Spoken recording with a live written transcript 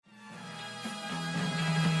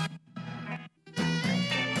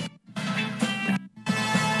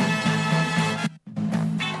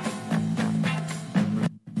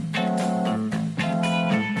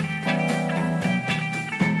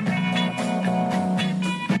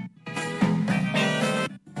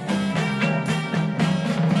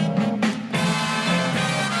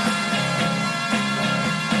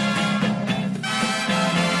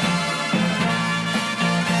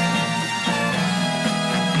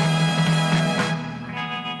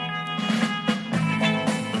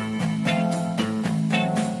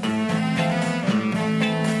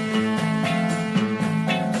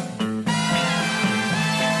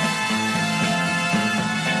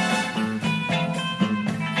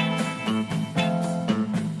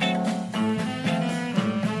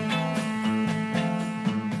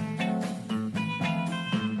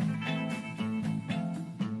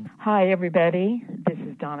Hi, everybody. This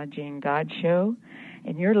is Donna Jean Godshow,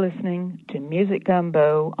 and you're listening to Music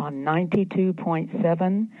Gumbo on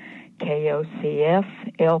 92.7 KOCF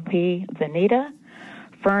LP Veneta,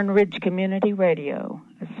 Fern Ridge Community Radio,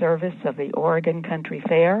 a service of the Oregon Country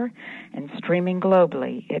Fair, and streaming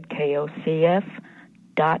globally at kocf.org.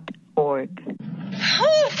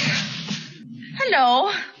 Oh, hello.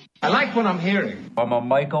 I like what I'm hearing. I'm a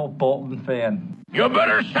Michael Bolton fan. You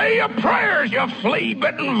better say your prayers, you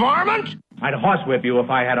flea-bitten varmint! I'd horsewhip you if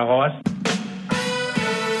I had a horse.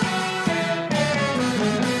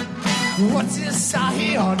 What's this I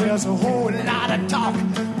hear? There's a whole lot of talk.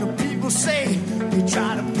 The people say they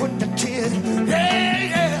try to put the kid. Yeah,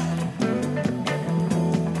 yeah.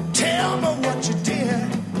 Tell me what you did.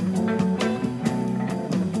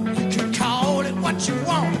 You can call it what you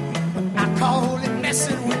want, but I call it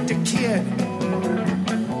messing with the kid.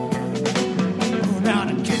 Now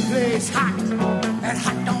the kid plays hot, and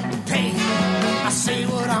hot don't pay. I say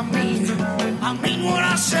what I mean what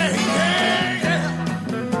I say. Yeah, yeah.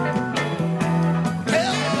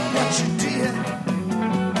 Tell me what you did.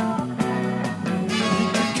 You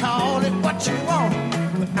can call it what you want,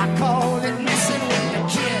 but I call it messing with the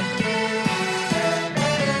kid.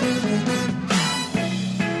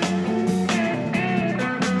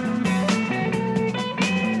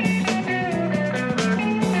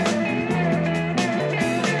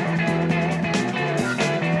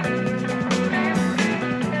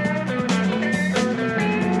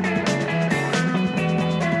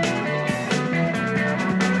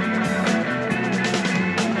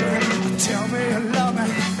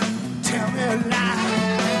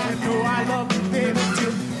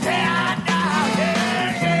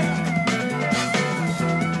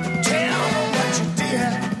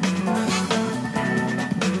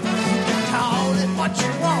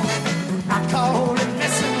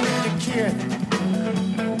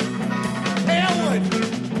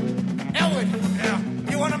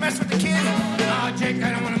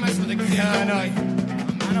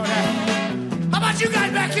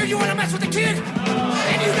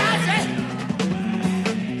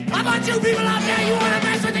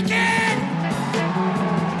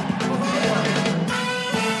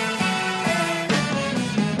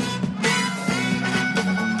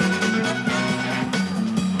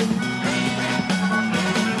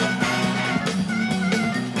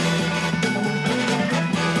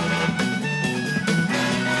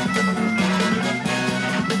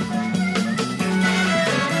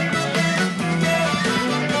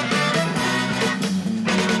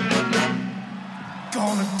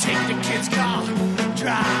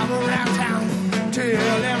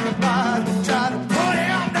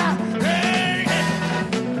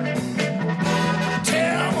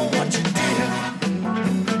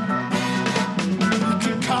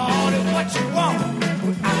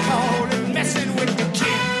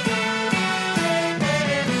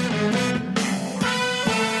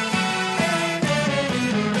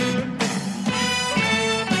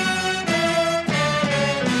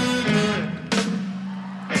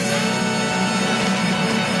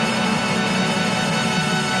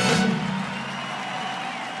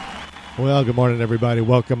 Well, good morning, everybody.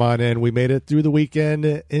 Welcome on in. We made it through the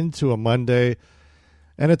weekend into a Monday,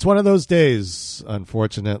 and it's one of those days,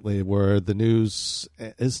 unfortunately, where the news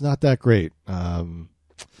is not that great.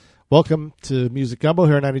 Welcome to Music Gumbo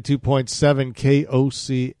here on 92.7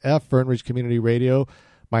 KOCF, Fern Ridge Community Radio.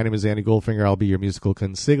 My name is Andy Goldfinger. I'll be your musical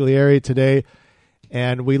consigliere today.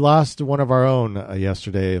 And we lost one of our own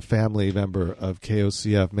yesterday, a family member of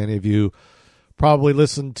KOCF. Many of you probably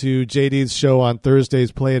listened to JD's show on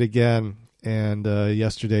Thursdays, Play It Again, and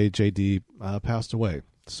yesterday JD passed away.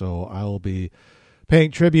 So I will be paying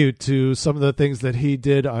tribute to some of the things that he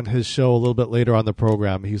did on his show a little bit later on the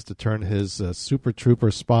program. He used to turn his Super Trooper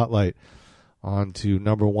spotlight onto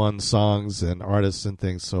number one songs and artists and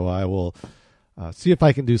things. So I will see if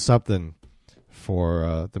I can do something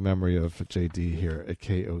for the memory of JD here at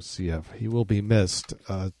KOCF. He will be missed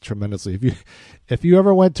tremendously. If you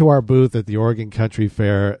ever went to our booth at the Oregon Country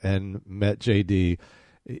Fair and met JD,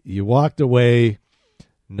 you walked away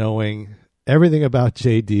knowing everything about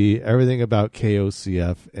JD, everything about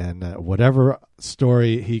KOCF, and whatever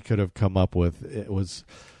story he could have come up with. It was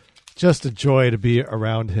just a joy to be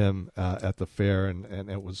around him at the fair, and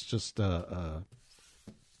it was just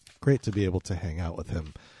great to be able to hang out with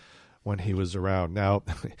him when he was around. Now,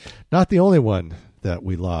 not the only one that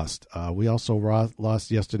we lost. We also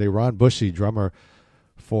lost yesterday Ron Bushy, drummer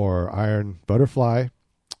for Iron Butterfly.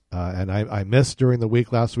 And I missed during the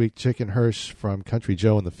week last week. Chicken Hirsch from Country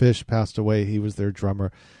Joe and the Fish passed away. He was their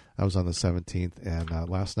drummer. That was on the 17th. And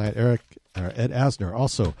last night, Ed Asner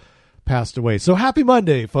also passed away. So happy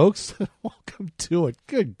Monday, folks. Welcome to it.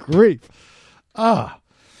 Good grief.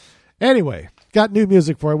 Anyway, got new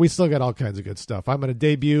music for it. We still got all kinds of good stuff. I'm going to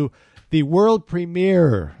debut the world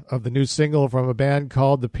premiere of the new single from a band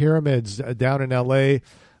called The Pyramids down in L.A.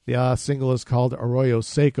 The single is called Arroyo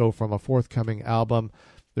Seco from a forthcoming album.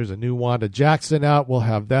 There's a new Wanda Jackson out. We'll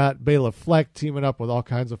have that. Bela Fleck teaming up with all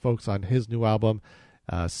kinds of folks on his new album.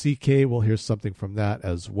 CK, we'll hear something from that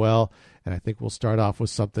as well. And I think we'll start off with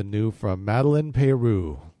something new from Madeline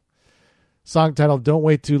Peru. Song titled Don't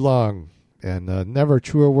Wait Too Long. And never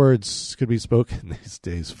truer words could be spoken these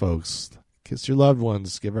days, folks. Kiss your loved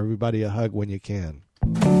ones. Give everybody a hug when you can.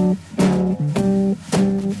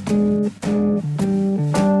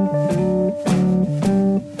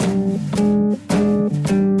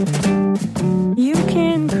 You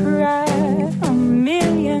can cry a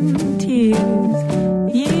million tears.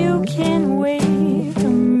 You can wait a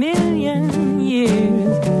million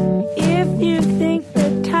years. If you think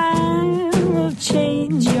that time will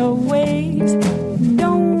change your ways,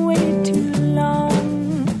 don't wait too long.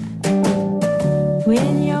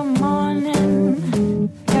 When your morning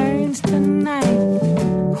turns to night,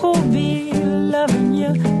 who'll be loving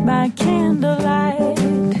you by candlelight?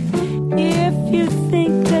 If you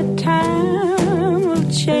think that time will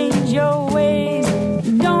change your ways,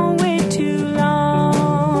 don't wait too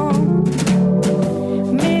long.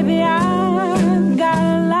 Maybe I've got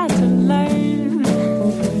a lot to learn.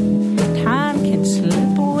 Time can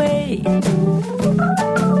slip away.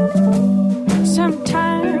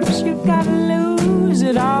 Sometimes you gotta lose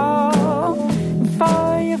it all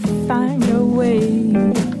before you find your way.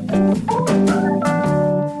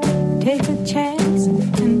 Take a chance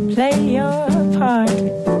and play your part.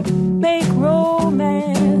 Make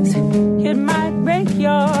romance, it might break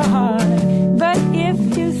your heart. But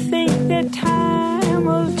if you think that time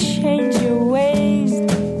will change your ways,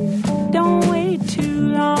 don't wait too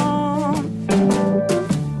long.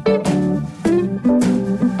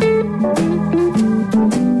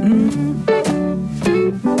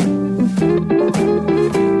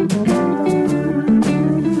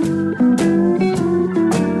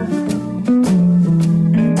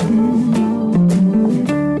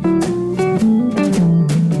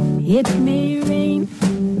 It may rain,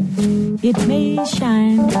 it may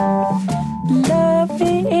shine. Love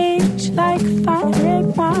may age like fine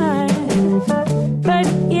red wine. But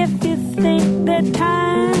if you think that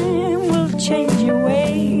time will change your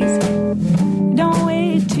ways, don't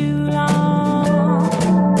wait too long.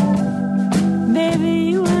 Baby,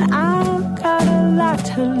 you and I've got a lot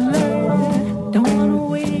to learn. Don't want to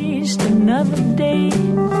waste another day.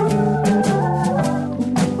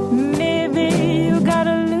 Maybe you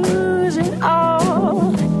gotta lose it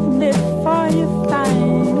all before you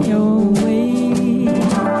find your way.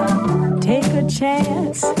 Take a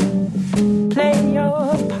chance, play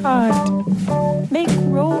your part, make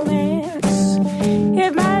romance.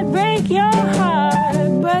 It might break your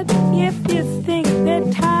heart, but if you think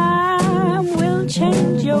that time will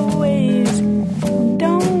change your ways,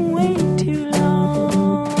 don't wait too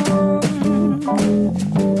long.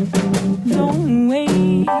 Don't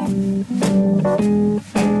wait.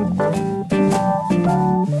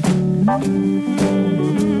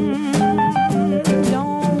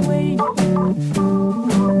 Don't wait.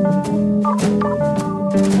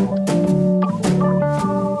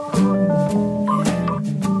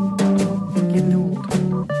 Getting old.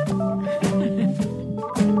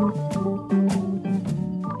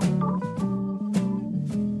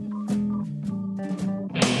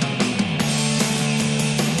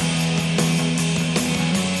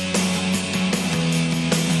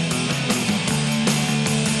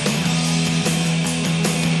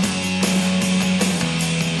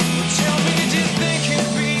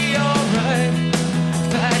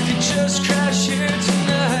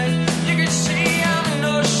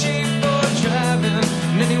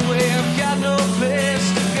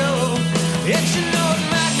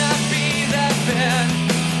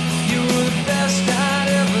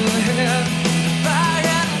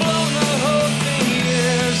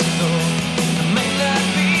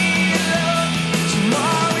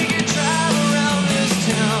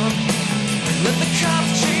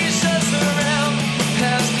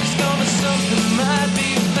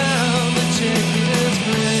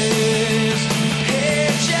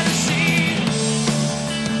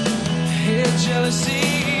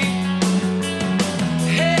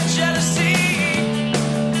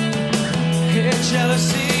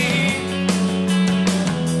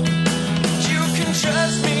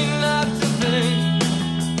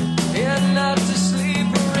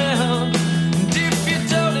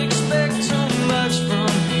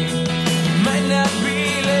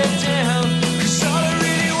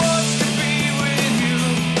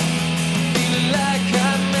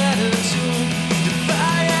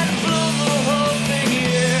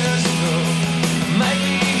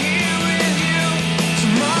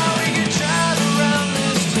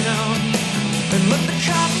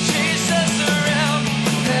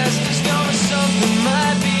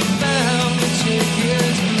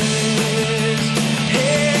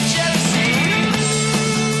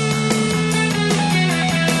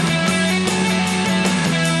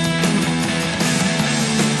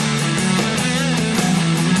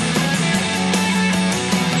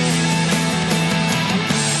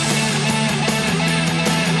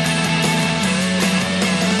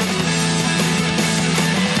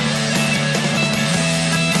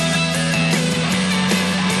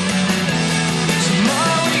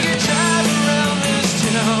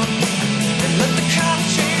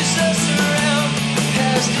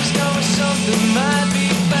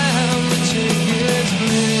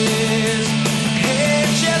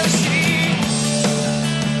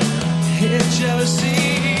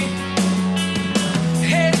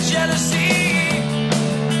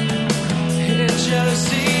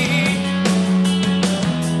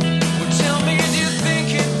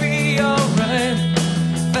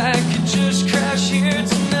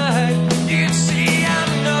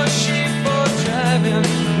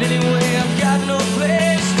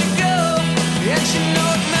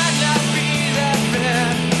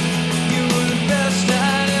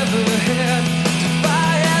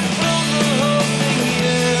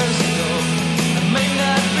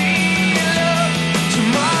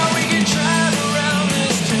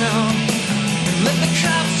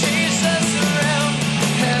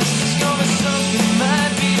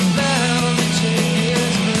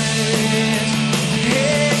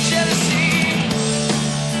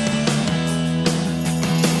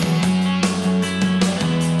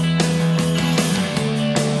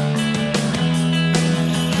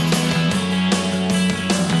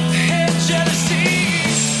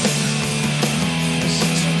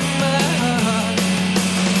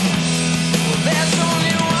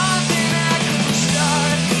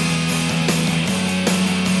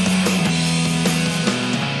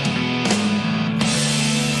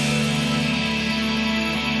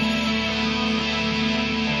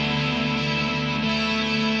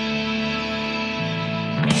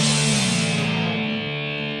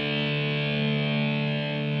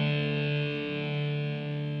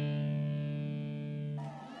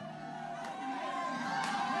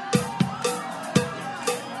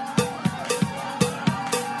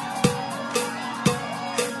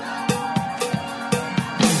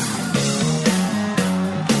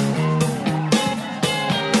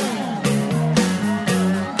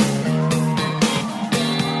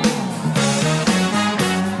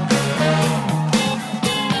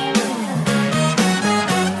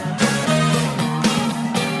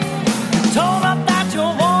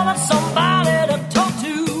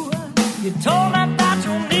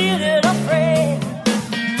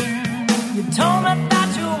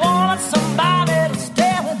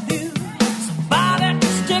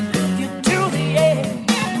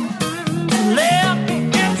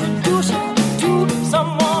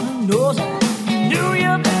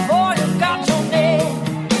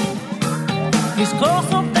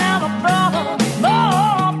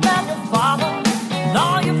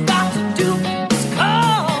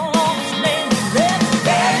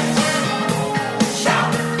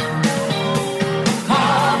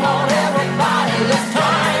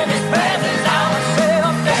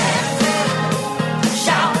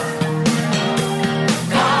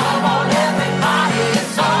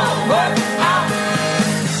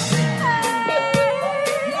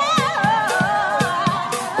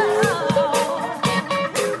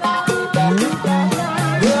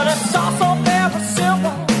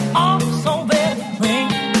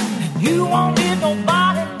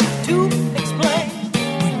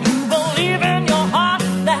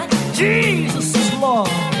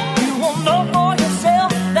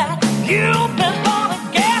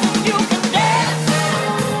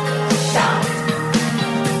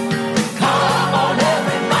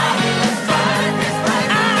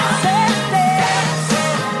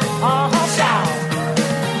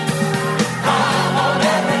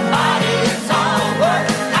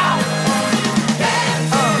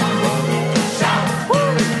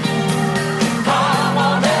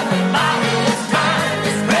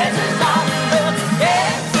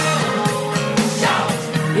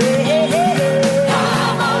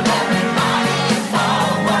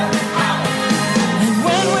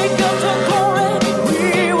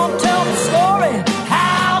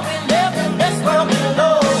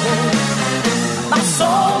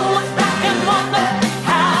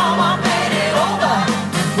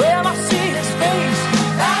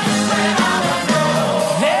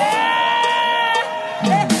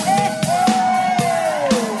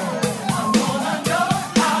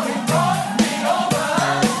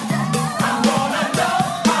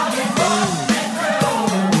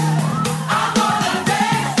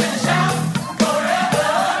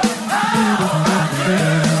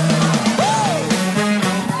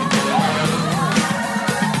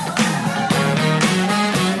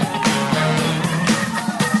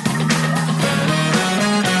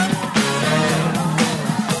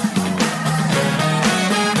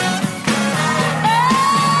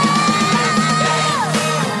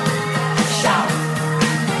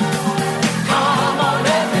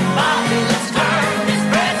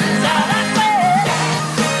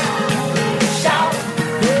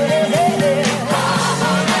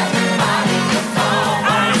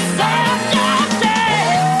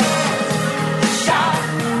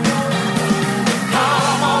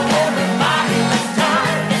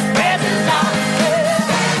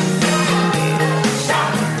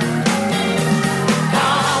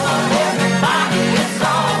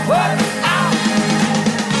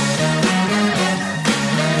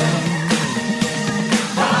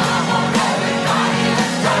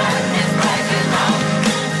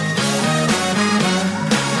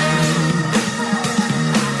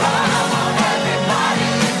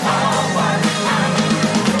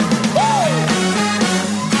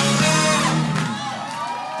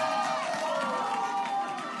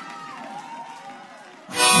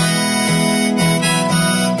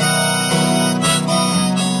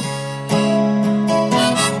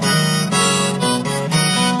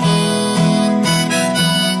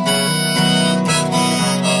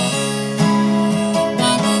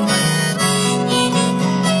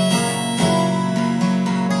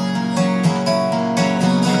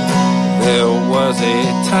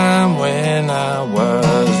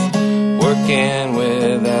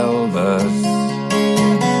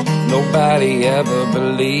 Nobody ever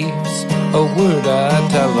believes a word I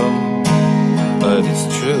tell them, but it's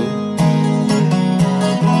true.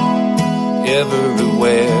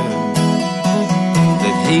 Everywhere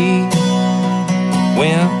that he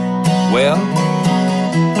went, well,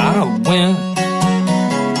 I went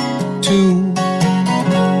too.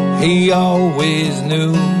 He always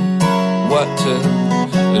knew what to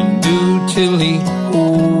do till he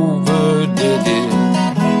overdid it.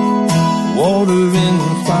 Watering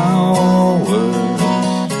flowers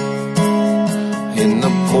in the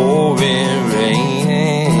pouring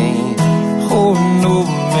rain, holding no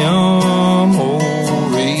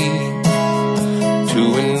memory to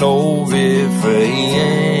an old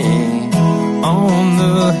refrain on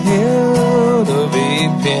the head of a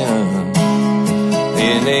pen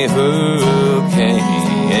in a hurricane.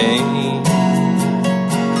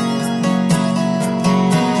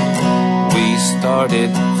 We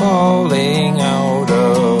started falling out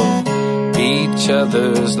of each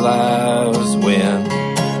other's lives when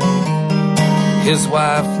his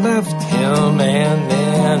wife left him and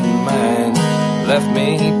then mine left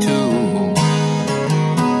me too.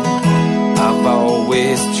 I've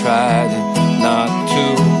always tried not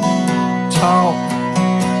to talk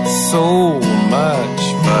so much,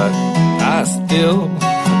 but I still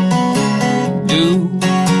do.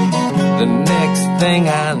 The next thing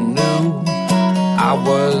I knew, I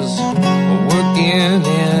was working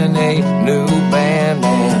in a new band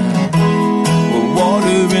and we're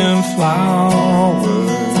watering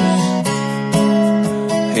flowers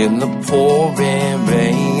in the pouring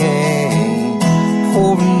rain,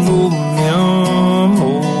 holding no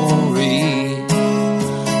memory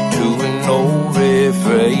to an old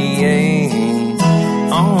refrain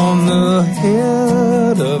on the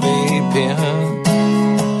head of a pen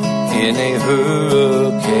in a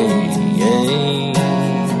hurricane.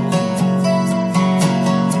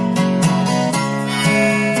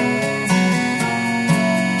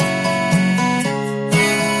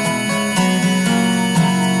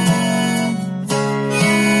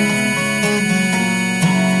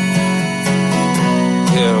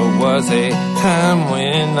 There was a time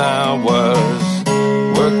when I was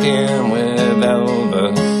working with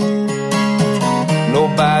Elvis.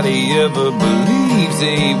 Nobody ever believes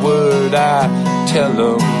a word I tell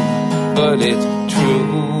them, but it's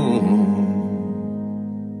true.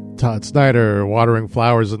 Todd Snyder, Watering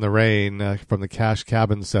Flowers in the Rain, from the Cash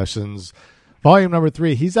Cabin Sessions, volume number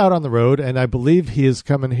 3. He's out on the road, and I believe he is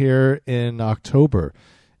coming here in October,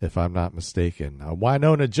 if I'm not mistaken.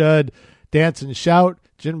 Winona Judd, Dance and Shout,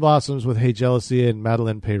 Gin Blossoms with Hey Jealousy, and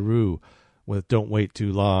Madeline Peru with Don't Wait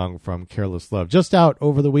Too Long from Careless Love. Just out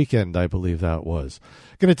over the weekend, I believe that was.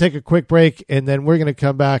 Going to take a quick break, and then we're going to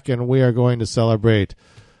come back, and we are going to celebrate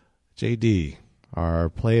JD, our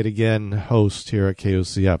Play It Again host here at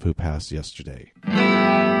KOCF, who passed yesterday.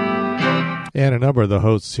 And a number of the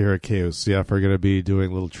hosts here at KOCF are going to be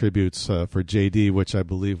doing little tributes for JD, which I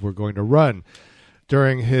believe we're going to run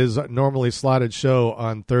during his normally slotted show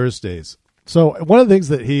on Thursdays. So one of the things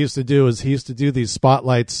that he used to do is he used to do these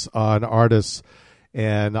spotlights on artists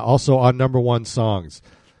and also on number one songs.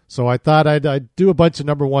 So I thought I'd do a bunch of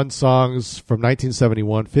number one songs from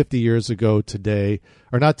 1971, 50 years ago today,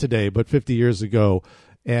 or not today, but 50 years ago.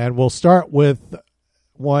 And we'll start with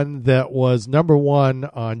one that was number one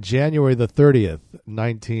on January the 30th,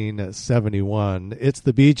 1971. It's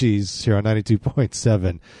the Bee Gees here on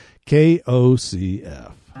 92.7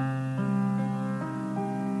 KOCF.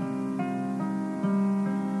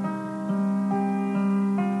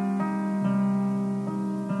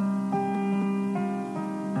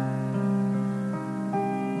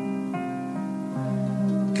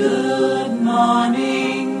 Good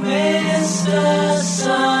morning, Mr.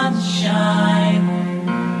 Sunshine.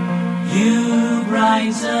 You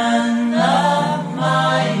brighten up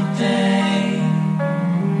my day.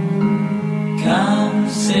 Come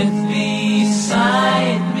sit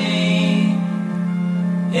beside me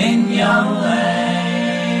in your lane.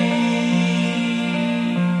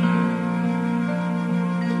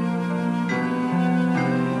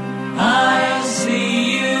 I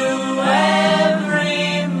see you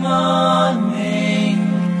every morning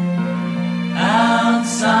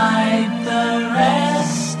outside the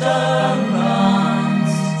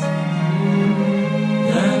restaurants.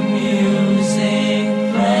 The music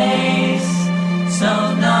plays so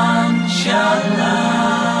nonchalant.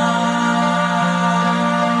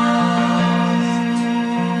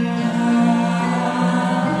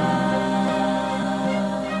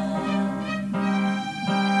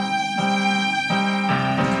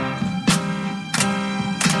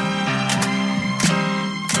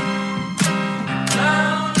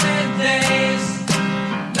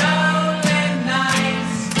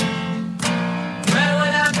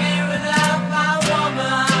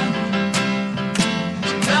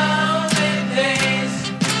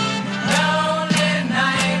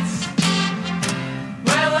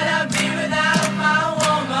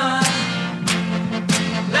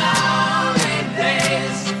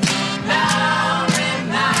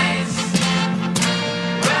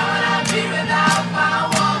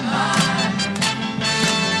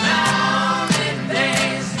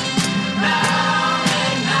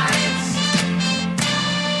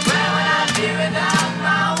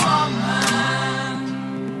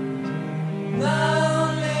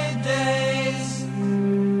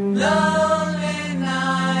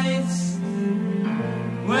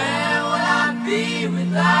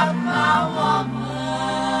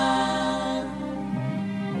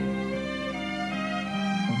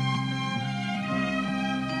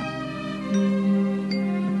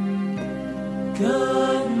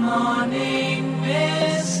 Good morning,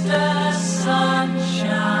 Mr.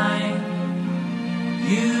 Sunshine.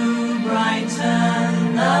 You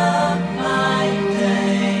brighten up my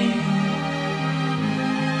day.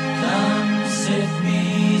 Come sit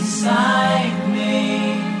beside me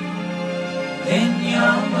in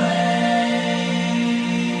your way.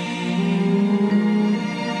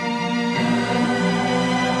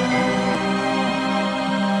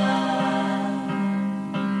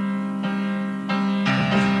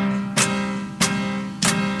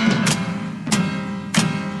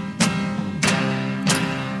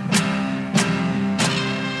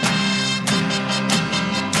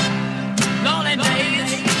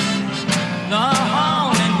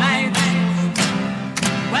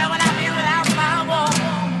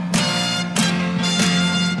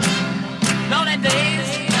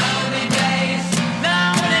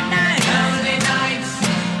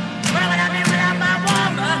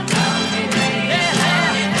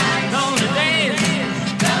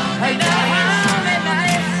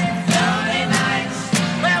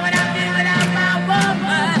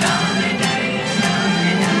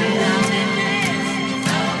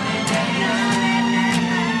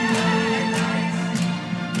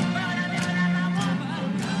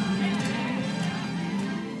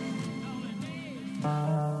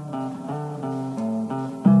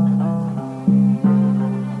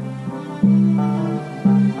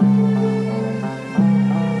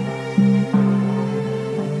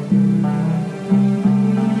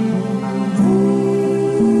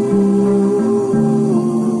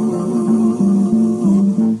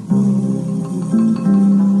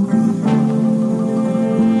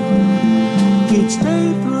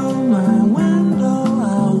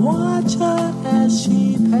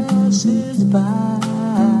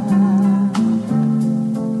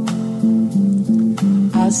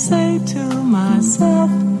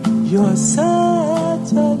 You're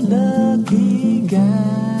such a lucky guy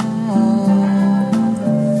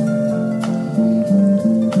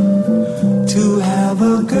to have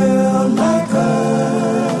a girl like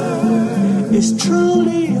her. Is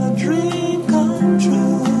truly a dream come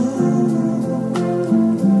true.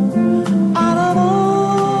 Out of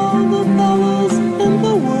all the fellas in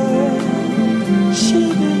the world, she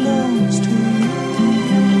belongs to you.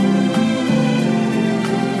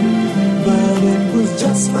 But it was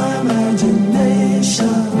just my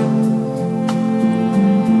imagination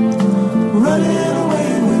running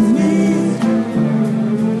away with me.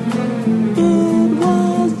 It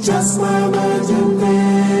was just my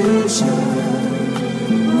imagination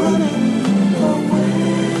running away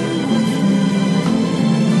with me.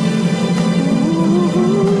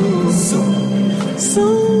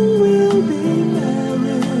 Soon we'll be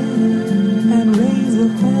married and raise a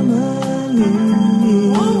family.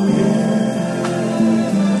 Oh yeah.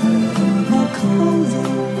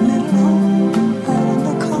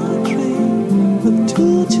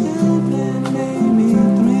 Two children, maybe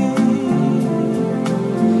three.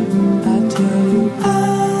 I tell you, I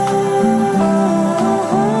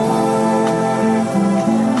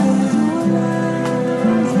can't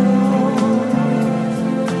visualize.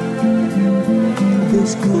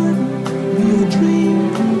 This couldn't be a dream,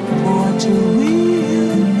 for to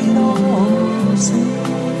real it all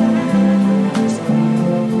seems.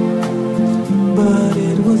 But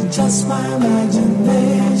it was just my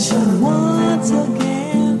imagination once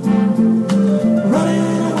again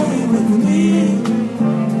running away with me.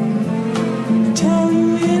 Tell you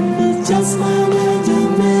it was just my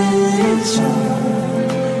imagination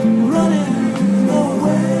running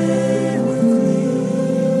away with me.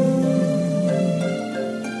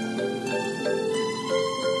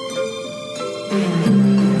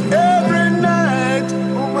 Every night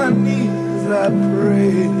on my knees I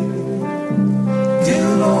pray,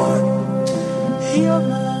 dear Lord, hear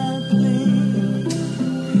my plea.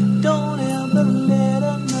 Don't ever let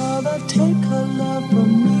another take her love from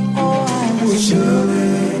me, or I will surely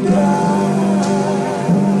die.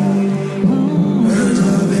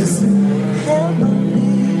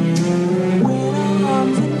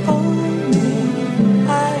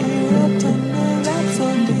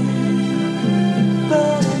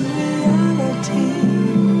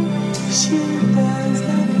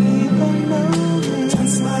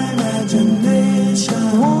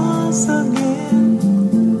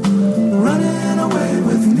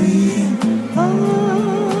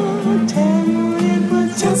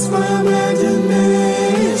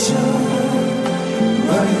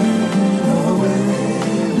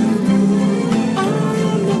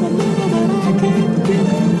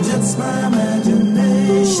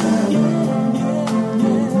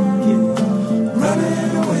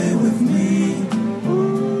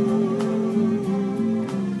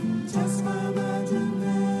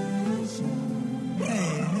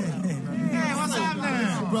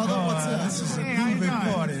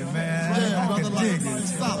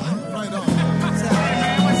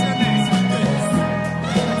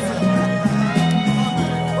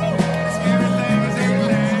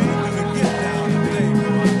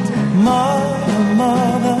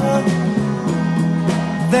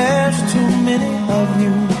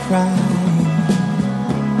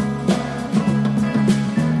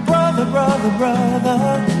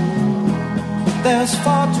 brother, there's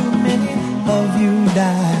far too many of you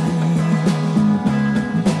dying.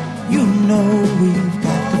 You know we've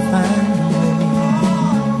got to find a way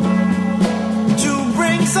to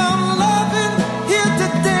bring some loving here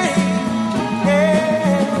today. Yeah.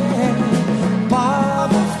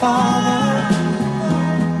 Father,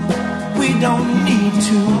 we don't need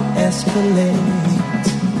to escalate.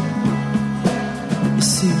 You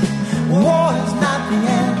see, war is not the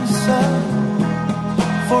answer,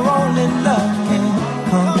 for only love can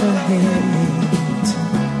conquer hate.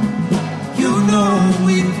 You know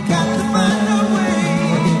we've got to find a way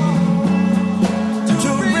to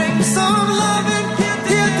bring some loving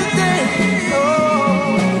here today.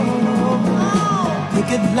 Oh,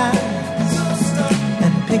 picket lines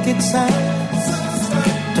and picket signs,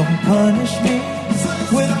 don't punish me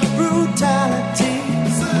with brutality.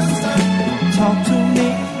 Talk to me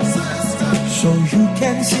so you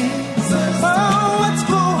can see. Oh, what's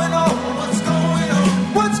going on? What's going on?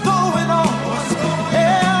 What's going on?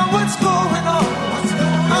 Yeah, what's going on?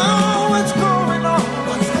 Oh, what's going on?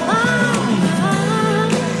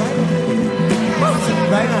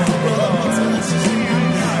 Right on.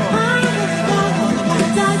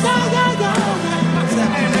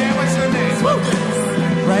 Hey man, what's your name?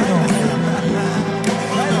 Right on.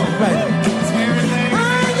 Right on.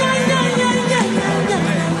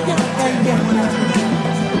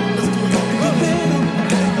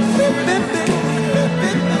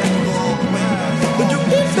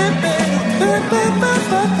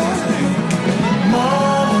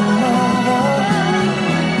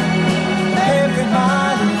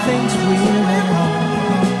 Everybody thinks we're wrong.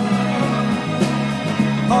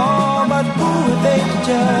 Oh, but who are they to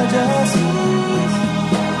judge us?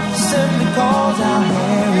 Simply cause our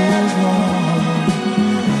hair is long.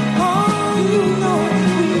 Oh, you know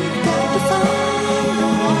we've got to find a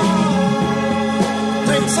way.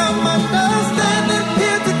 Bring some understanding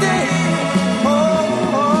here today.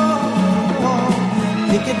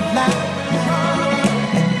 Picket line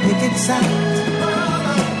and picket signs,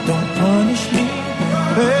 don't punish me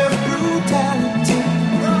with brutality.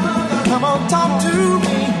 Come on, talk to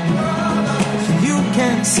me so you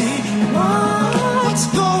can see what's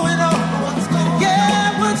going on.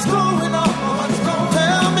 Yeah, what's going on?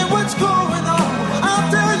 Tell me what's going on.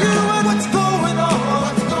 I'll tell you what's going on.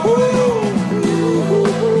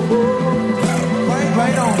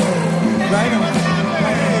 Right on, right on.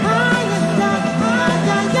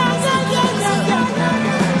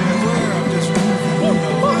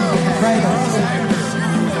 Right on.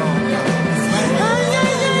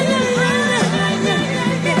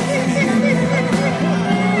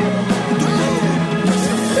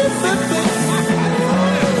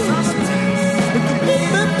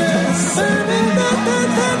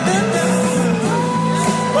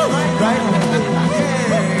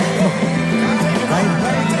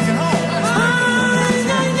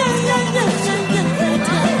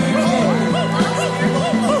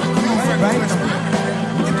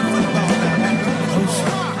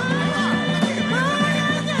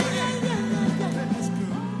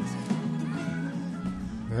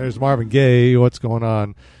 There's Marvin Gaye, What's Going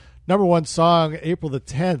On? Number one song, April the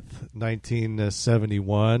 10th,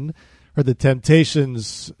 1971. Heard the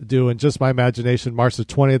Temptations doing Just My Imagination, March the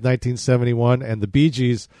 20th, 1971. And the Bee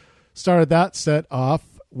Gees started that set off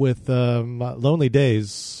with Lonely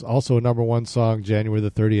Days, also a number one song, January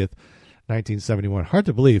the 30th, 1971. Hard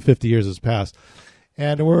to believe, 50 years has passed.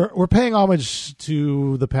 And we're paying homage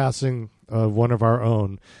to the passing of one of our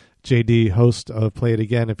own, JD, host of Play It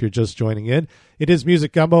Again, if you're just joining in. It is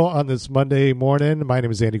Music Gumbo on this Monday morning. My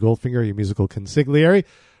name is Andy Goldfinger, your musical consigliere,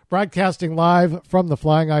 broadcasting live from the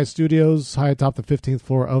Flying Eye Studios, high atop the 15th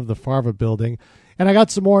floor of the Farva building. And I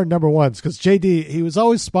got some more number ones, because JD, he was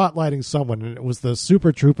always spotlighting someone, and it was the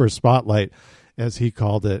Super Trooper Spotlight, as he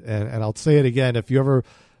called it. And I'll say it again, if you ever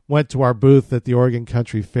went to our booth at the Oregon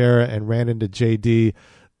Country Fair and ran into JD,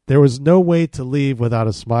 there was no way to leave without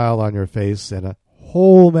a smile on your face and a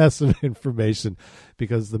whole mess of information,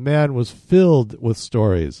 because the man was filled with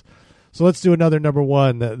stories. So let's do another number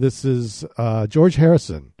one. This is George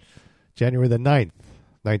Harrison, January the 9th,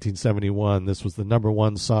 1971. This was the number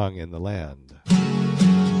one song in the land.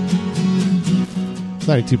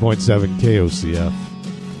 92.7 KOCF.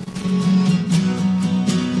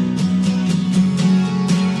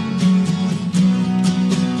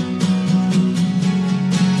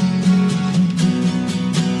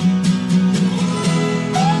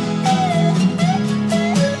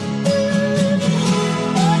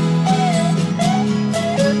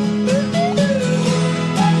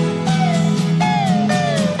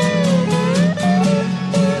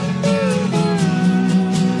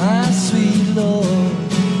 My sweet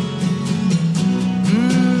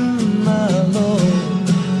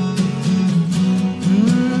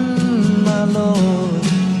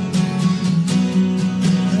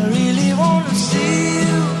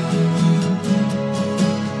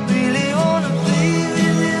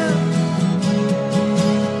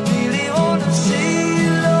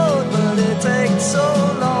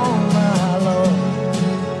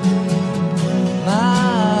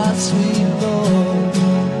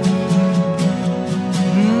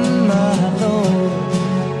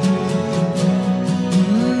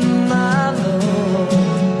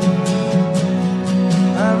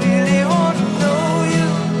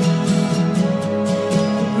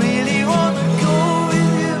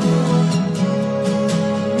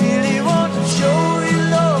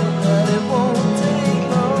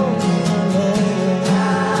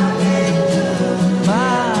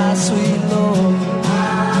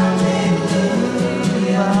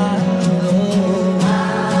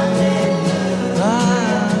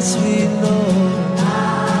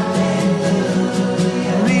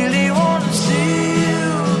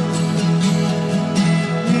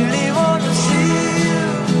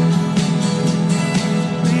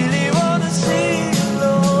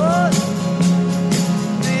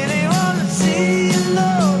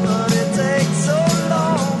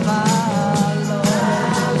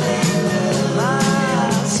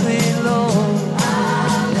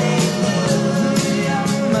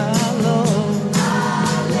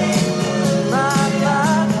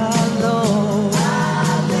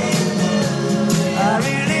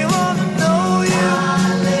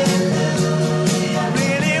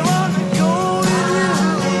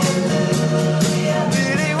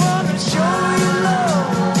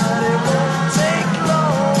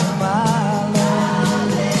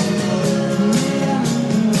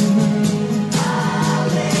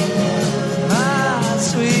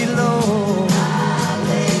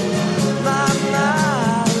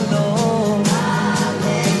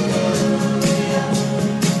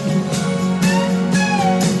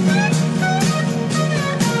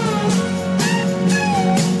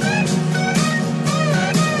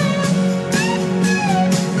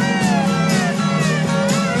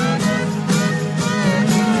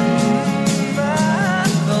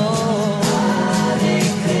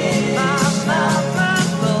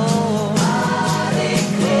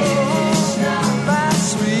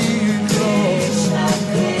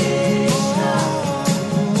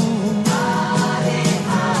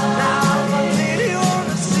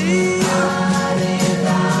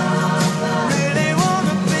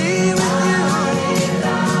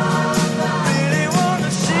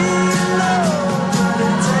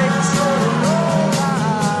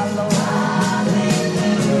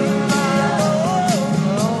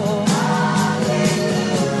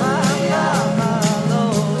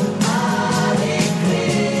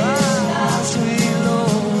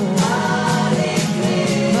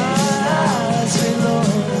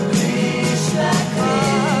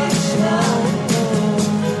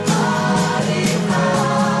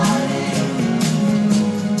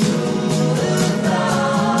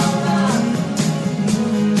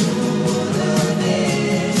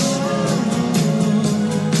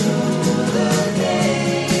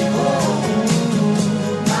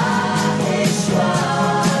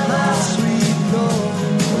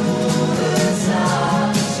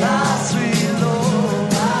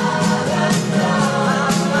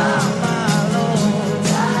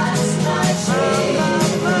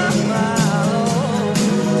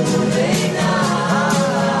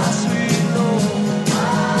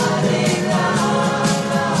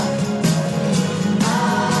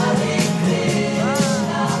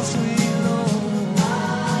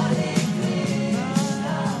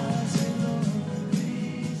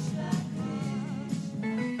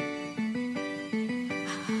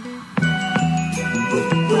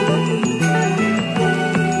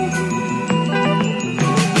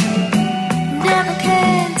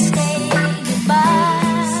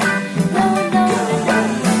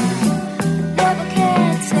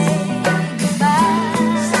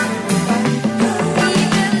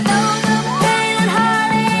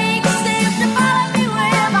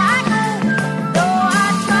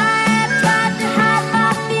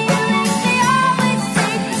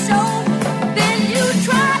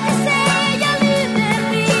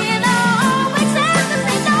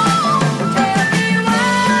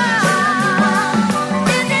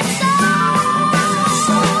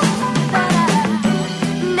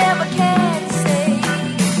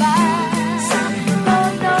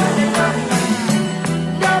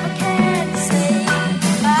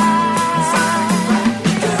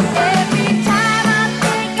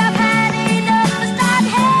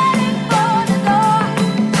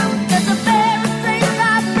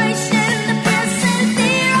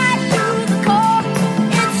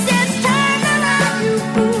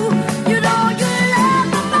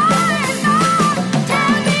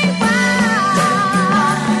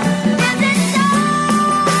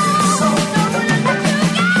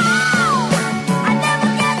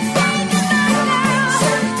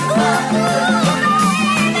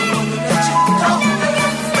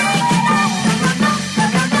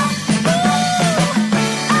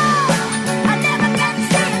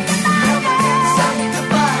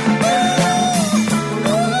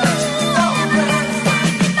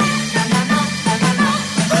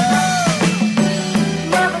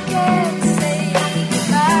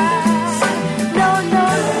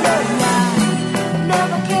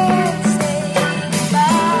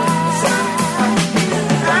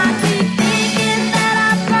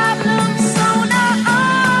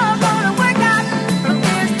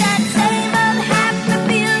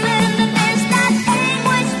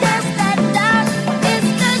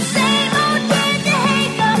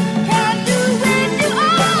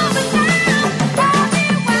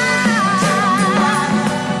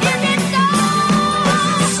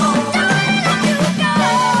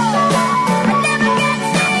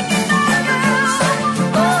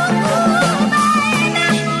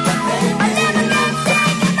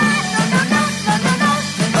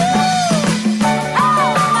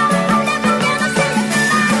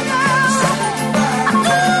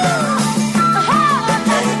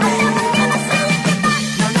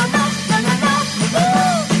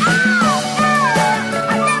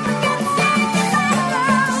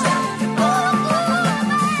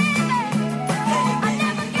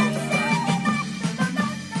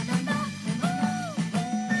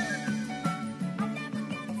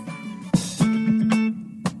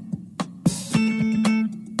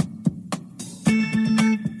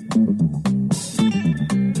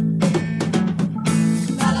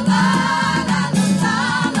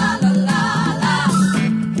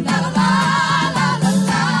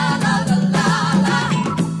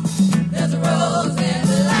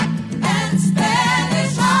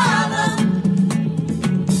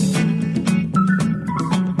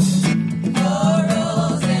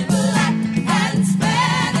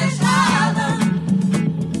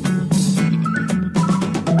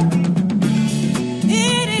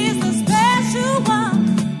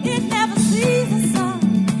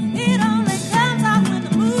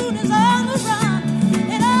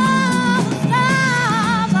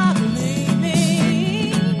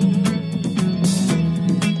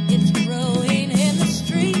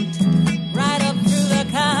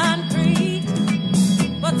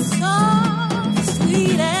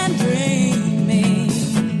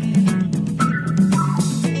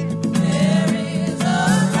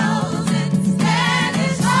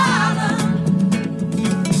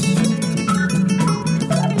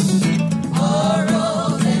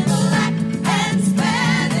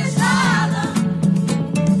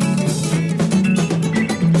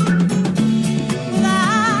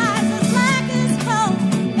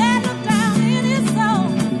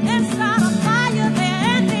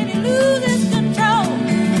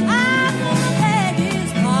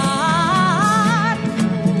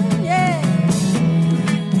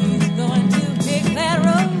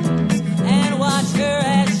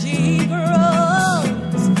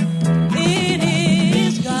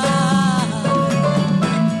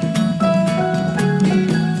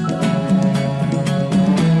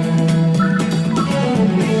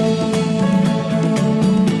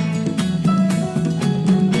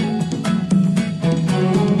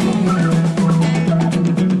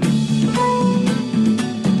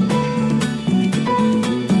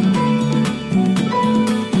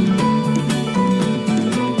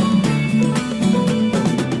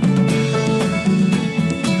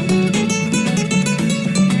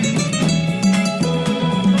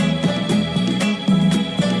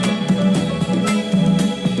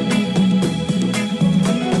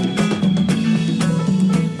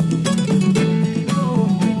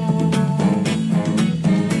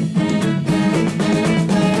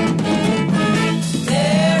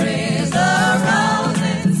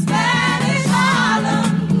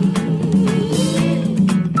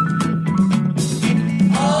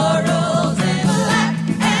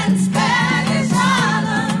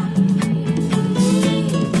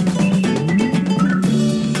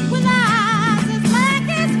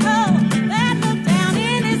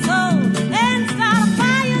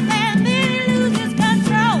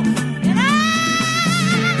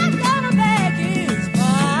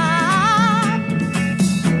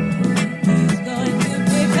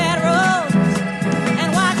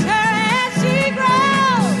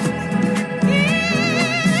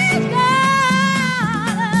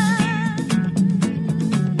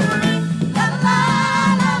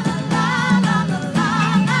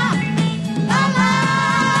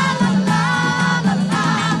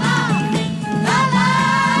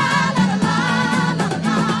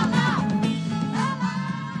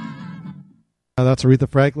That's Aretha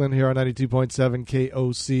Franklin here on 92.7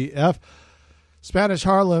 KOCF. Spanish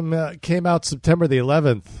Harlem came out September the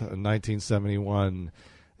 11th, 1971.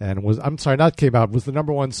 And was the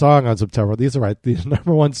number one song on September. These are right, these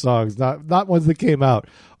number one songs, not ones that came out.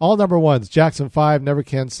 All number ones. Jackson 5, Never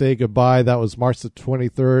Can Say Goodbye. That was May the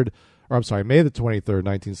 23rd,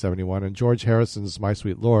 1971. And George Harrison's My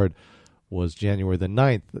Sweet Lord was January the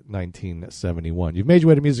 9th, 1971. You've made your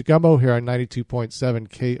way to Music Gumbo here on 92.7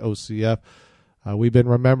 KOCF. We've been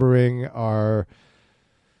remembering our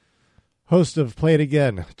host of Play It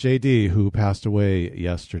Again, JD, who passed away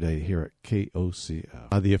yesterday here at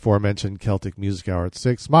KOCF. The aforementioned Celtic Music Hour at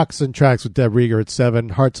 6. Moccasin Tracks with Deb Rieger at 7.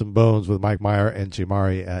 Hearts and Bones with Mike Meyer and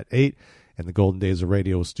Jamari at 8. And the Golden Days of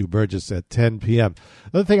Radio with Stu Burgess at 10 p.m.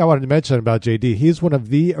 Another thing I wanted to mention about JD, he's one of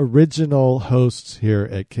the original hosts here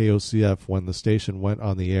at KOCF when the station went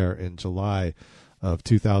on the air in July of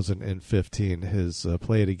 2015. His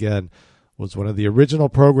Play It Again was one of the original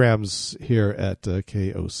programs here at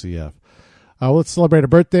KOCF. Let's celebrate a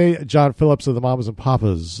birthday. John Phillips of the Mamas and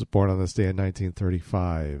Papas, born on this day in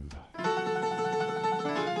 1935.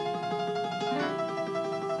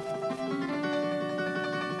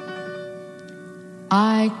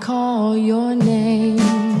 I call your name,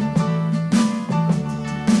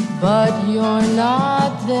 but you're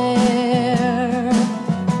not there.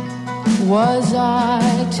 Was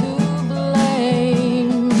I to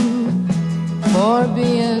blame for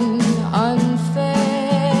being unfair?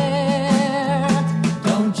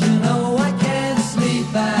 Don't you know I can't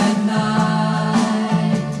sleep at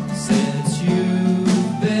night since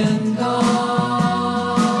you've been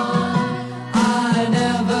gone? I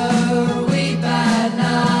never weep at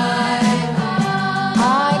night.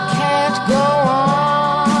 I can't go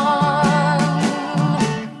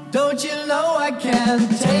on. Don't you know I can't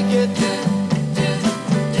take it?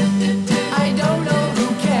 I don't know who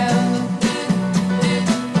can.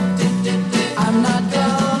 I'm not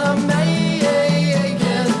gonna make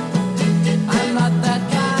it. I'm not that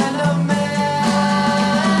kind of man.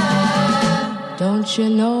 Don't you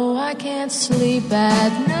know I can't sleep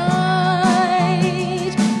at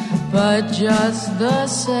night? But just the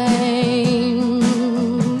same,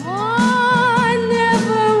 I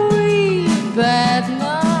never weep at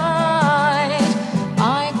night.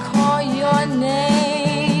 I call your name.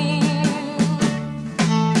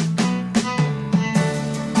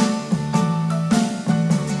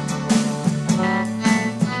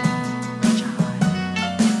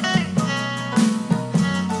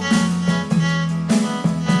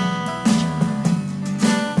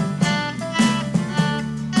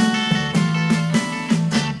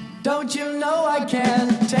 Don't you know I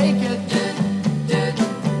can't take it?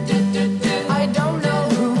 I don't know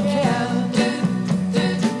who can.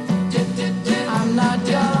 I'm not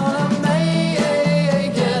gonna make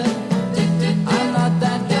it. I'm not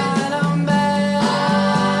that kind of man.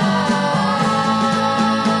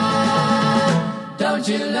 Don't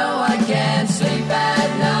you know I can't sleep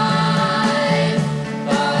at night?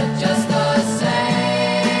 But just the same,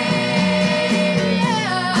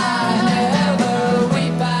 I never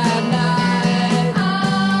weep at night.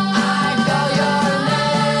 I call your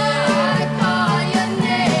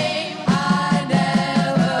name. I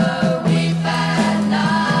never weep at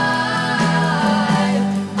night.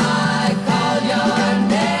 I call your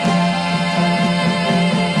name.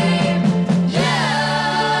 Yeah.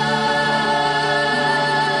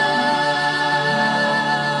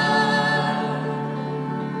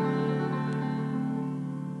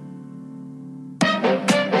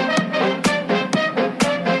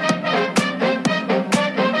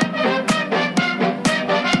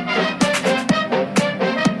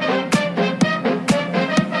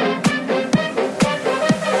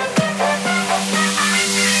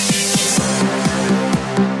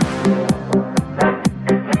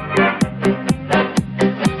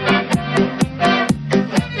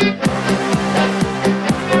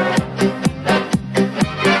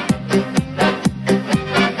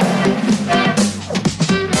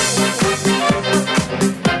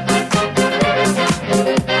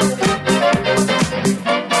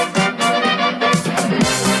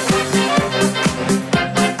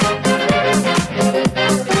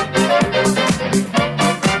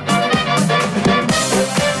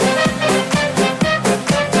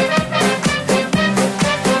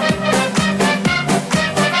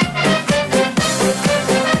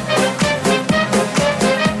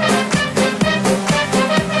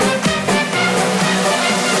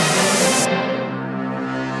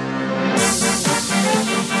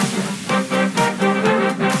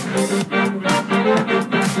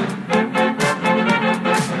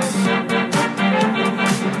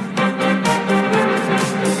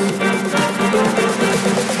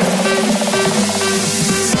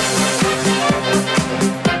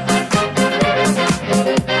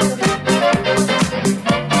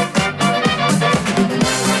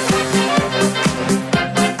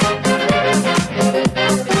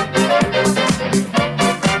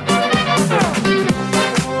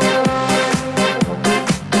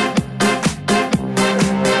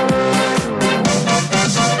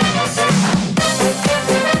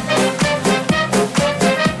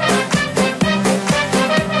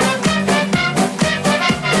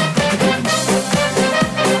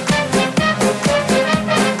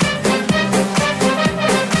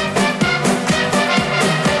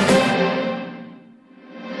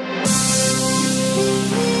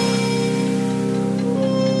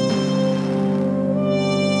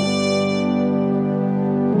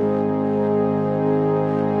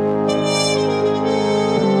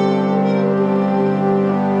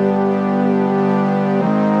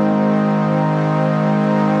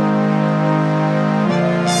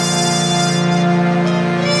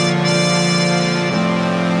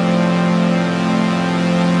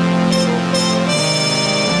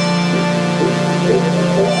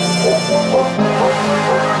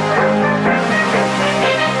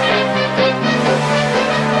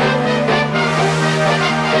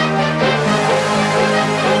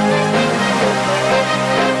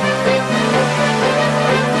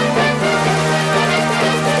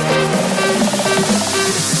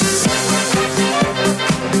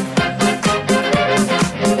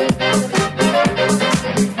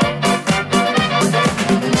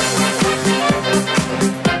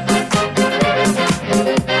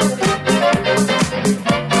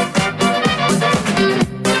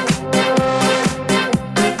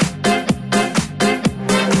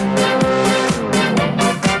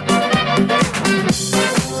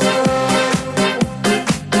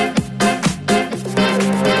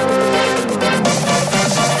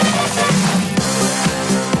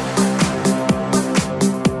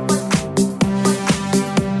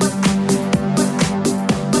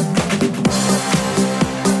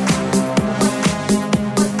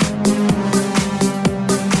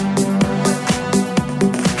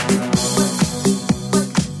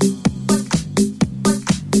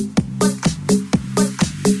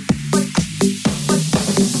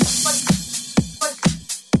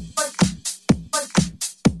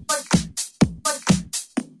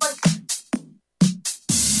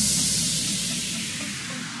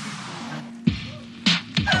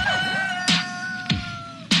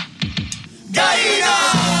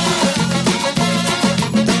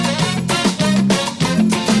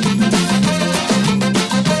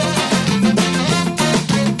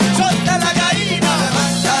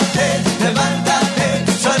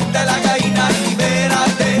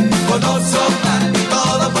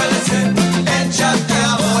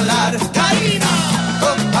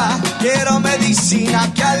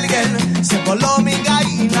 se voló mi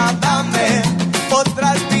gallina, dame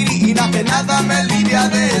otra aspirina, que nada me alivia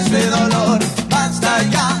de este dolor. Basta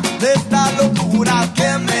ya de esta locura que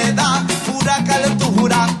me da pura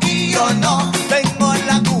calentura, y yo no tengo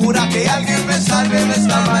la cura, que alguien me salve de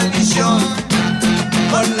esta maldición.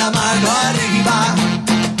 Con la mano arriba,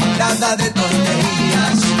 nada de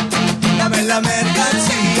tonterías, dame la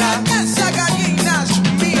mercancía, esa gallina es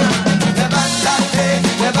mía. Levántate,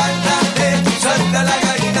 levántate, suelta la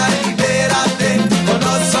gallina y libérate. Con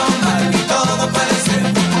Ozomatli todo puede ser,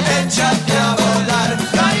 échate a volar.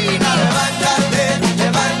 Gallina, levántate,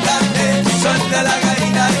 levántate, suelta la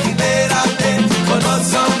gallina y libérate. Con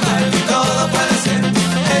Ozomatli todo puede ser,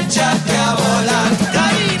 échate a volar.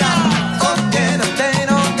 Gallina,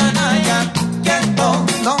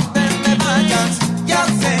 no te me vayas, ya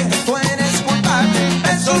sé, tú eres culpable,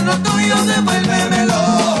 eso no es tuyo, devuélvemelo.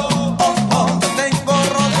 Oh, oh, tengo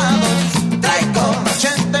rodado, traigo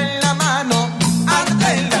machete en la mano,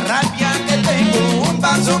 arde la rabia que tengo, un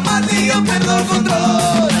paso más y yo pierdo el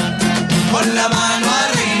control. Con la mano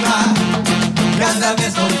arriba, nada de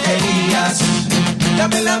tonterías,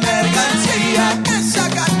 dame la mercancía, esa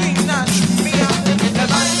gallina es mía.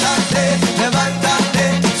 Levántate, levántate,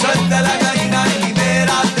 suelta la gallina y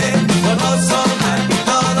libérate. Con Ozomatli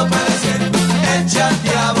todo puede ser,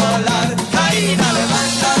 échate a volar. Gallina,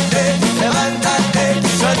 levántate, levántate,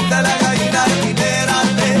 suelta la gallina y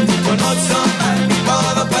libérate. Con Ozomatli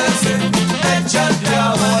todo puede ser, échate a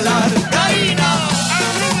volar. Gallina.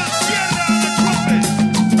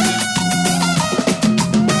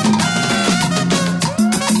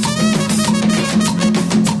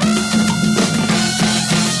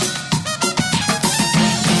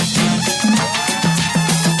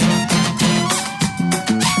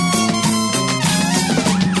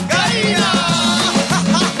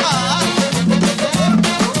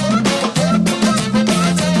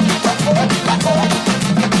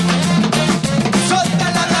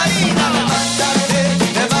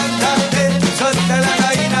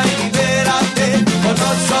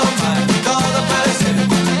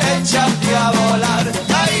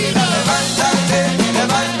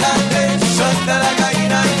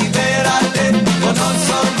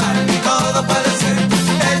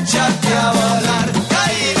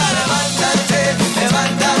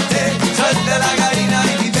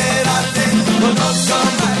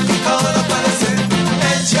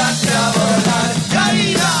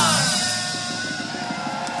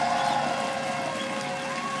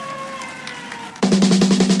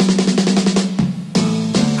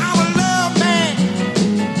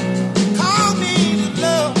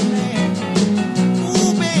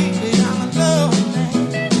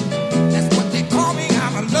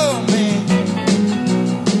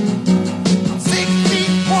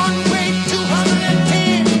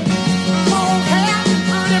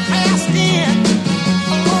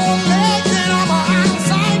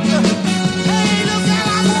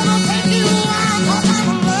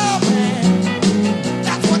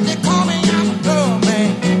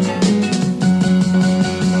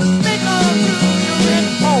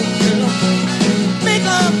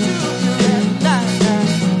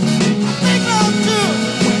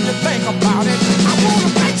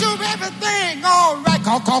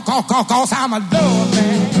 Cause I'm a love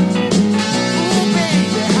man. Ooh,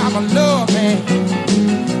 baby, I'm a love man.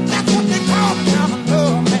 That's what they call me, I'm a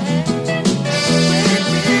love man.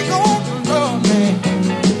 Big old love man.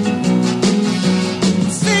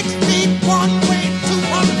 6 feet, 1 weight,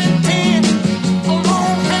 210. A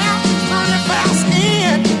long hair, 30 pound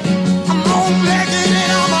skin. I'm long-legged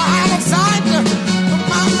and I'm a out of sight.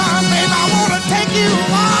 My, baby, I wanna take you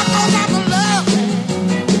on, cause I'm a love man.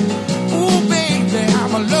 Ooh, baby,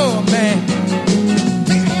 I'm a love man.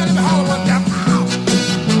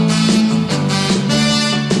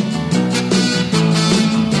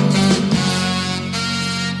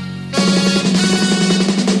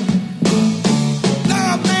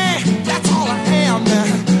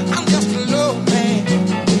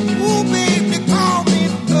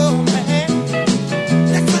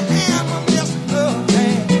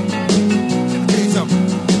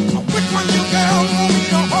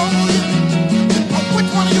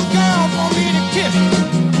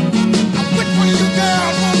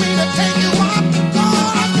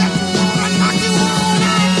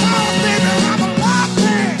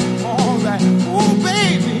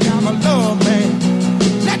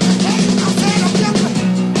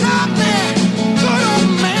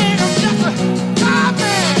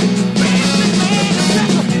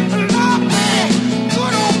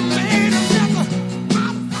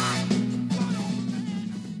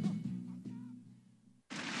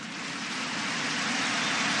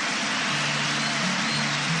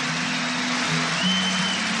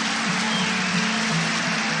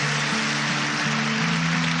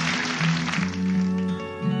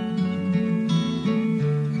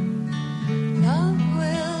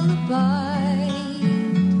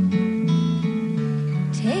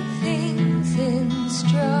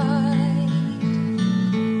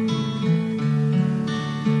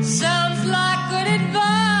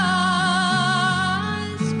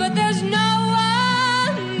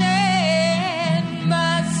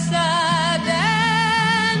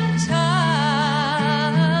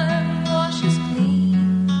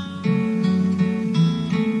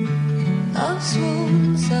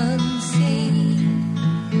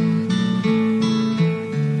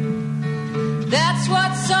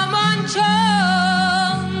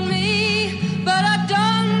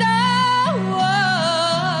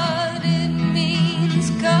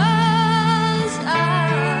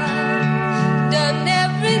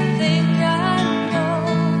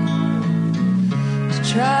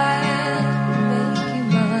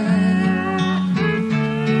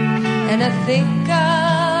 think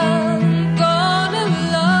I'm gonna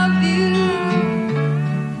love you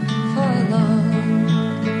for a long,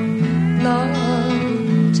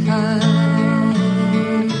 long time.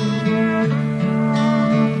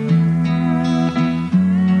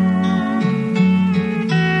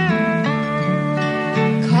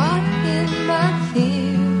 Caught in my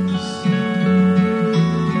fears,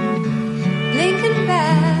 blinking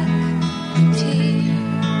back to tears.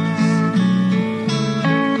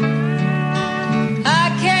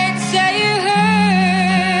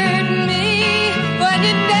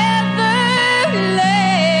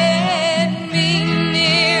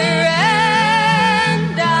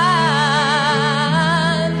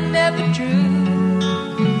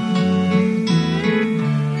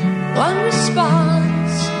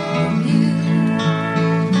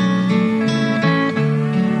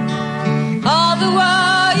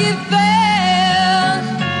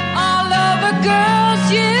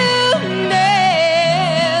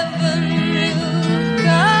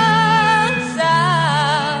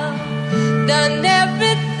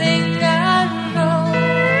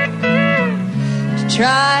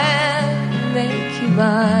 Try and make you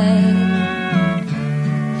mine,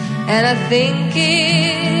 and I think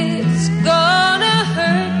it's gonna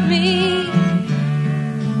hurt me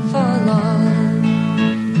for a long,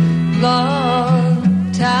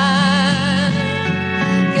 long time,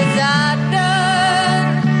 'cause I've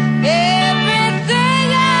done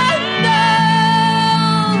everything I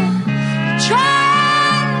know to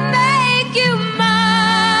try and make you mine.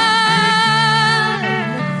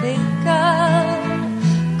 I think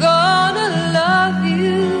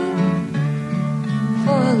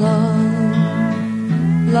for a long,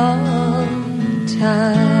 long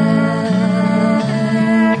time.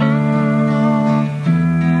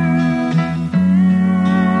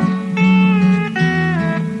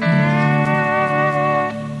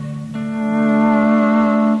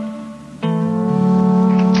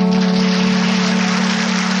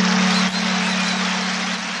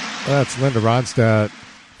 That's Linda Ronstadt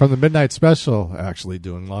from the Midnight Special, actually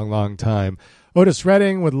doing long, long time. Otis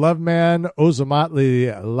Redding with Love Man,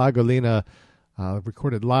 Ozomatli La Golina,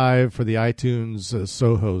 recorded live for the iTunes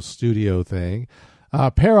Soho studio thing.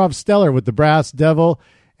 Pair of Stellar with the Brass Devil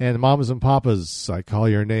and Mamas and Papas, I Call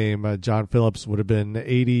Your Name. John Phillips would have been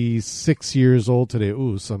 86 years old today.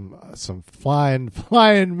 Ooh, some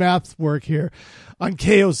flying math work here on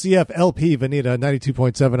KOCF LP Veneta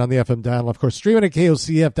 92.7 on the FM dial. Of course, streaming at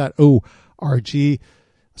KOCF.org.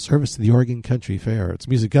 Service to the Oregon Country Fair. It's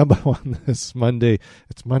Music Gumbo on this Monday.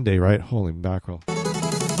 It's Monday, right? Holy mackerel.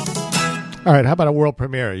 All right, how about a world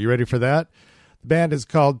premiere? You ready for that? The band is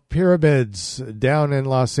called Pyramids, down in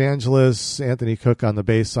Los Angeles. Anthony Cook on the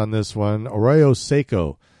bass on this one. Arroyo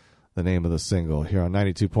Seco, the name of the single, here on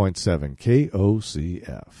 92.7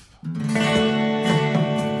 KOCF.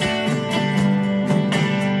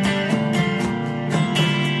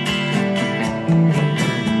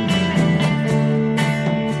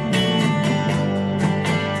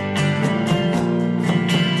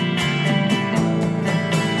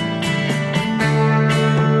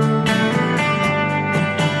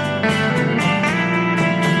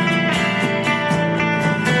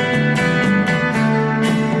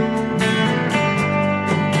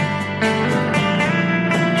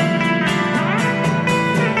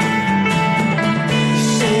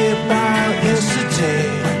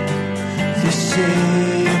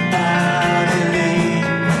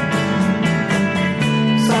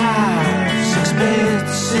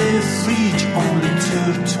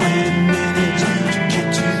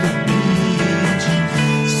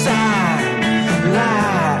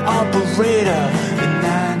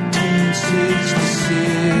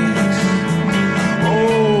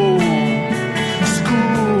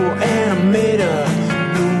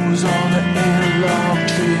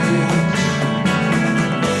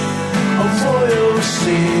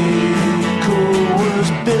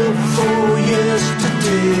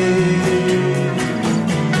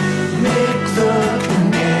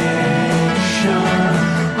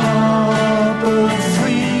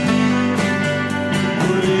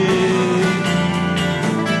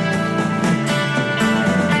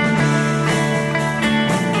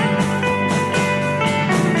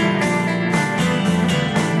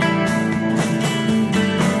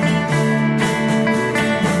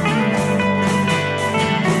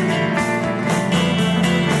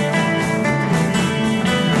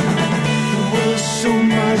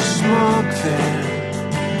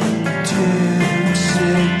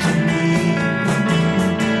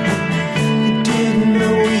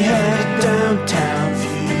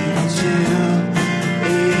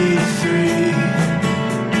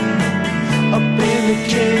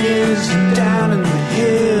 Canyons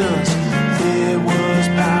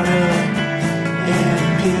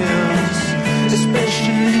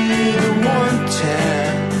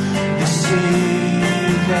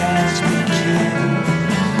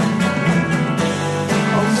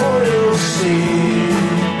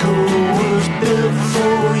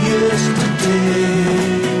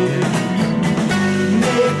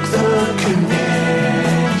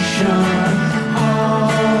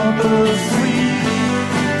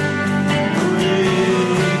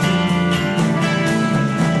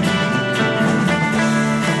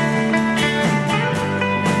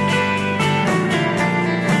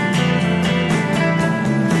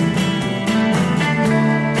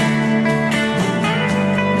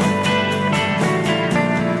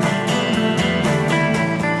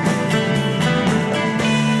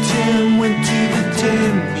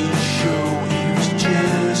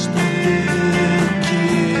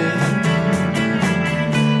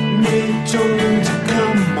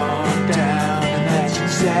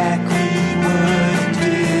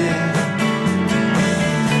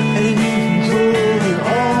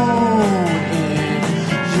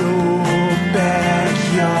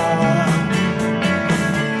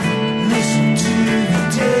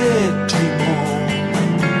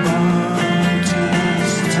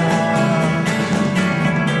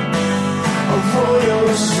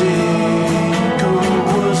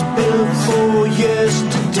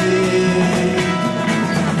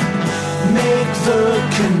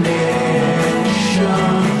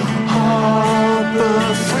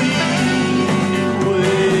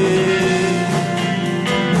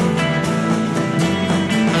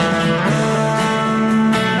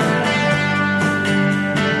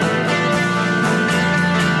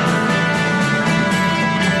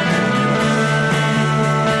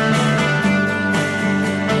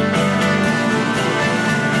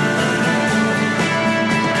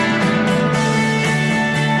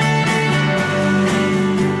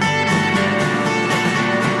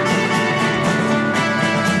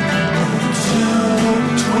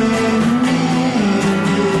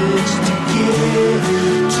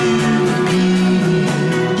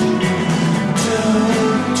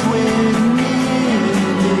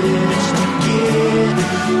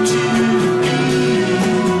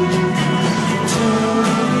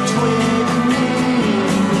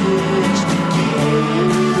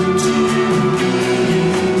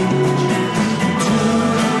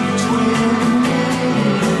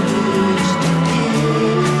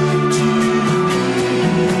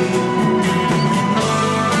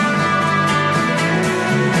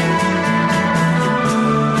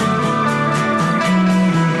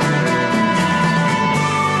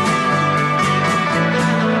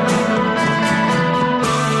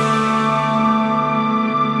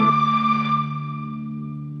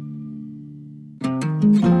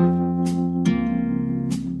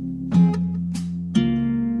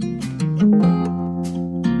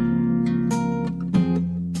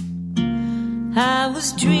I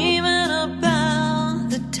was dreaming about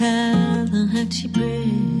the Tallahatchie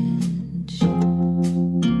Bridge,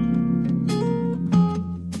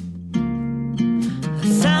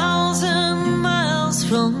 1,000 miles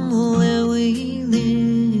from where we live.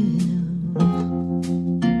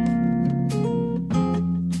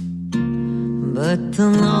 But the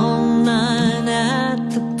long night at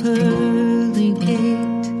the pearly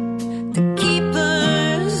gate, the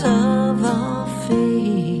keepers of our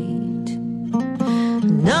fate,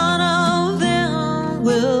 none of them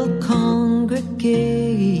will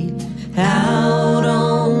congregate out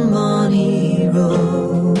on Money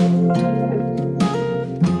Road.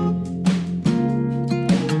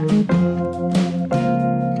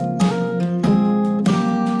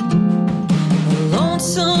 A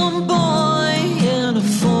lonesome boy in a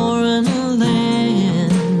foreign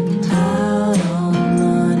land, out on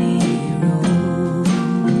Money Road,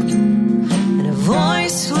 and a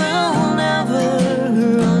voice will never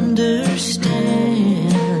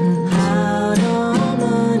understand, out on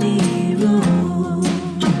Money Road.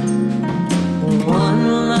 One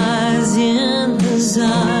lies in the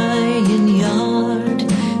Zion yard,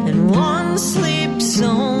 and one sleeps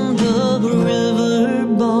on the river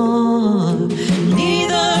bar.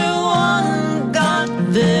 Neither one got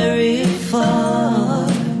very far,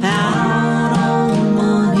 out on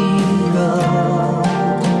Money Road,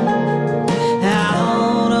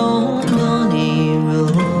 out on Money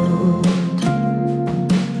Road.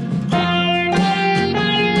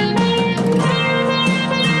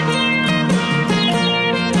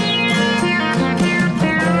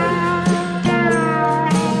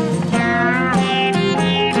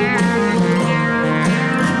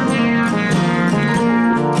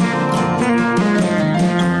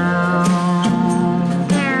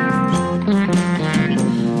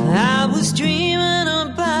 I was dreaming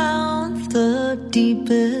about the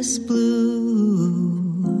deepest blue,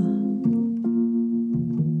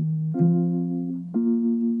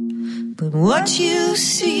 but what you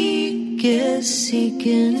seek is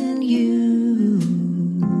seeking you.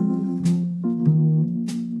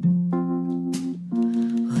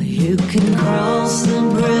 Or you can cross the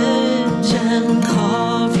bridge and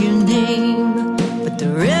carve your name, but the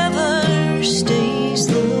river stays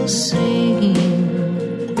the same.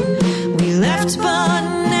 We left but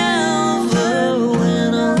never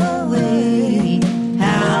went away,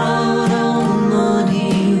 out on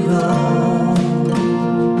Money Road,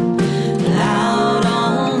 out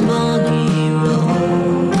on Money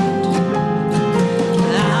Road,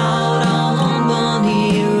 out on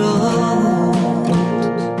Money Road,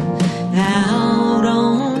 out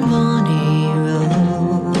on Money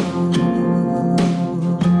Road.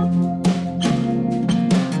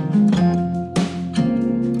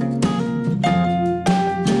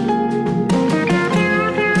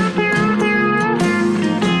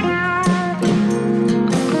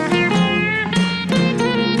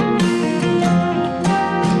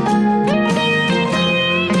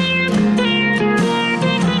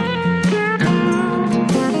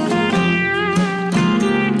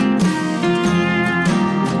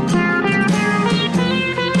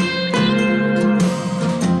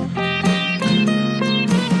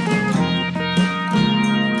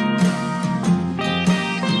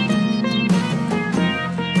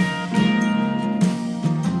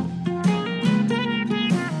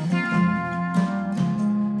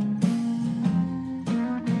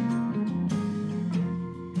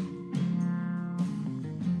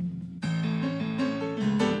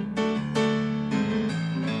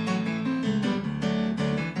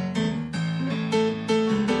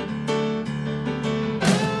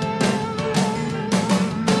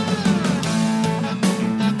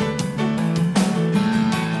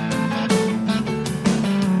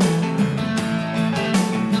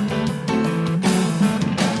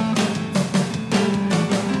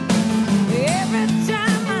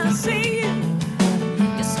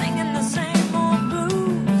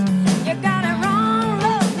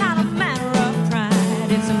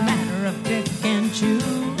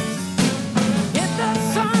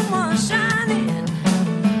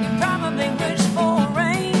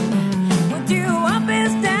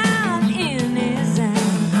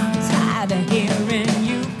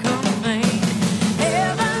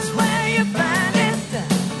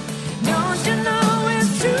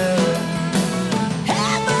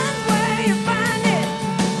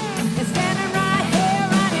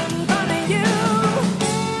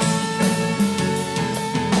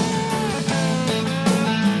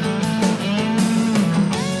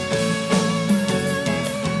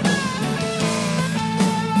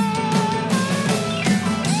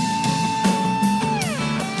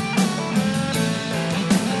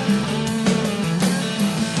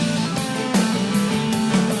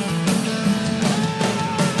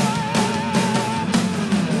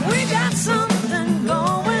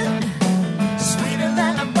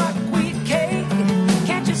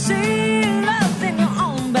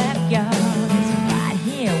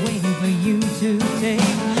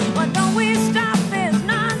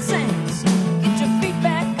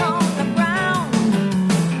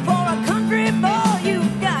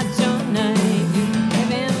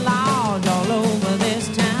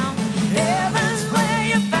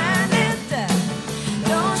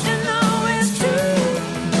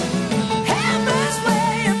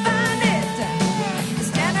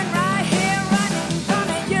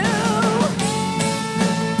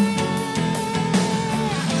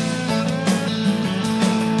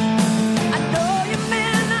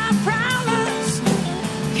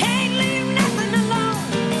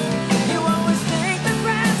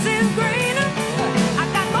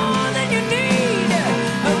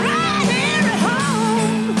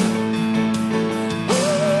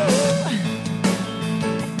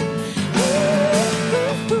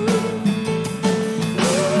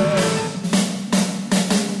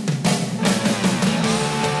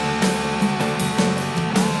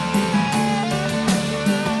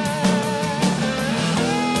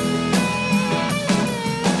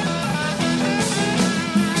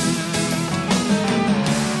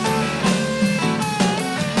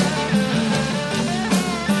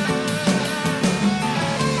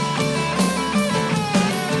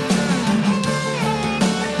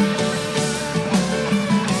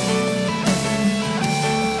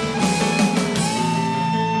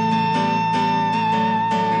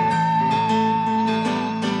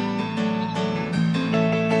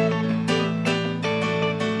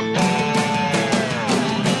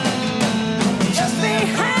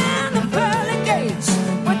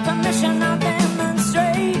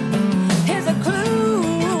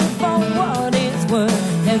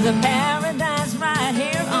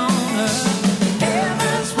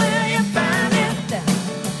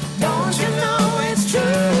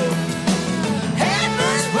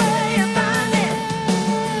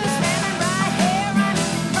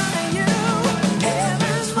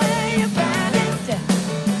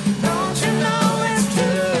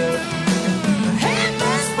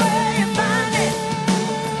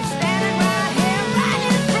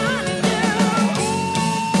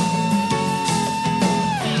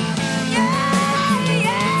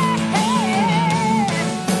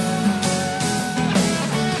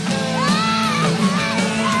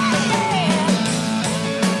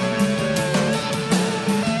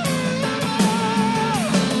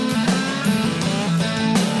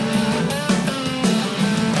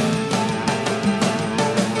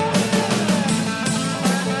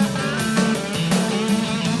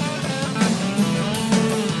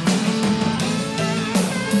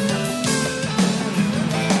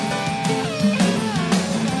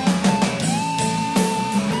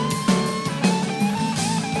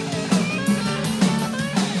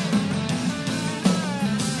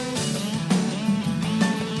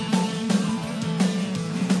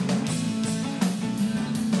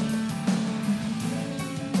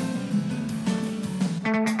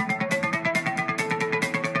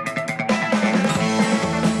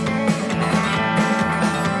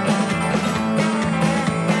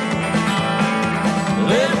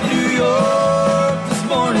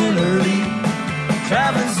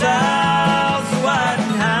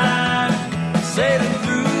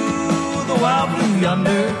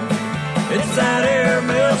 yonder. It's that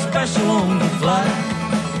airmail special on the flight.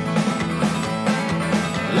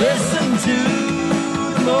 Listen to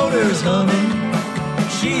the motors humming.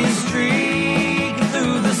 She's streaking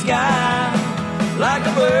through the sky like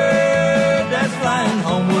a bird that's flying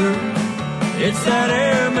homeward. It's that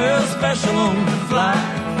airmail special on the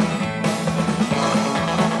flight.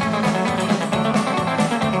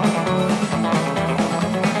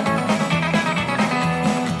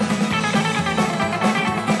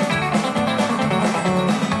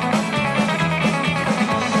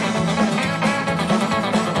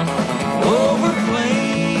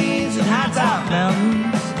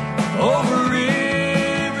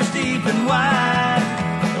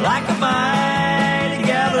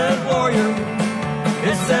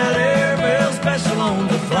 That airmail special on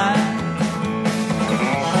the flight.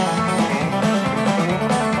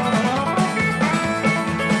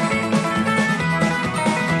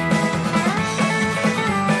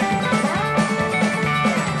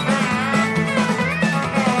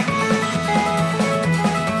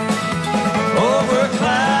 Over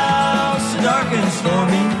clouds so dark and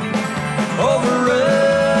stormy, over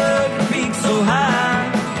rugged peaks so high,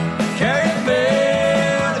 carrying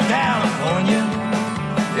mail to California.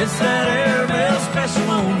 It's that airmail special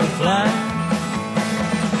on the flight.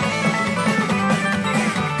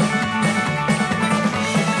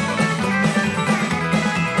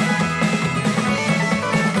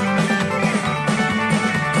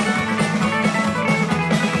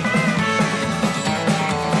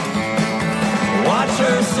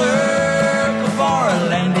 her circle for a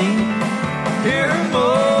landing. Hear her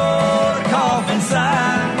motor cough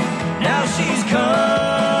inside. Now she's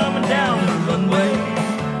coming down the runway.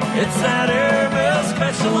 It's that airmail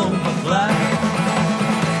special overflight.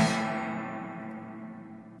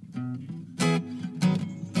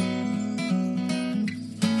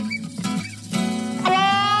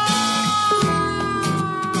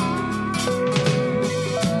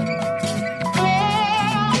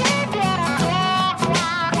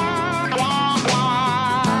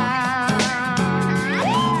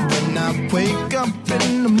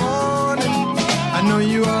 In the morning, I know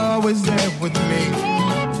you're always there with me.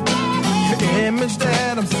 Your image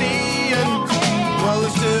that I'm seeing, well,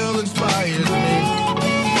 it still inspires me.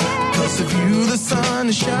 'Cause if you, the sun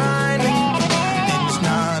is shining, and there's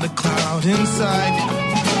not a cloud inside.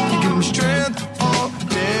 You give me strength all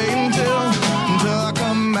day until I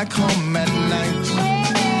come back home at night.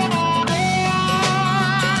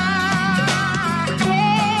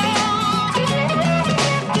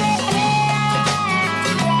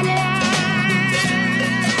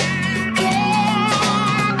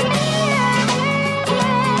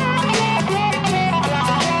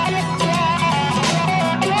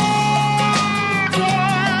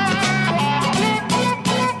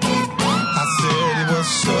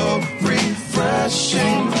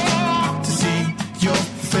 To see your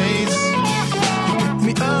face. You pick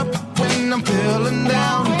me up when I'm feeling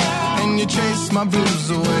down, and you chase my blues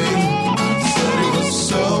away. Said it was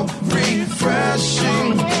so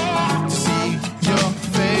refreshing to see your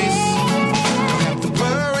face. Don't have to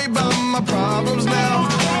worry about my problems now,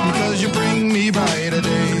 because you bring me brighter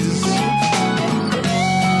days.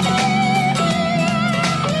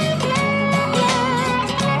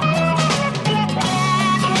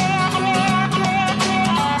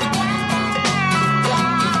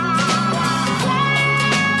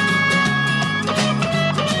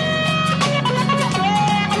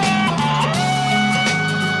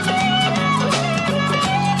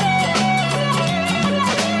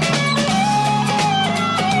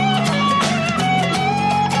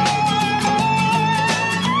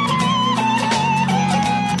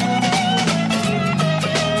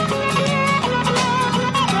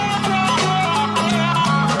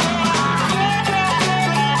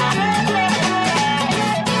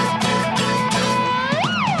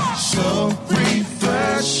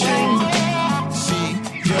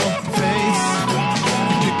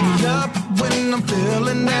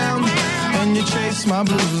 My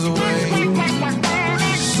blues away.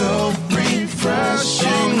 So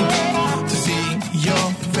refreshing to see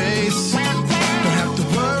your face. Don't have to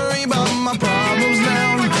worry about my problems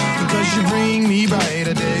now, because you bring me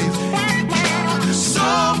brighter days.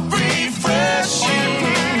 So refreshing.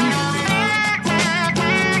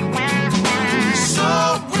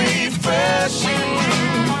 So refreshing.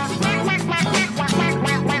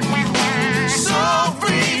 So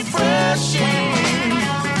refreshing.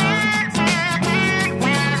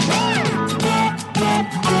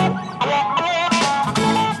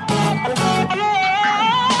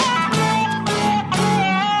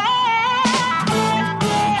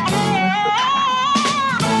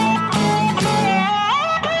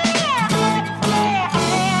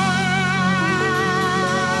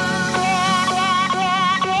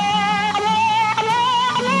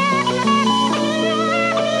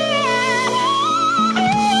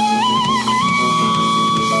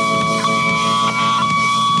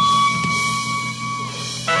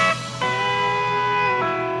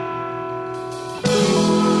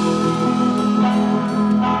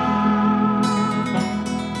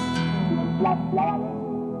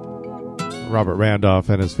 Robert Randolph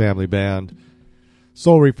and his family band.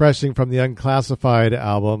 Soul Refreshing from the Unclassified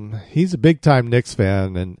album. He's a big-time Knicks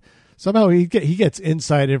fan, and somehow he gets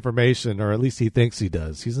inside information, or at least he thinks he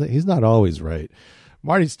does. He's not always right.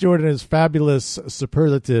 Marty Stewart and his fabulous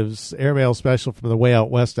Superlatives Airmail Special from the Way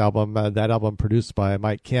Out West album. That album produced by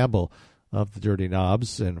Mike Campbell of the Dirty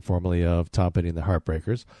Knobs and formerly of Tom Petty and the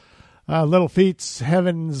Heartbreakers. Little Feat's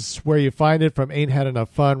Heaven's Where You Find It from Ain't Had Enough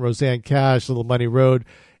Fun. Roseanne Cash, Little Money Road.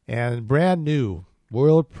 And brand new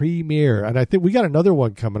world premiere. And I think we got another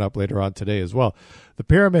one coming up later on today as well. The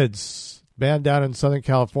Pyramids, band down in Southern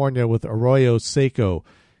California with Arroyo Seco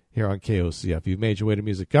here on KOCF. You've made your way to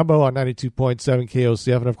Music Gumbo on 92.7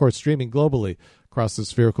 KOCF. And, of course, streaming globally across the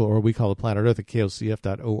spherical, or we call it planet Earth, at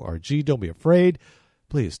KOCF.org. Don't be afraid.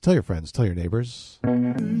 Please tell your friends, tell your neighbors.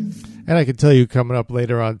 And I can tell you coming up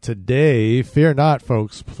later on today, fear not,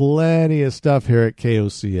 folks, plenty of stuff here at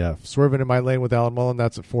KOCF. Swerving in My Lane with Alan Mullen,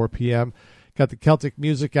 that's at 4 p.m. Got the Celtic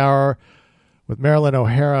Music Hour with Marilyn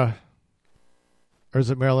O'Hara. Or is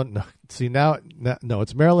it Marilyn? No, See no,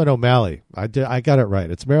 it's Marilyn O'Malley. I got it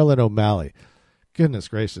right. It's Marilyn O'Malley. Goodness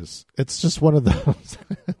gracious, it's just one of those.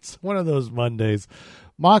 It's one of those Mondays.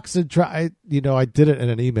 Mox and I did it in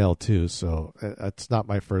an email too, so it's not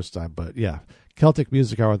my first time. But yeah, Celtic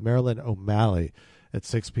Music Hour with Marilyn O'Malley at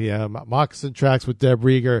 6 p.m. Mox and Tracks with Deb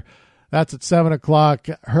Rieger. That's at 7 o'clock.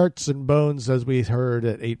 Hertz and Bones, as we heard,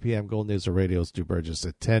 at 8 p.m. Golden Days of Radio, Stu Burgess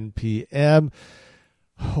at 10 p.m.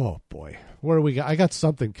 Oh boy, what do we got? I got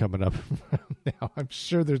something coming up now. I'm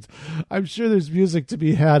sure there's music to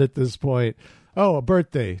be had at this point. Oh, a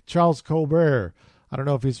birthday, Charles Colbert. I don't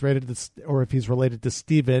know if he's related to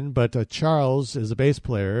Stephen, but Charles is a bass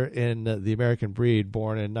player in the American Breed,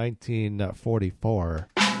 born in 1944.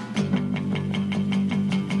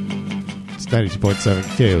 It's 92.7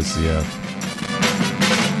 KOCF.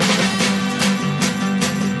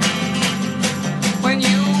 When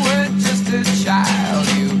you were just a child,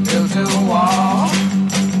 you built a wall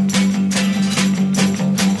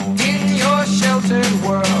in your sheltered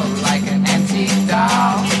world like an empty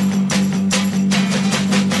doll.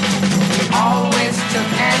 You always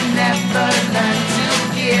took and never learned to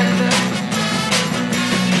give.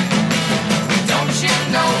 Don't you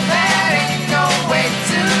know that ain't no way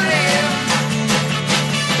to live?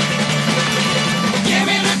 Give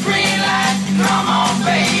me the green light, come on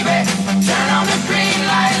baby. Turn on the green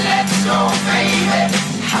light, let's go baby.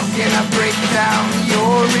 How can I break down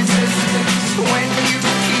your resistance when you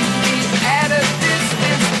keep me at a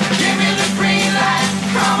distance? Give me the green light,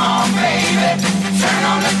 come on baby. Turn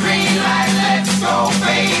on the green light, let's go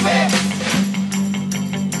baby.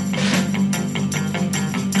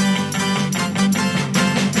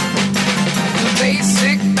 The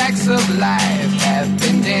basic facts of life have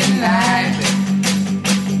been denied.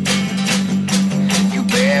 You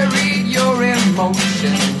buried your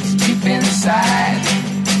emotions deep inside.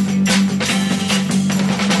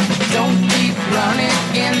 Don't keep running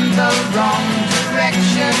in the wrong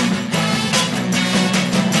direction.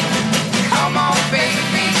 Come on,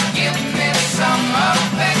 baby, give me some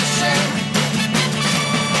affection.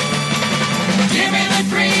 Give me the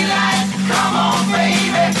green light, come on,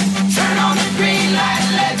 baby. Turn on the green light,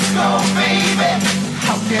 let's go, baby.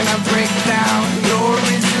 How can I break down your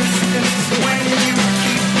resistance when you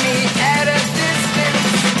keep me at a distance?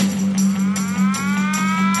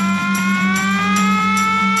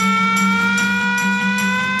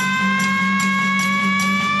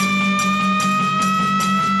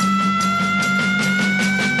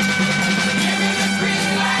 Give me the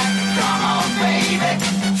green light, come on, baby.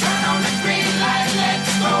 Turn on the green light,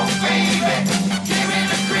 let's go, baby. Give me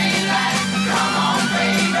the green light, come on,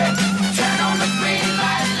 baby. Turn on the green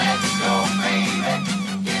light, let's go, baby.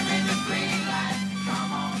 Give me the green light,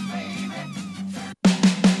 come on, baby.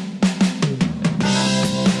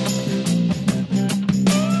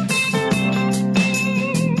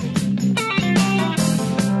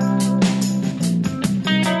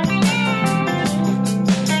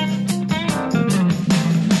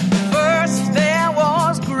 First there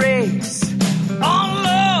was grace, all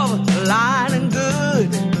love, light and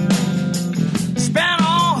good. Spent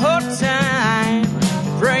all her time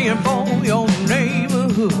praying for your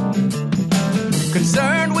neighborhood,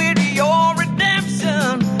 concerned with your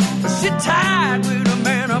redemption, but she tied with a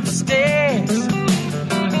man upstairs.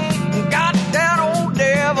 Got that old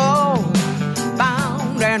devil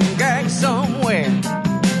bound and gagged somewhere.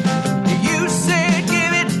 You said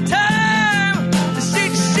give it time,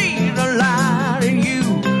 she'd see the light in you.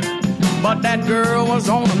 But that girl was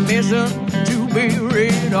on a mission to be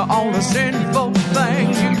rid of all the sinful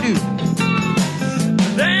things you do.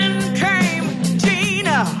 Then came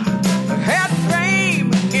Tina, had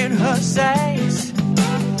fame in her sights.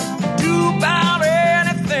 Do about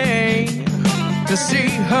anything to see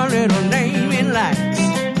her little name in lights.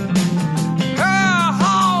 Her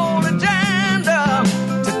whole agenda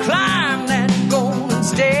to climb that golden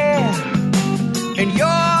stair. And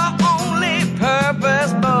your only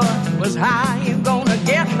purpose, boy, was how you gonna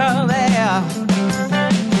get her there.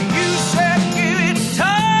 You said give it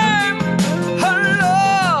time, her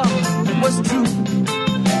love was true.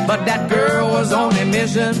 But that girl was on a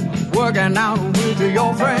mission, working out with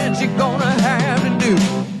your friends she gonna have to do.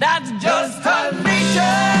 That's just her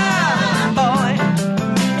nature, boy.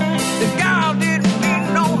 The girl didn't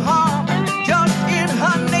mean no harm, just in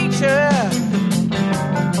her nature.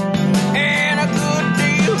 And a good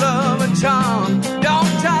deal of a charm.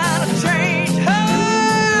 Don't try to change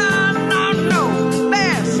her, no, no.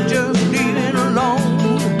 Best just leave it alone.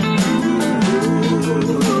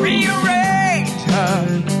 Rearrange her,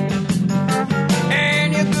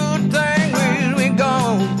 and your good thing will be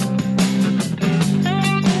gone.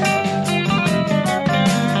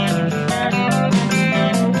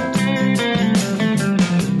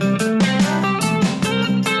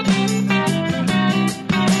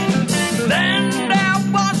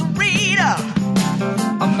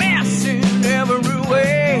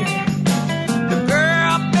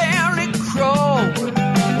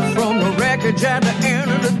 change at the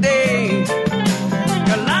end of the day.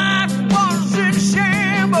 Your life was in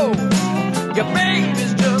shambles. Your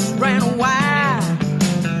babies just ran wild.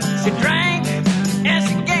 She drank and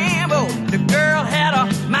she gambled. The girl had a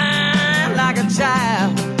mind like a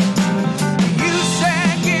child. You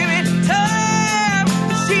said give it time,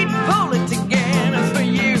 she'd pull it together for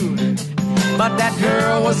you. But that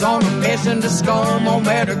girl was on a mission to score more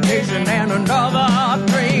medication and another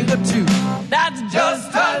drink or two. That's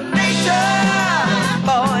just her nature,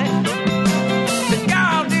 boy. The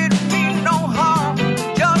girl didn't mean no harm,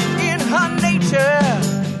 just in her nature.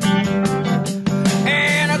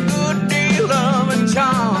 And a good deal of a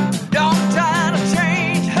charm. Don't try to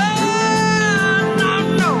change her,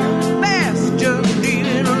 no, best just leave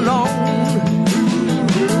it alone.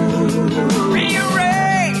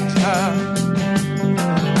 Rearrange her,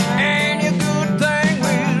 and your good thing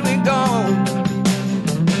will be gone.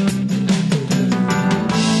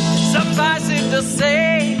 Suffice it to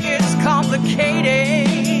say, it's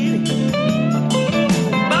complicated,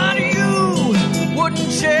 but you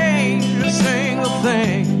wouldn't change a single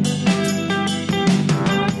thing.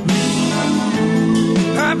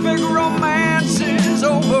 Perfect romance is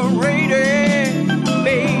overrated,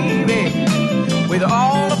 baby. With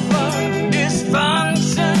all the fun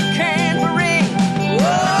dysfunction can bring.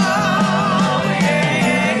 Whoa,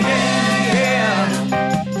 yeah, yeah,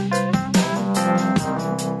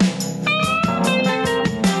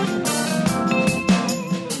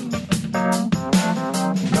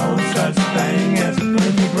 No such thing as a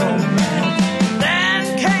perfect romance. Then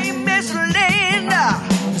came Miss Linda,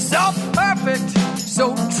 so perfect,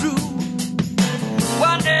 so true.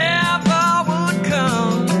 Whatever would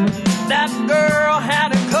come, that girl had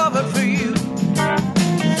it covered for you.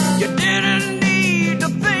 You didn't need to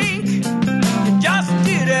think, you just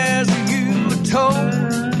did as you were told.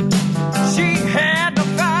 She had the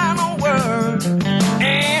final word,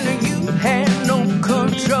 and you had no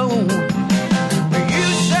control. You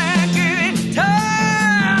said give it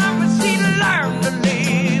time, but she learned to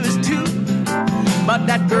live as two. But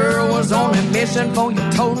that girl was on a mission for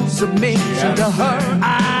your total submission to her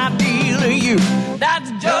ideal of you. That's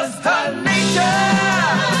just her nature,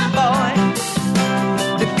 boy.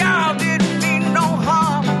 The girl didn't mean no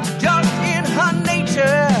harm, just in her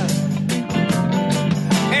nature.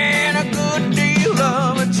 And a good deal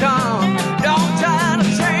of a charm. Don't try to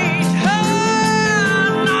change her,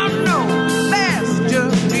 no, best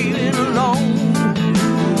just leave it alone.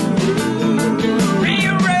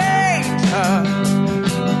 Rearrange her,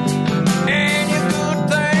 and your good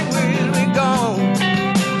thing will be gone.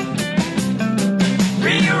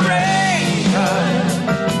 Rearrange her,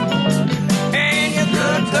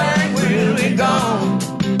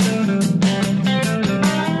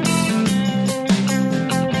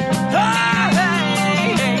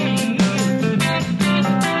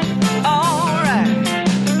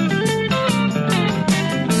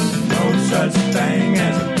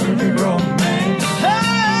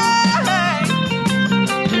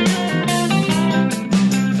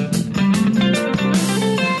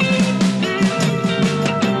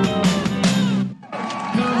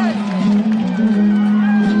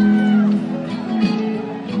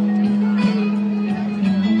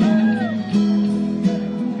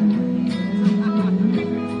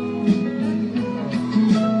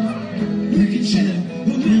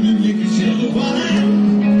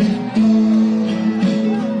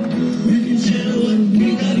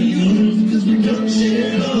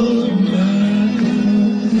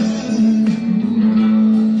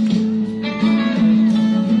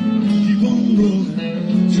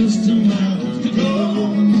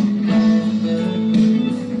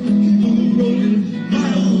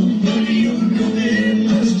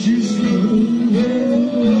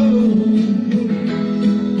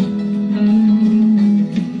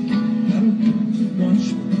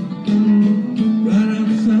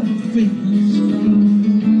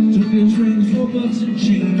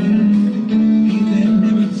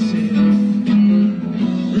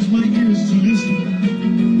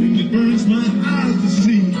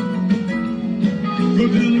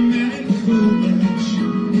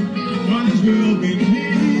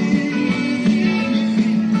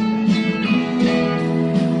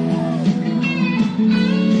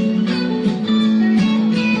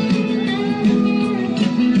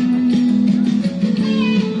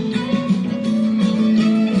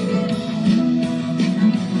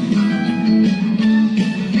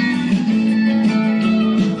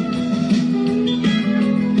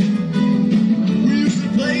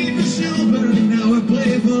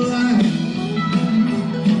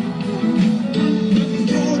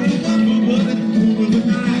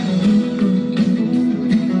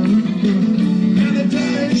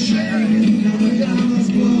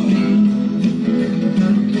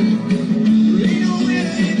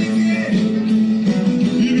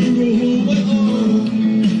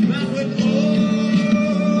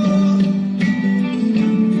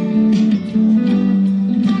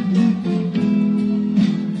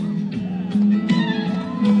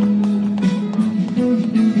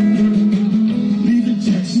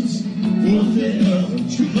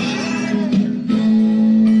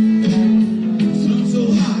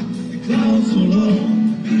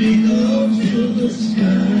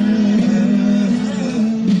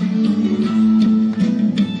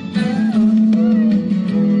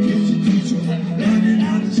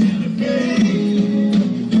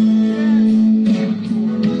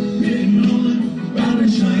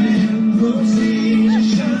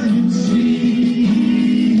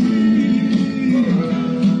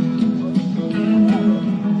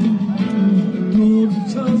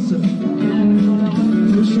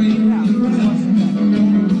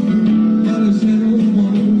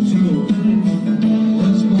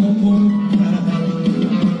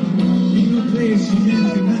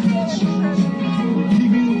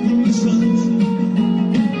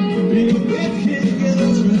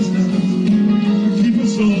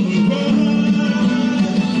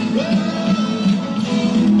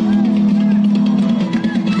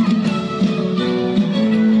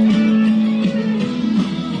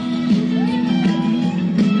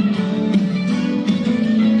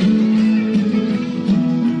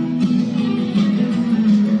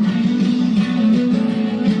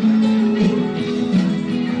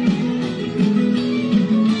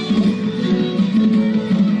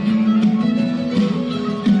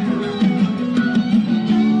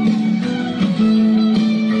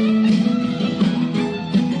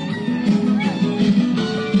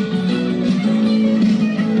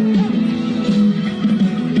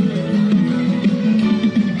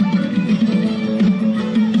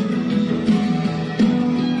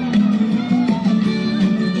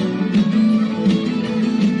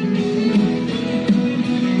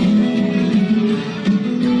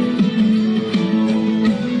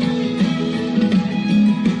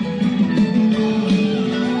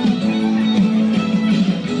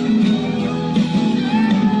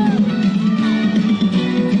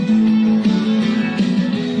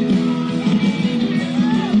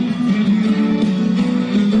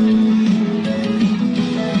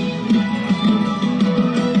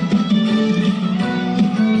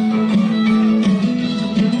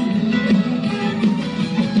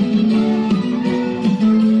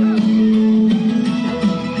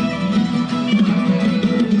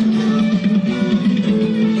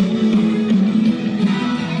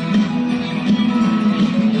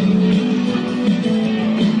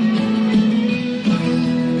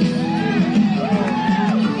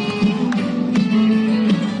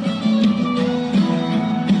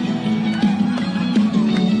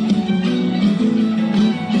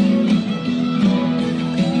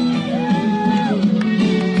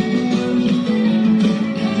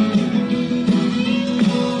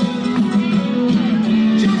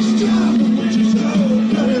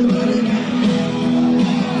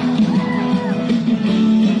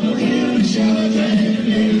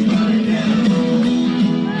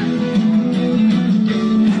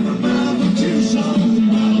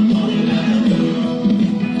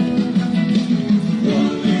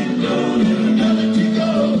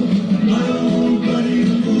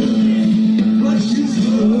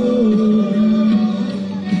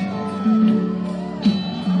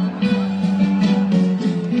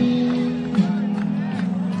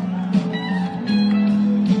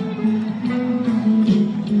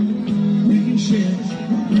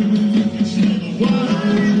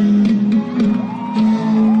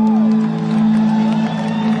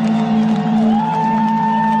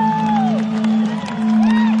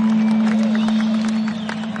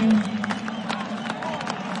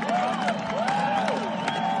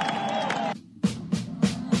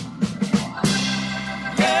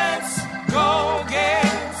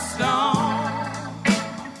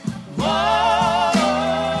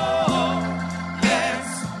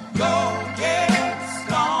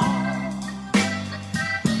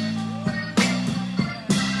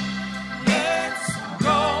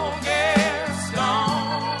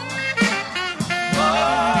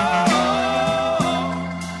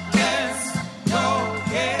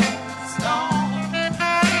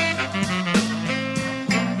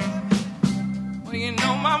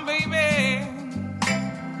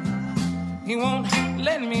 he won't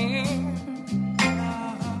let me in.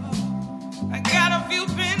 I got a few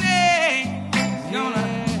pennies, gonna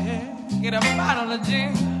get a bottle of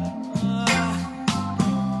gin.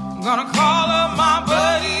 I'm gonna call up my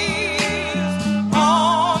buddies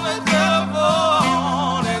on the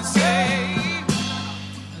telephone and say,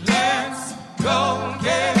 let's go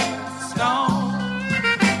get stoned.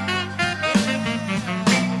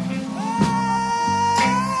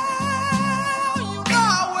 You know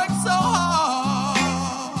I work so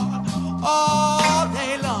hard all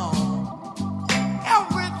day long.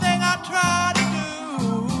 Everything I try to do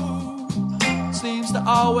seems to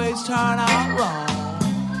always turn out wrong.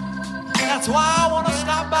 That's why I want to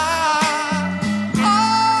stop by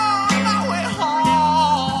on my way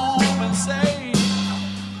home and say,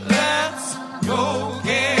 let's go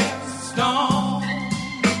get stoned.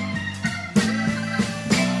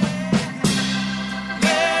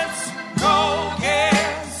 Let's go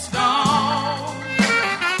get stoned.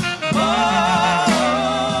 Oh,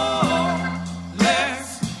 let's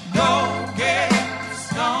go get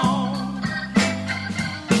stoned.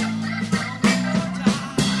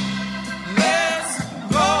 Let's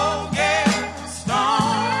go get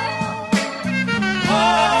stoned. Oh,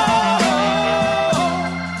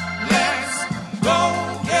 let's go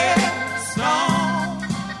get stoned.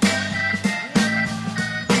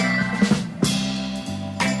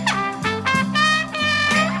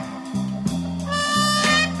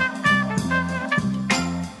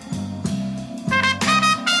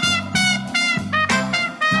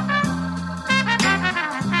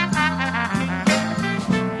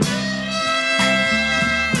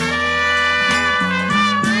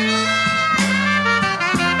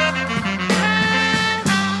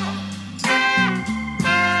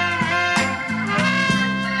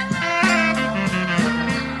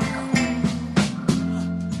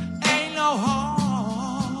 Ain't no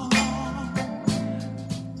harm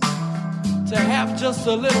to have just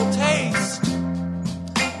a little taste,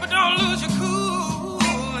 but don't lose your cool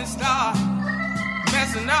and start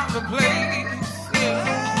messing up the place.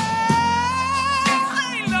 Yeah.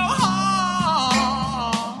 Ain't no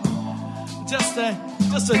harm just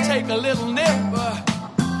to take a little nip.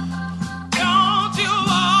 Don't you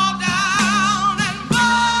walk down and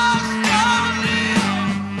bust your lip.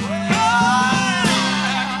 Well,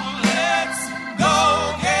 let's go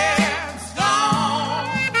get stoned.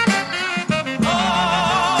 Oh,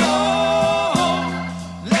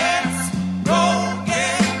 let's go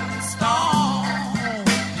get stoned.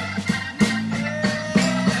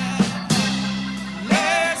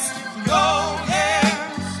 Let's go get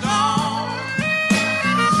stoned.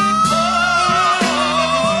 Oh,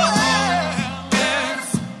 let's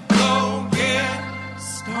go get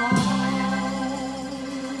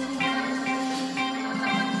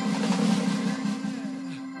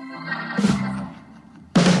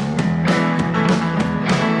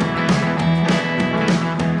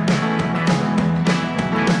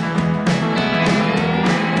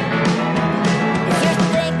If you're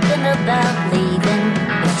thinking about leaving,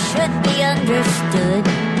 it should be understood.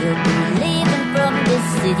 You'll be leaving from this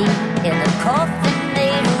city in a coffin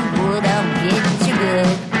made of wood. I'll get you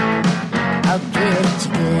good. I'll get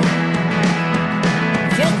you good.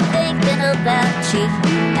 If you're thinking about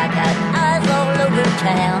cheating, I got eyes all over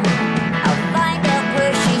town. I'll find out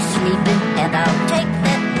where she's sleeping and I'll take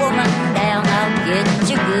that woman down. I'll get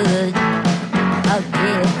you good. I'll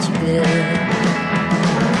get you good.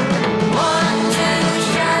 1, 2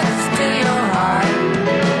 shots to your heart.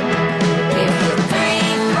 Give you 3,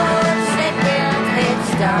 4 seconds head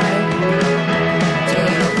start.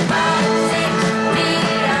 Till you're 5, 6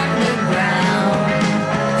 feet underground.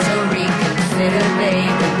 So reconsider,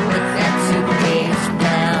 baby, put that suitcase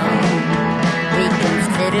down.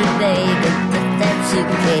 Reconsider, baby, put that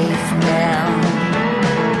suitcase down.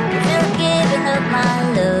 If you're giving up my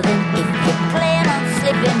loving, if you plan on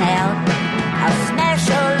slipping out, I'll smash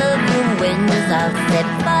all of your windows, I'll set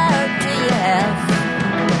fire to your house.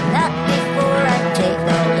 Not before I take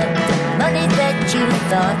all of the money that you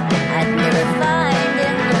thought I'd never find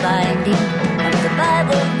in the binding of the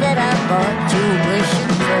Bible that I bought. You wish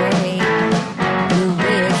and pray, you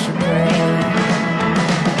wish and pray.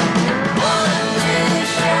 1, 2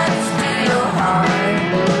 shots to your heart.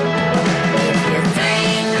 If you're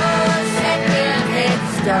 3, 4 seconds head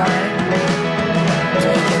start.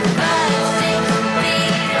 Take your 5, 6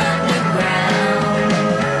 feet underground.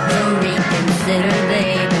 So reconsider,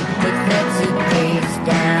 baby, put that suitcase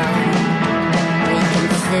down.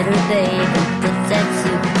 Reconsider, baby, put that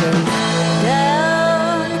suitcase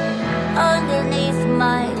down. Underneath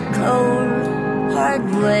my cold, hard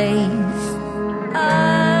ways,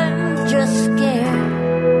 I'm just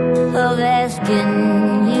scared of asking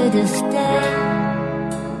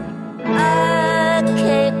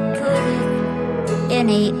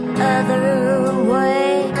any other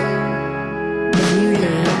way. If you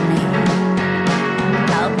leave me,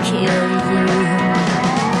 I'll kill you.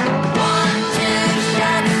 1, 2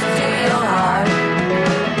 shots to your heart.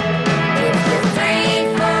 Give you 3,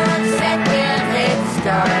 4 second head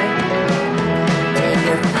start. Till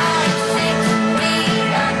you're 5, 6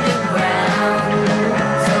 feet underground.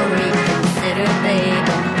 So reconsider,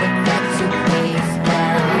 babe, and put that suitcase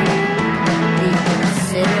down.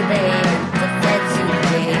 Reconsider, babe, and put that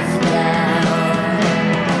suitcase down.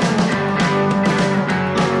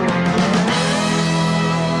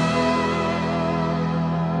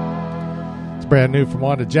 It's brand new from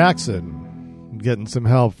Wanda Jackson. Getting some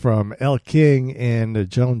help from El King and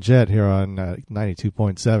Joan Jett here on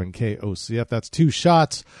 92.7 KOCF. That's 2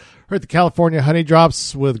 shots. Heard the California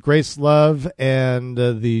Honeydrops with Grace Love and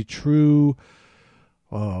the True.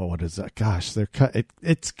 Oh, what is that? Gosh, they're cut.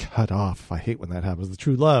 It's cut off. I hate when that happens. The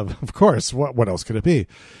True Love, of course. What else could it be?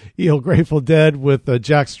 Eel Grateful Dead with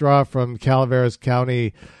Jack Straw from Calaveras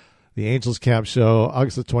County. The Angels Camp Show,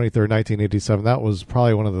 August the 23rd, 1987. That was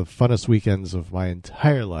probably one of the funnest weekends of my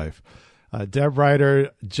entire life. Deb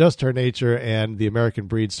Ryder, Just Her Nature, and The American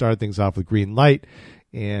Breed started things off with Green Light.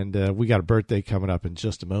 And we got a birthday coming up in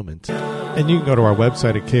just a moment. And you can go to our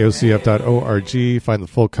website at kocf.org, find the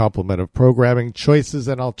full complement of programming, choices,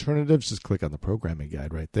 and alternatives. Just click on the programming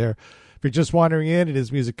guide right there. If you're just wandering in, it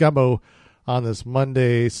is Music Gumbo on this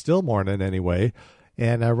Monday, still morning anyway.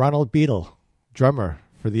 And Ronald Beadle, drummer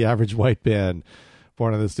for the Average White Band,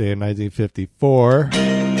 born on this day in 1954.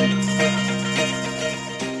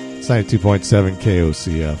 It's 92.7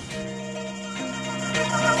 KOCF.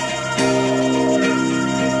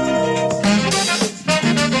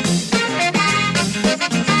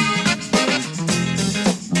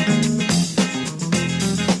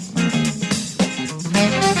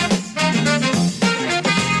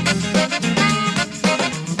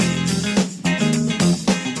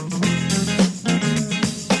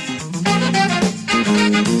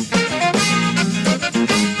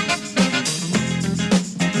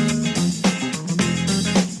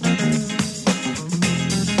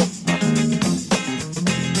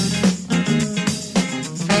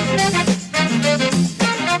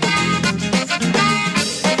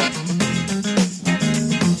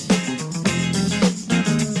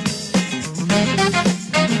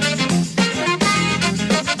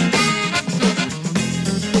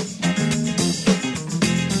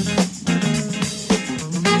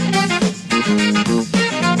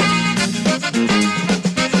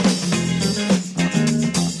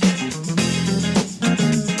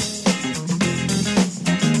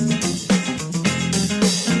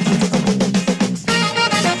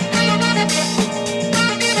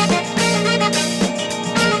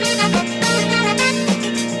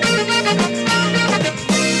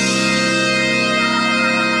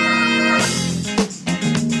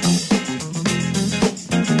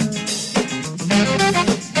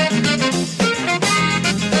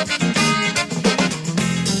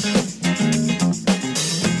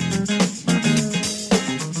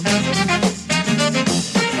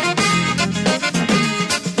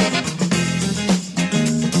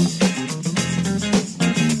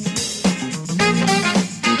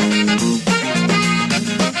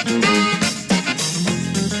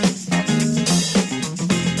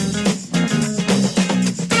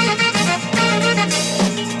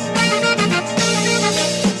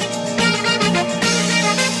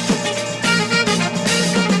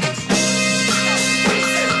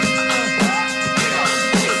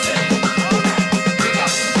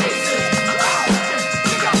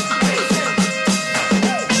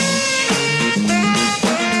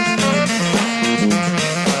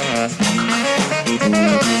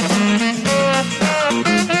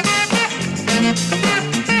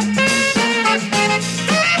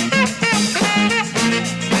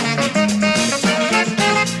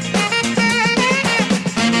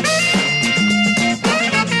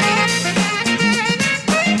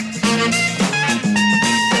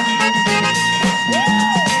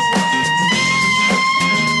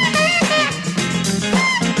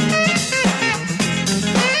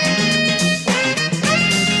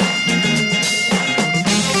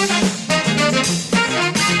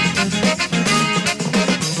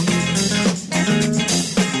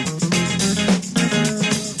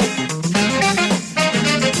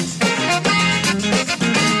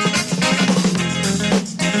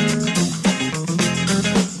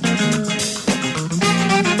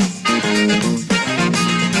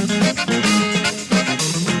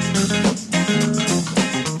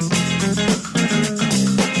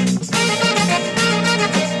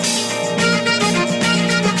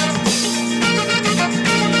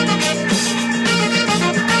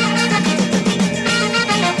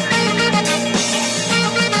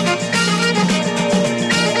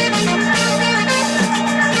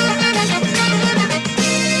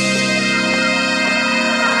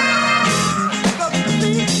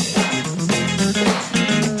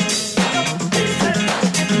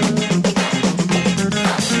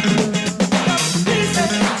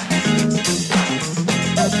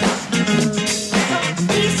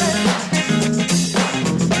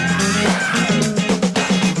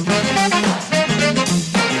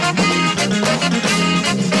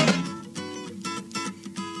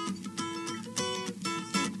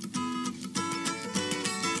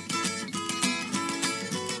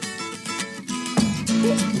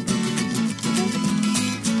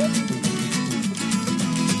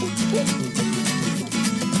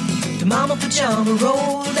 The mama pajama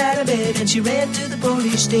rolled out of bed and she ran to the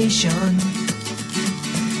police station.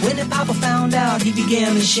 When the papa found out, he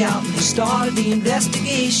began to shout and he started the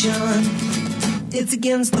investigation. It's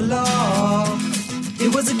against the law.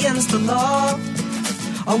 It was against the law.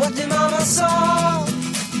 Or what the mama saw.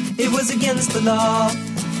 It was against the law.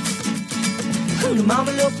 The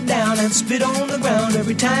mama looked down and spit on the ground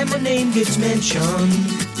every time my name gets mentioned.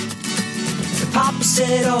 The papa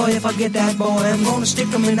said, oh, if I get that boy, I'm gonna stick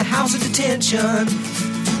him in the house of detention.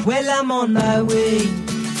 Well, I'm on my way.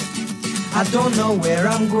 I don't know where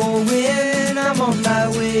I'm going. I'm on my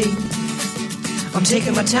way. I'm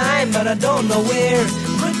taking my time, but I don't know where.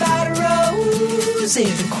 Goodbye to Rose,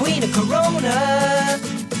 the queen of Corona.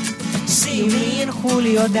 See me and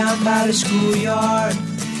Julio down by the schoolyard.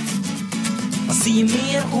 I'll see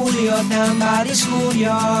me and Julio down by the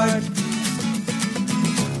schoolyard.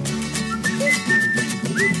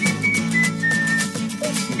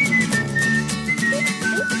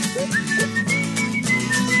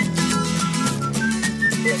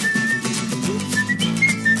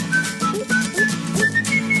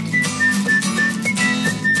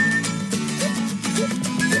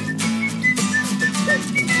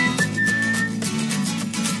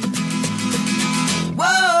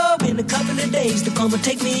 They're gonna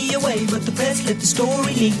take me away, but the press let the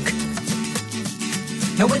story leak.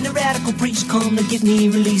 Now when the radical preach come to get me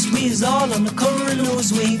released, we is all on the current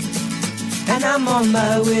news week. And I'm on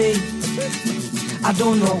my way. I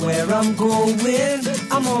don't know where I'm going.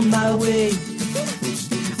 I'm on my way.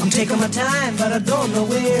 I'm taking my time, but I don't know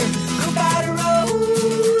where. Goodbye to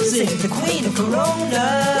Rosie, the queen of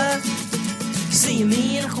Corona. See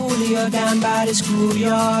me and Julio down by the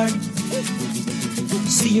schoolyard.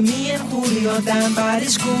 See me and Julio down by the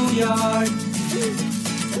schoolyard.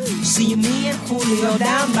 See me and Julio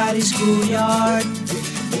down by the schoolyard.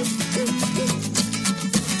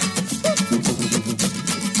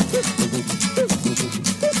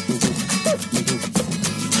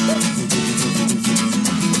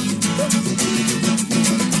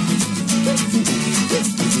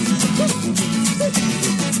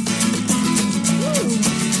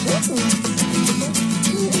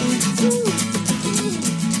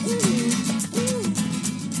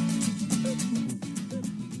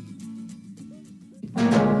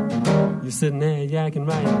 Sitting there yakking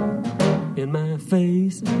right in my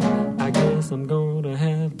face. I guess I'm gonna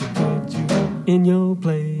have to put you in your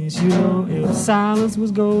place. You know, if silence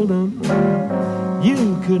was golden,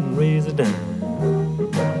 you couldn't raise a dime.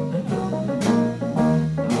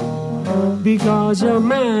 Because your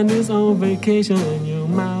mind is on vacation and your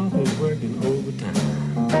mouth is working overtime.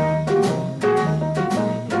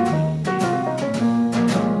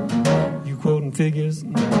 You quoting figures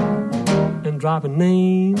and dropping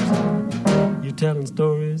names. You're telling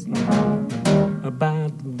stories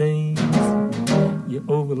about the dames. You're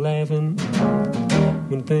over laughing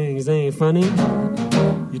when things ain't funny.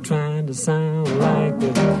 You're trying to sound like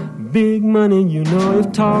the big money. You know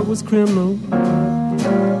if talk was criminal,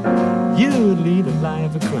 you would lead a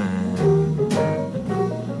life of crime.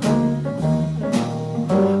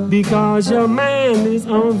 Because your mind is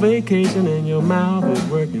on vacation and your mouth is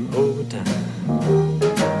working overtime.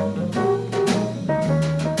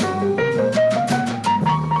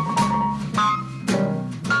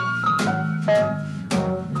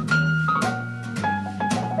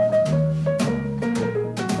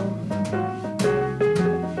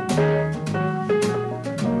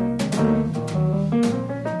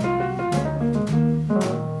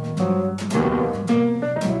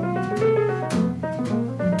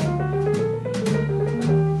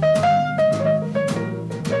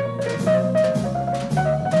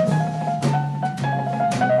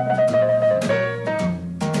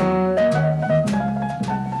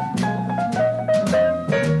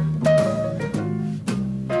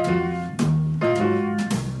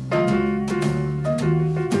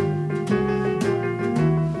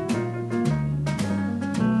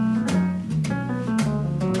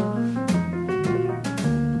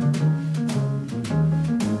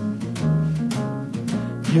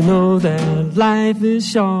 You know that life is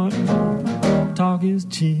short, talk is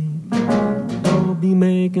cheap. Don't be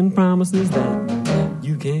making promises that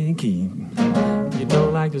you can't keep. You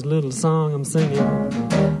don't like this little song I'm singing,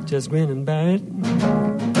 just grin and bear it.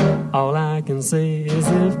 All I can say is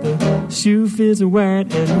if the shoe fits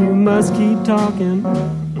wet and you must keep talking,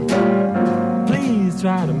 please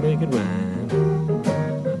try to make it rhyme.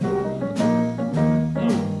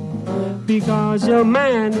 Because your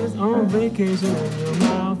mind is on vacation and your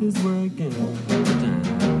mouth is working overtime.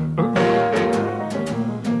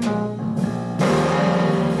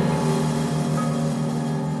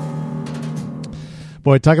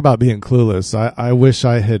 Boy, talk about being clueless. I wish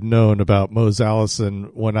I had known about Mose Allison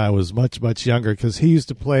when I was much, much younger, because he used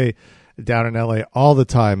to play down in L.A. all the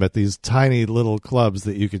time at these tiny little clubs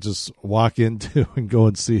that you could just walk into and go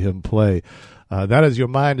and see him play. That is Your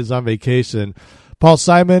Mind is on Vacation. Paul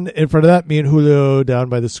Simon, in front of that, me and Julio down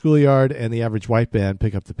by the schoolyard, and the Average White Band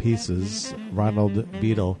pick up the pieces. Ronald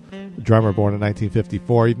Beadle, drummer, born in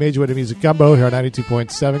 1954. You've made your way to Music Gumbo here on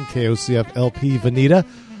 92.7 KOCF LP Veneta.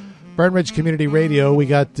 Burn Ridge Community Radio. We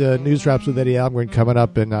got News Wraps with Eddie Almgren coming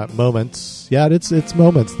up in moments. Yeah, it's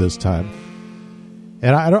moments this time.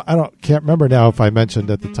 And I can't remember now if I mentioned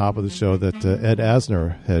at the top of the show that Ed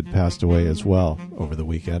Asner had passed away as well over the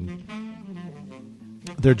weekend.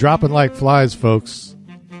 They're dropping like flies, folks.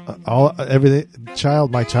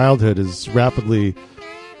 My childhood is rapidly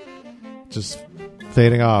just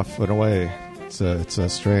fading off and away. It's a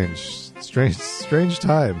strange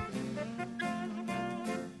time.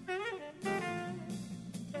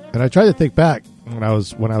 And I tried to think back when I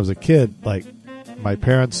was a kid, like my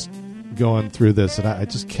parents going through this, and I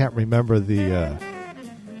just can't remember the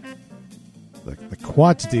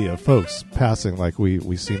quantity of folks passing like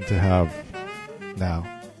we seem to have now.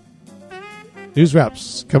 News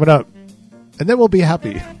Wraps coming up, and then we'll be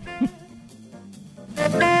happy.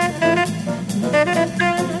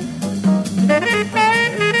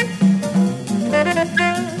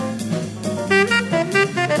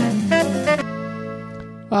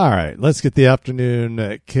 All right, let's get the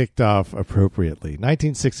afternoon kicked off appropriately.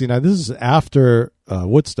 1969, this is after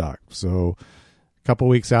Woodstock, so a couple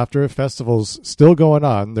weeks after. Festival's still going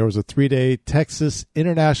on. There was a 3-day Texas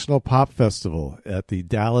International Pop Festival at the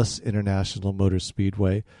Dallas International Motor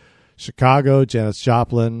Speedway. Chicago, Janis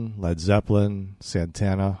Joplin, Led Zeppelin,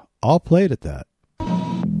 Santana, all played at that.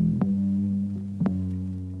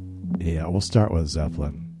 Yeah, we'll start with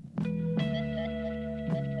Zeppelin.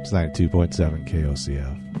 It's 92.7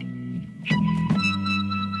 KOCF.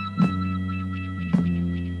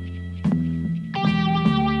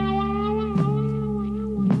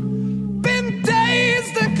 Been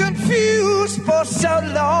dazed and confused for so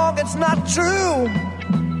long, it's not true.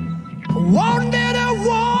 Wanted a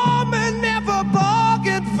woman, never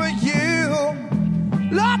bargained for you.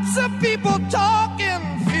 Lots of people talking,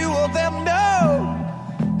 few of them know.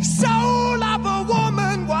 Soul of a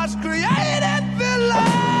woman was created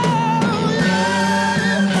below.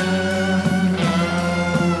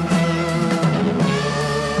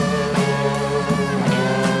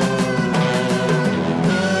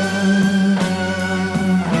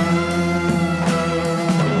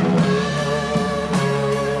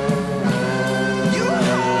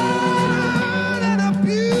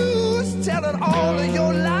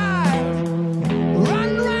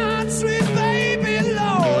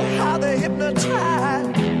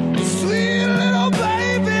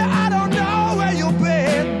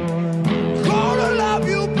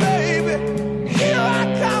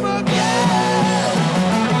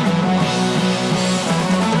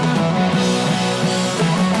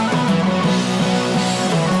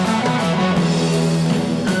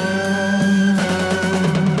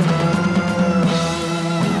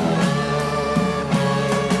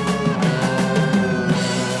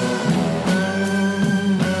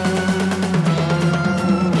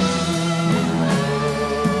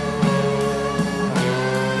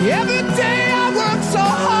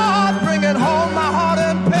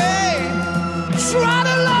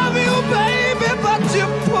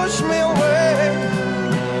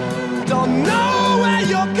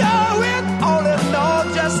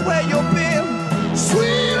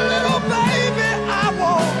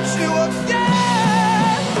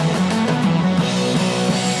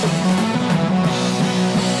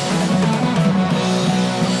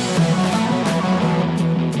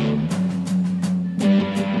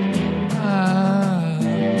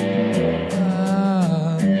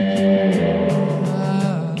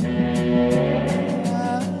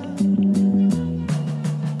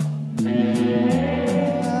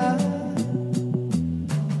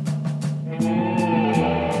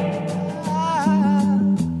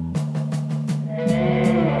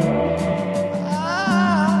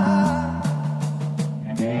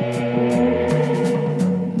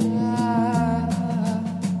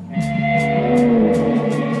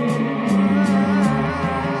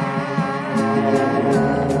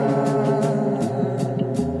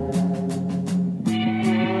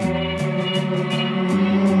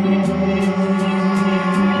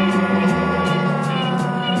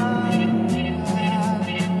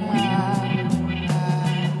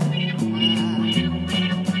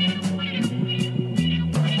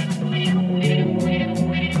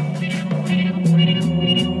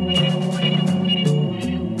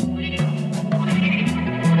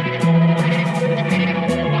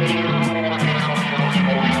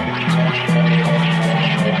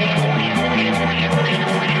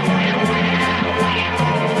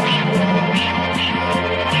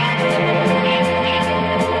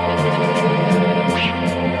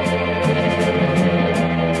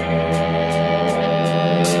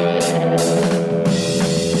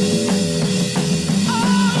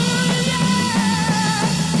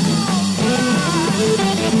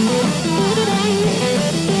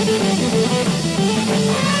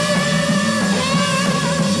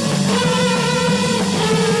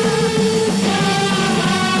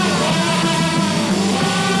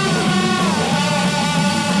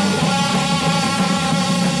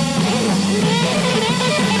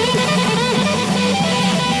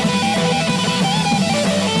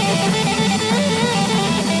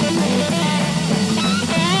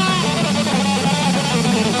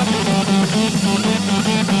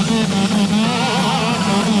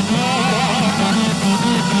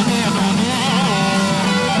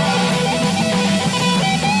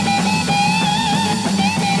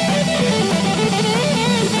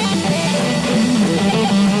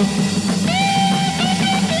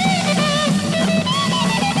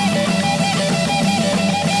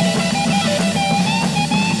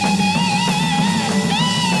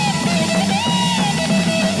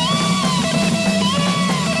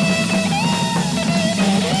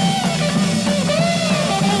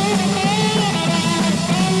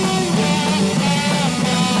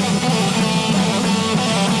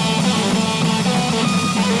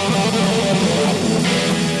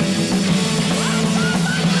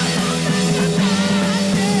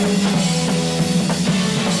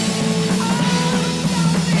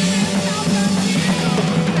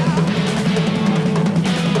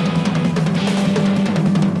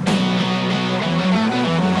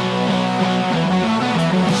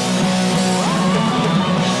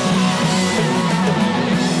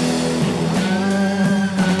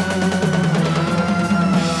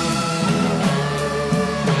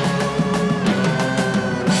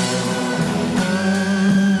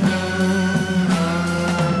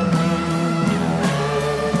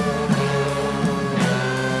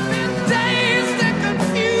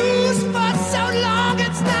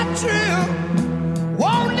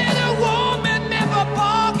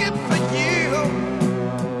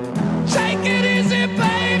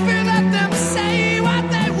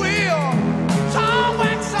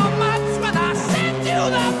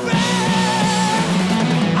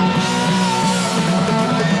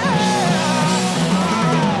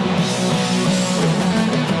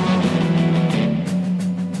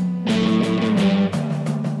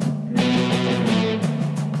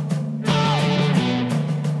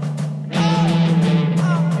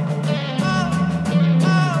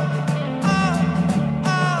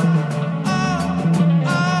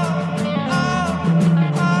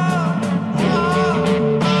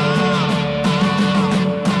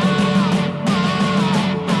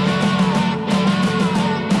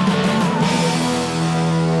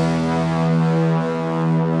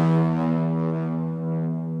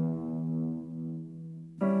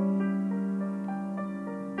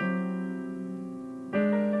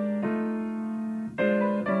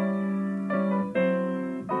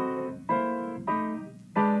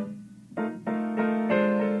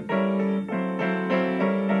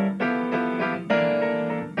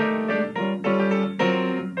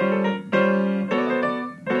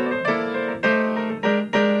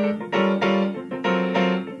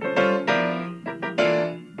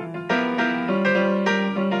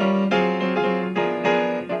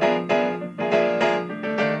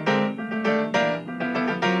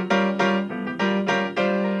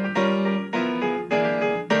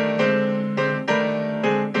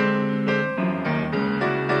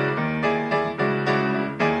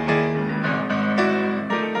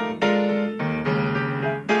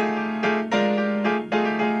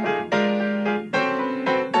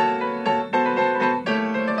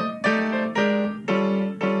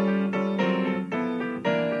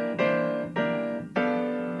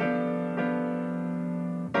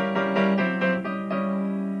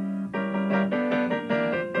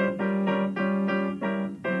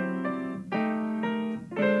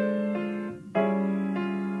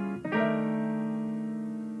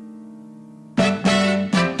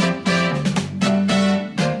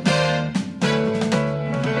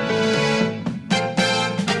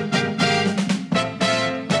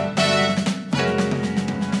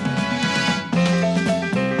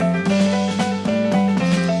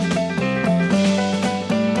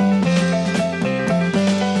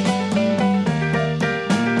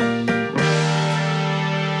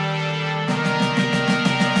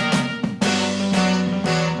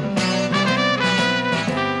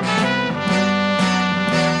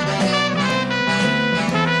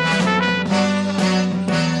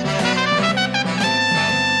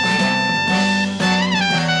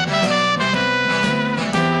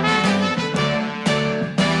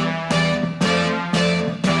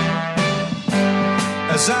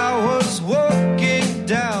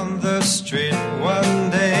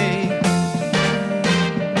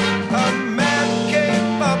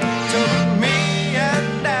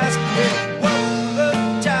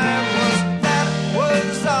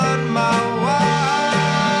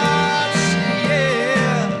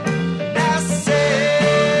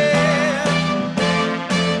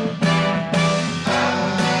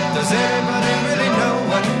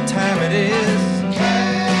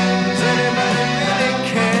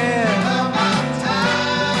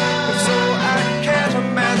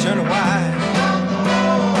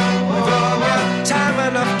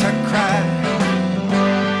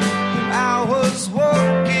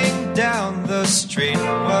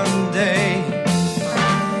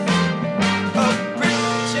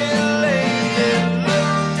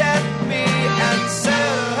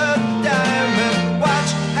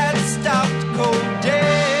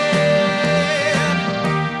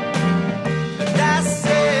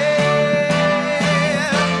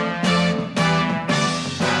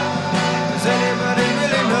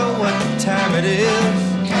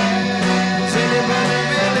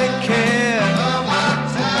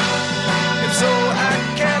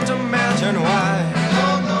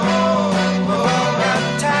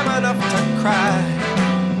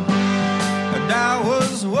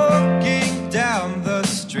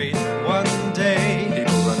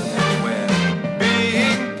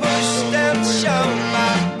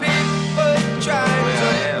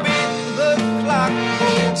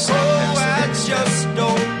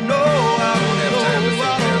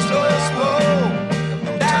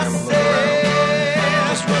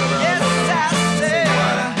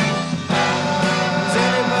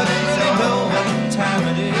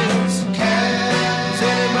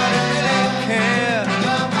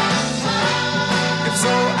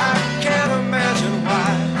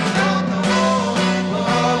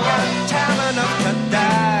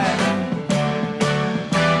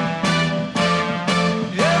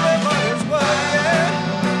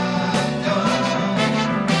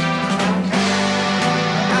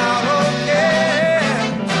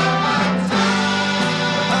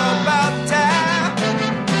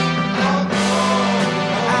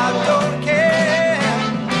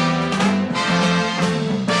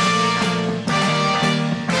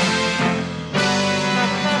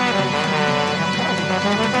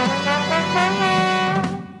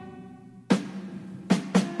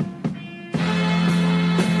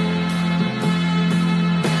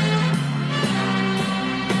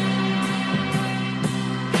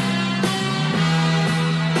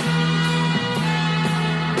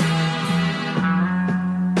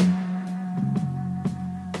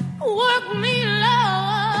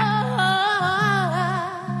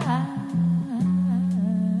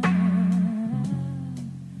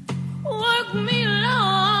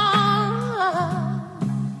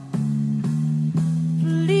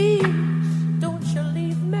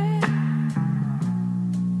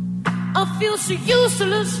 so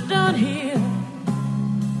useless down here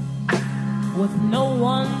with no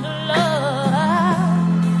one to love.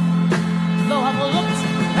 Though I've looked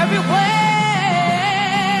everywhere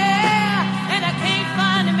and I can't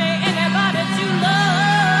find me anybody to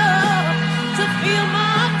love, to feel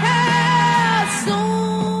my care. So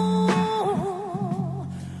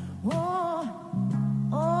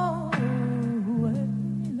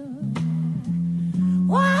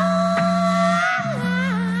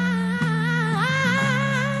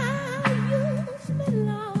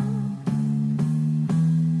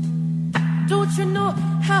don't you know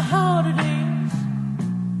how hard it is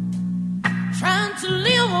trying to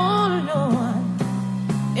live on alone?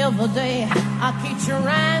 Every day I keep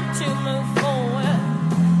trying to move forward,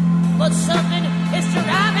 but something is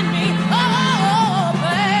driving me. Oh,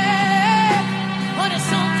 babe, but it's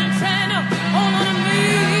something trying to hold on to me.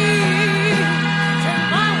 Turn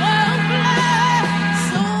my world black.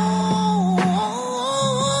 So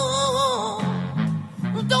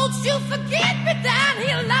don't you forget me down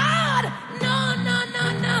here, Lord. No.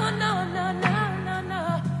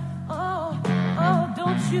 Oh,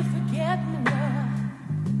 don't you forget me, Lord.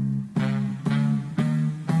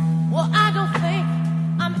 Well, I don't think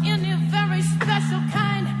I'm any very special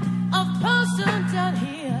kind of person down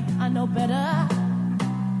here. I know better.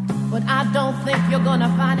 But I don't think you're gonna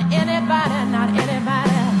find anybody, not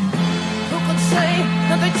anybody, who could say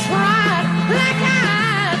that they tried like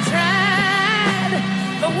I tried.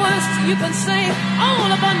 The worst you can say all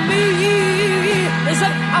about me is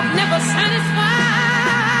that I've never satisfied.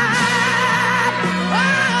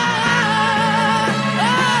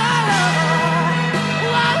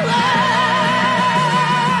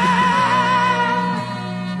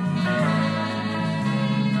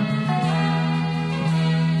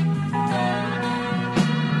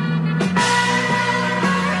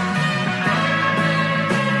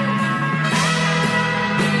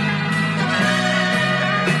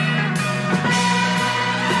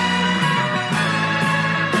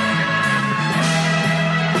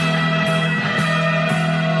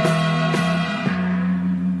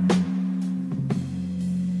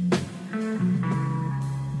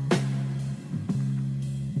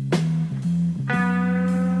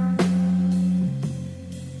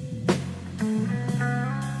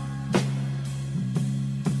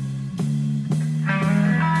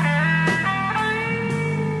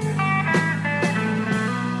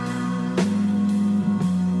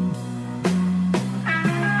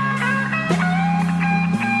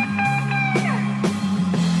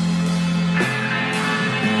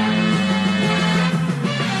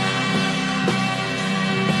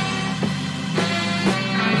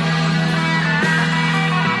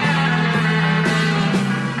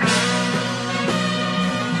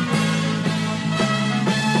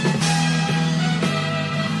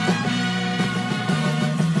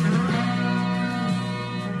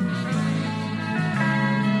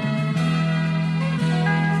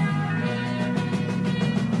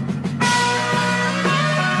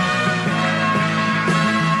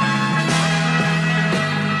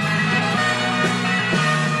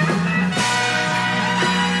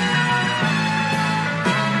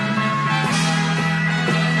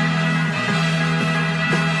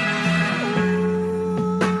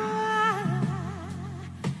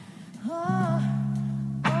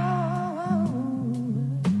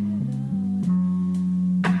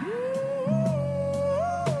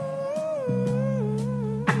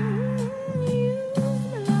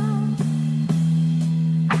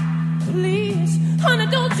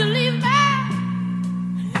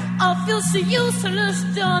 So useless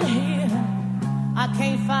down here. I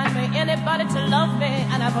can't find me anybody to love me,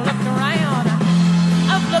 and I've looked around.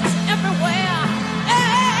 I've looked everywhere,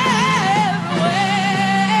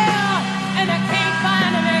 and I can't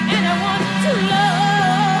find me anyone to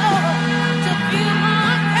love, to feel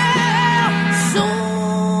my care. So,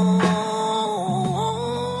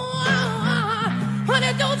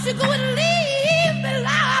 honey, don't you go and leave me,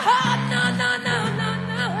 Lord. No.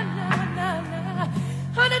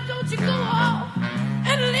 Honey, don't you go off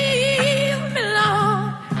and leave me,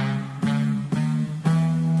 Lord.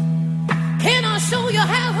 Can I show you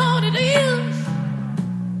how hard it is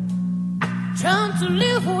trying to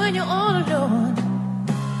live when you're all alone?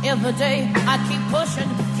 Every day I keep pushing,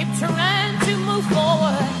 keep trying to move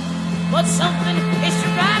forward, but something is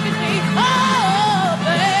driving me. Oh,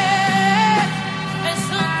 babe, there's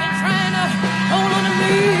something trying to hold on to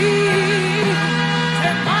me.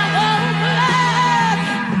 Turn my world black.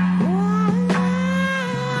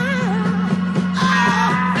 Oh,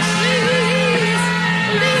 please,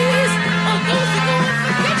 oh, don't you go and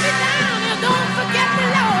forget me down here. Don't forget me,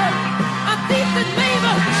 Lord. I think that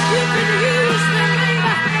maybe you can use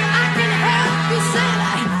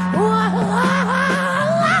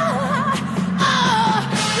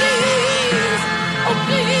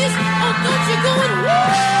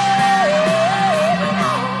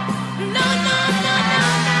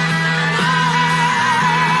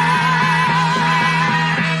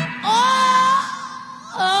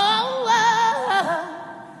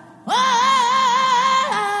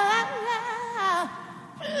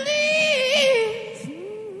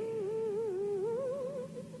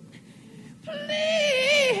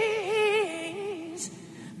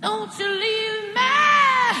Don't you leave me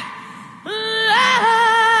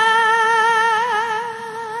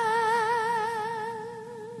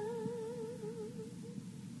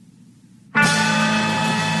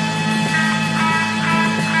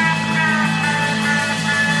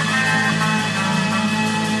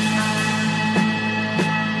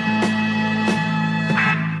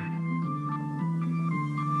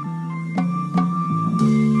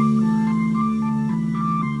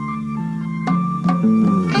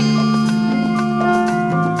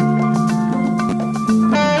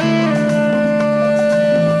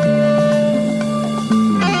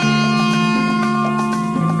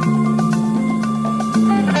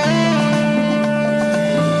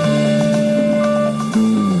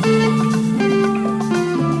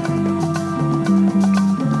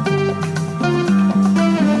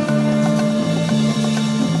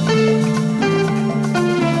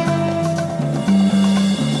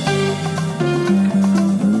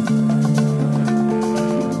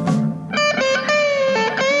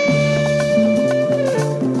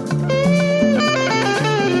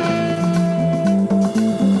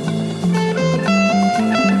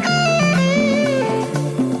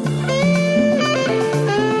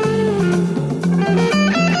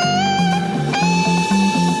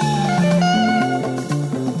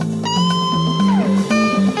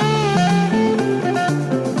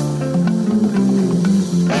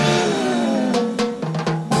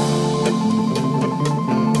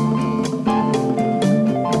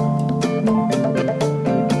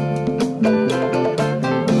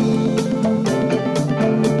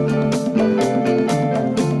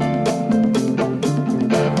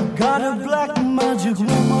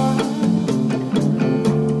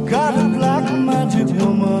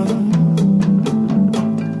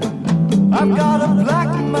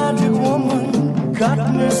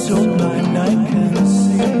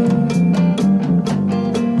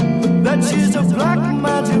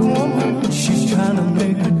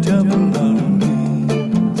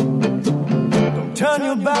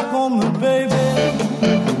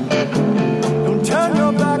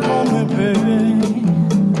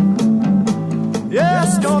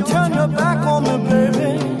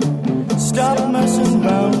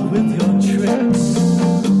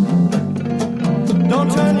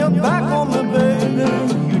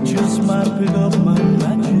alone.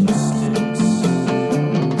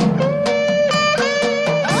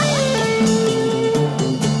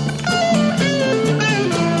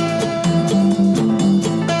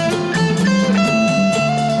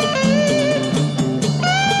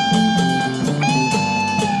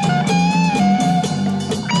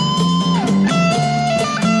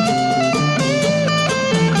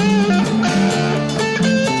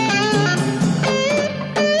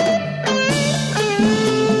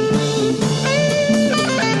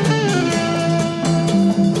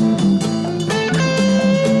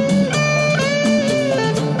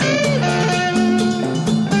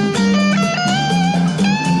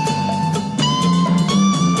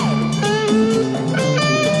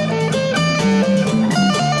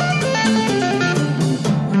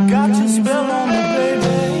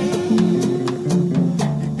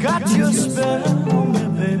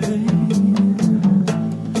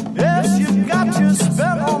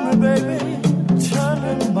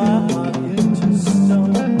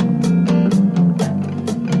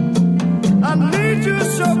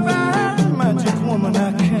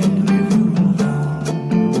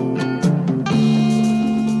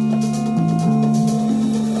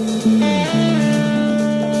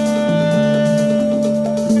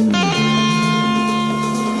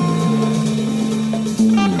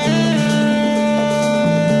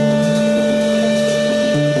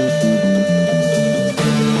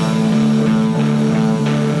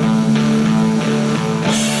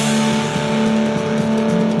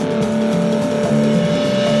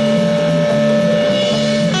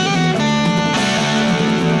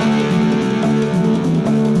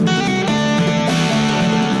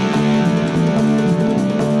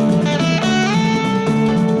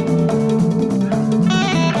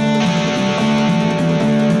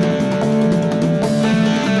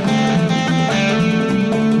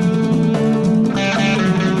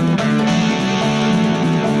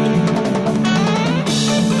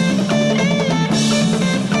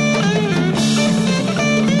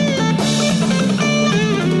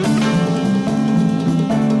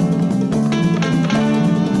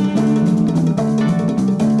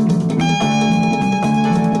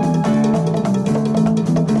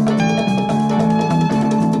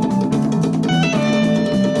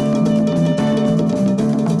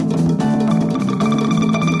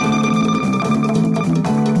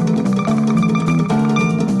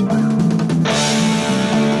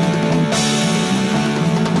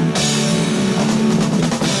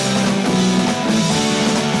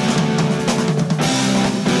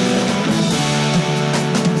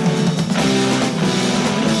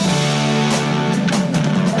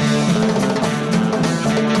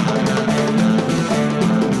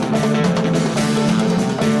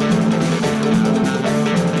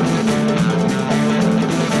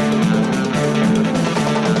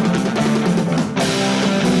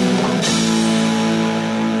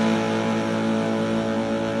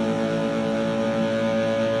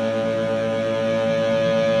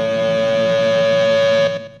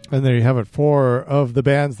 And there you have it, 4 of the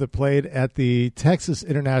bands that played at the Texas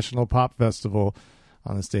International Pop Festival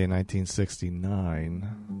on this day in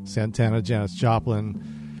 1969. Santana, Janis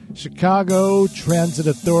Joplin, Chicago Transit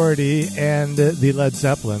Authority, and the Led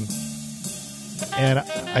Zeppelin. And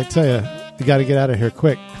I tell you, you got to get out of here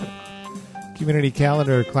quick. Community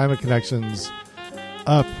calendar, Climate Connections,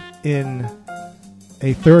 up in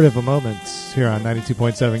a third of a moment here on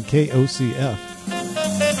 92.7 KOCF.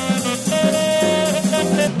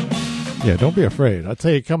 Yeah, don't be afraid. I'll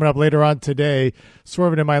tell you, coming up later on today,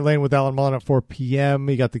 Swerving in My Lane with Alan Mullen at 4 p.m.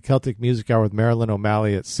 You got the Celtic Music Hour with Marilyn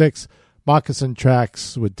O'Malley at 6. Moccasin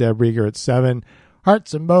Tracks with Deb Rieger at 7.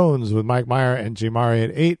 Hearts and Bones with Mike Meyer and Jay Mari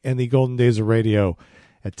at 8. And the Golden Days of Radio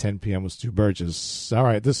at 10 p.m. with Stu Burgess. All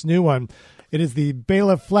right, this new one, it is the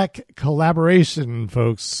Bela Fleck collaboration,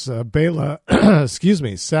 folks. Bela, excuse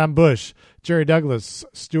me, Sam Bush, Jerry Douglas,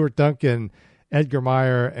 Stuart Duncan, Edgar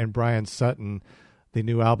Meyer, and Brian Sutton. The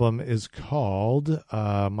new album is called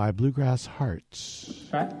My Bluegrass Heart.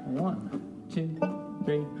 Right, 1, 2,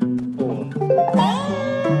 3, 4.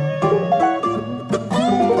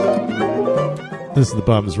 This is the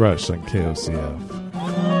Bums Rush on KOCF.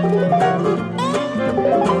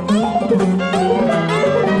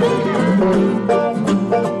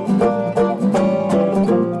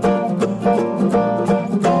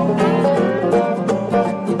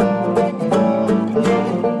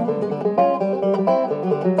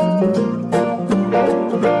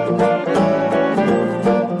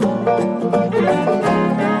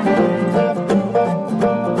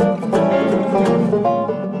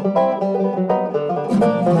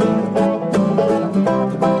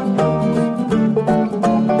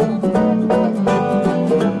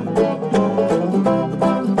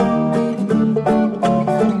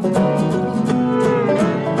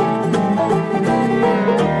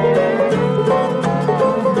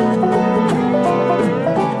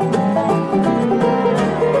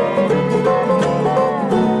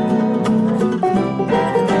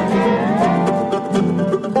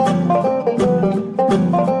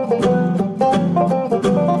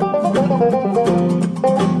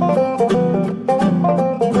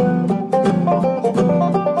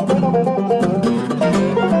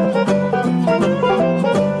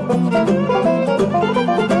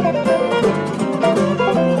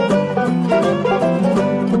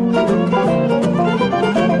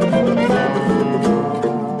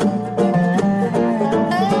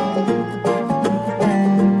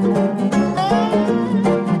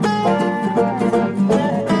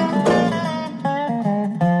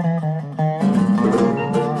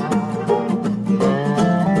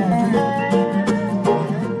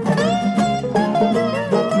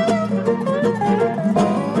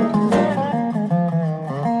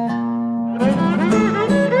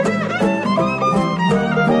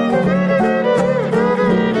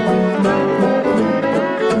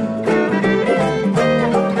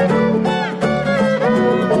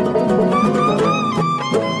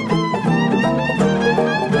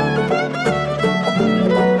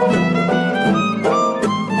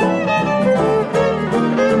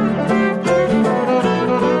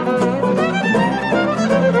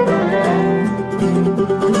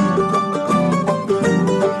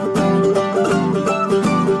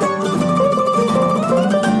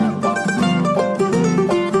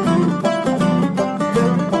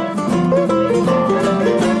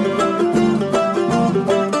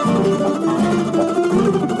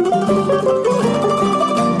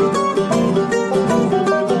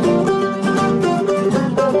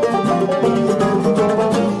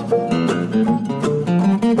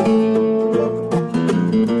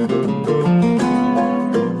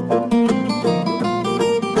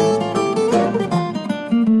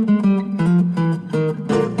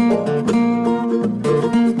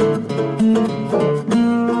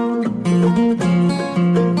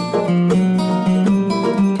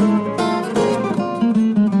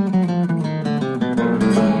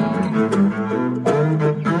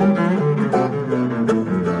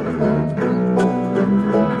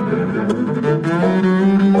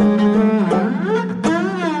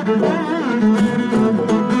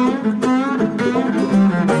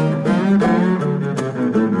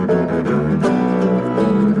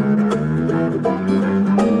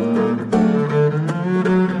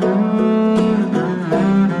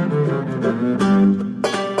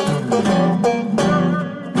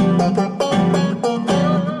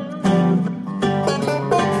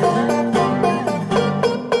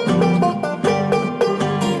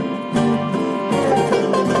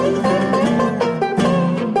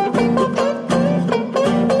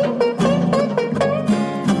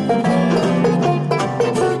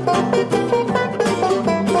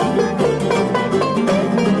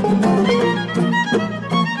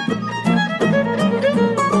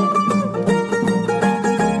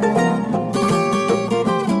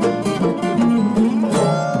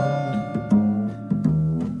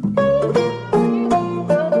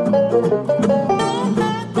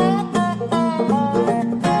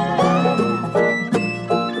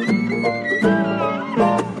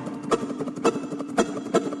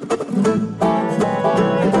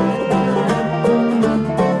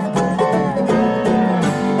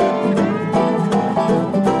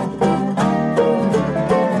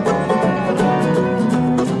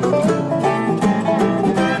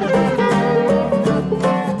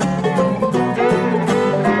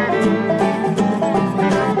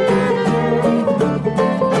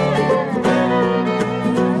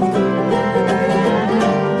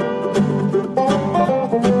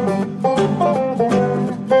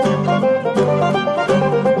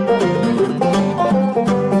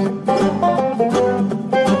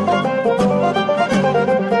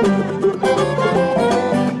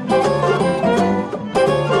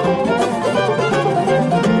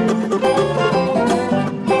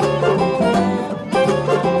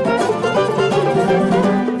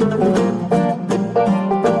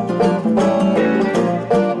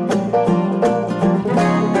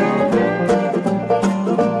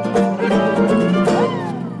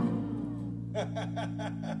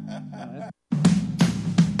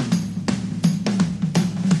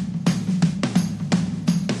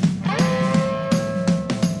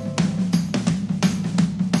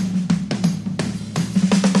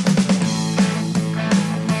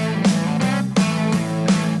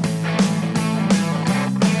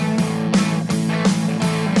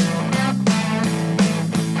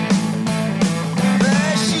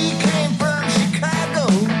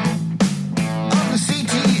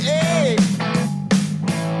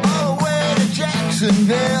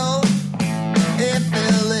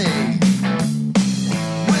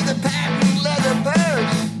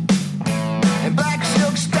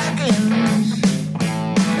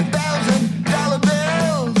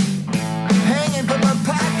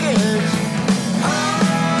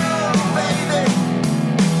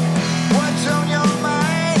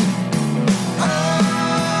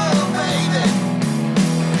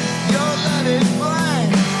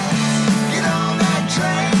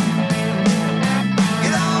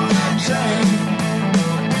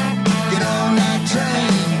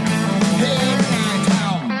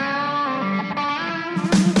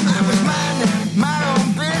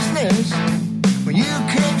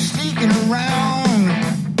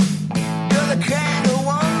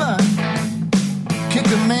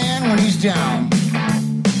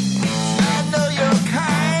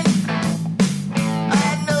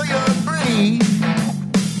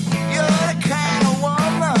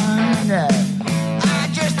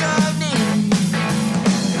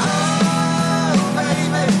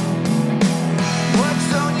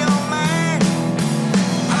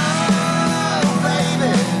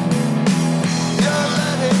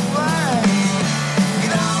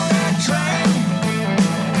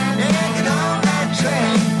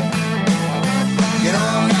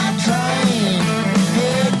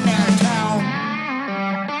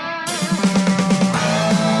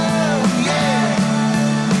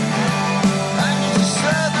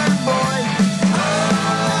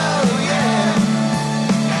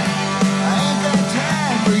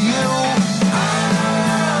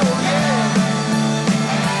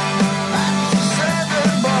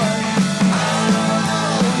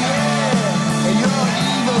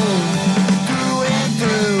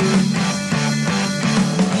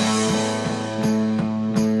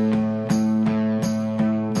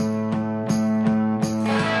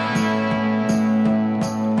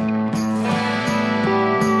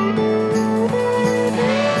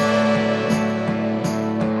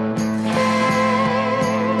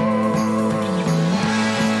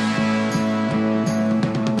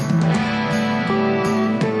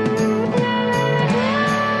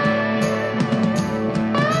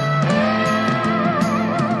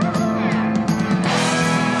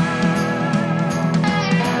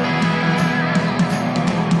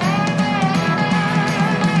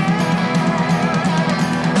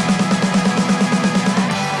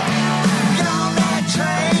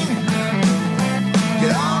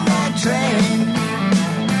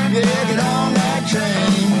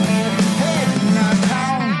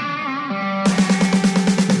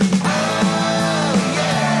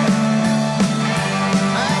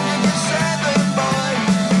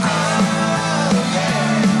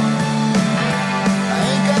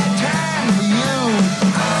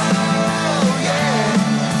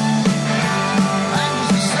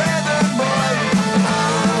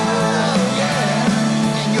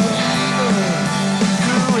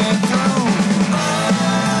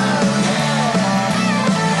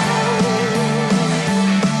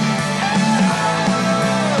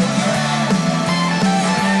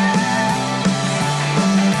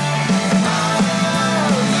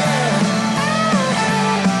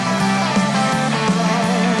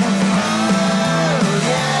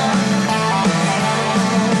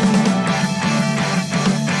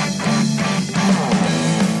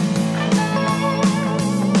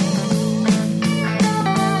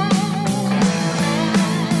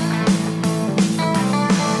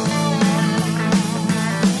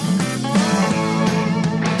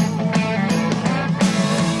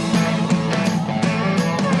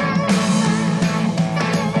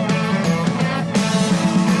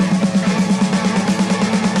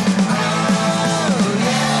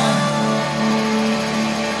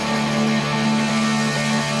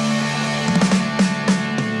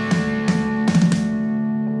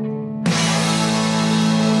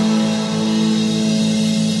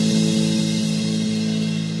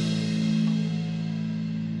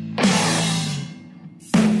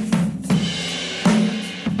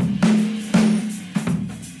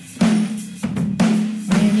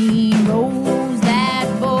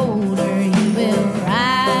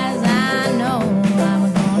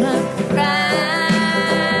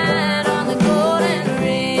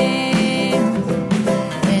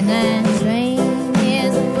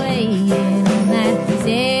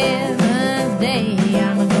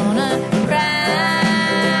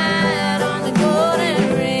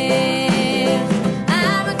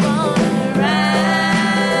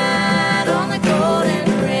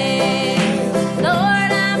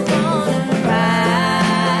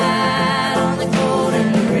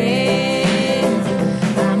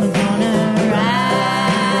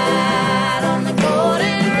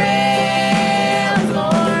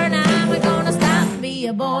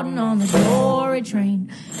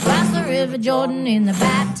 River Jordan in the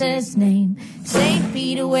Baptist name. St.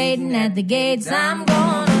 Peter waiting at the gates. I'm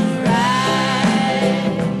gonna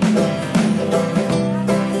ride.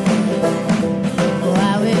 Oh,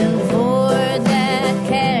 I will board that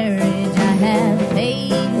carriage. I have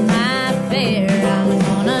paid my fare. I'm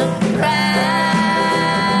gonna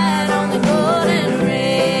ride on the golden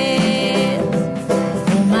rails.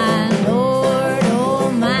 Oh, my Lord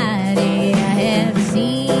Almighty, I have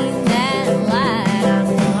seen that light. I'm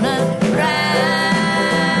gonna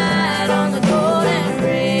ride on the golden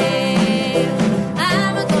rails.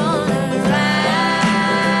 I'm gonna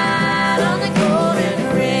ride on the golden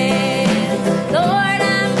rails. Lord,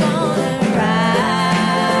 I'm gonna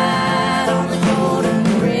ride on the golden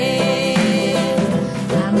rails.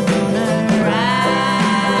 I'm gonna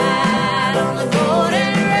ride on the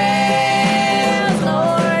golden rails.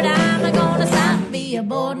 Lord, I'm gonna stop and be a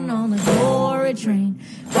boarding on the glory train.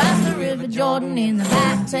 Cross the River Jordan in the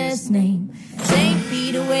Baptist name. St.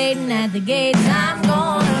 Peter waiting at the gates. I'm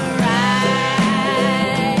gonna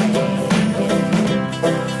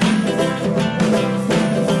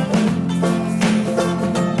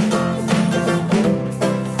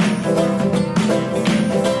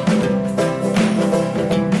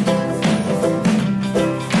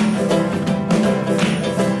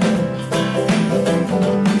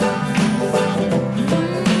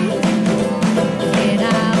And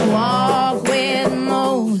I walk with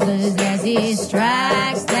Moses as he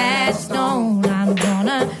strikes that stone. I'm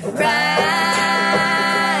gonna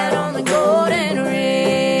ride on the golden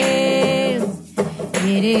rails.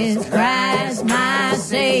 It is Christ my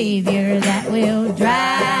Savior that will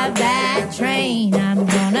drive that train. I'm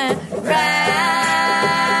gonna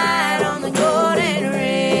ride on the golden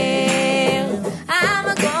rails.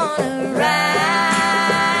 I'm gonna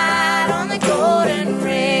ride on the golden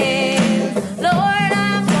rails. Lord,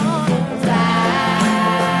 I'm gonna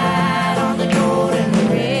ride on the golden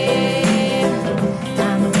rails.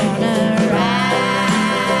 I'm gonna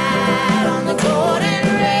ride on the golden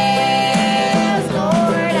rails.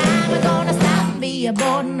 Lord, I'm gonna stop and be a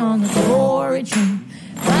boarding on the glory train.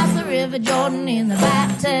 Cross the River Jordan in the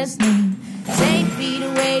Baptist name. St. Peter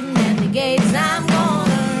waiting at the gates. I'm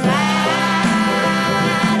gonna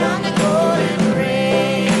ride on the golden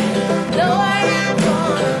rails. Lord, I'm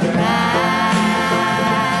gonna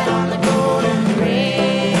ride on the golden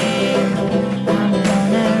rails. I'm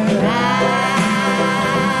gonna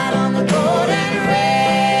ride on the golden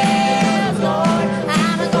rails. Lord,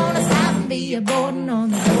 I'm gonna stop and be a boarding on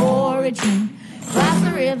the glory train. Cross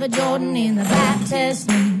the River Jordan in the Baptist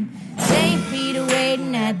name. St. Peter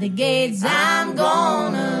waiting at the gates. I'm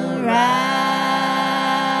gonna ride.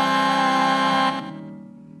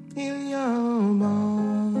 Il y a un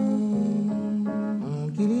monde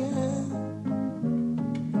qu'il y a.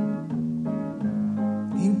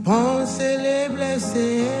 Il pense les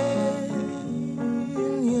blessés.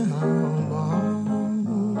 Il y a un monde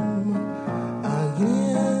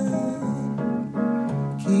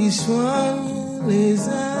qui soigne les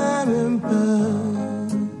âmes un peu.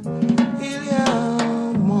 Il y a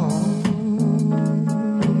un monde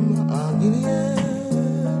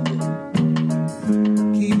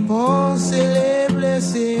qui pense les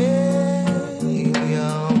blessés. Il y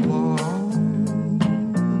a un monde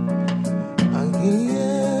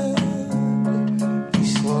qui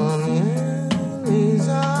soigne les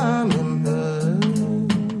âmes un peu.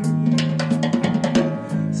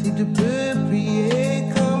 Si tu peux prier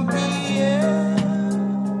comme prier,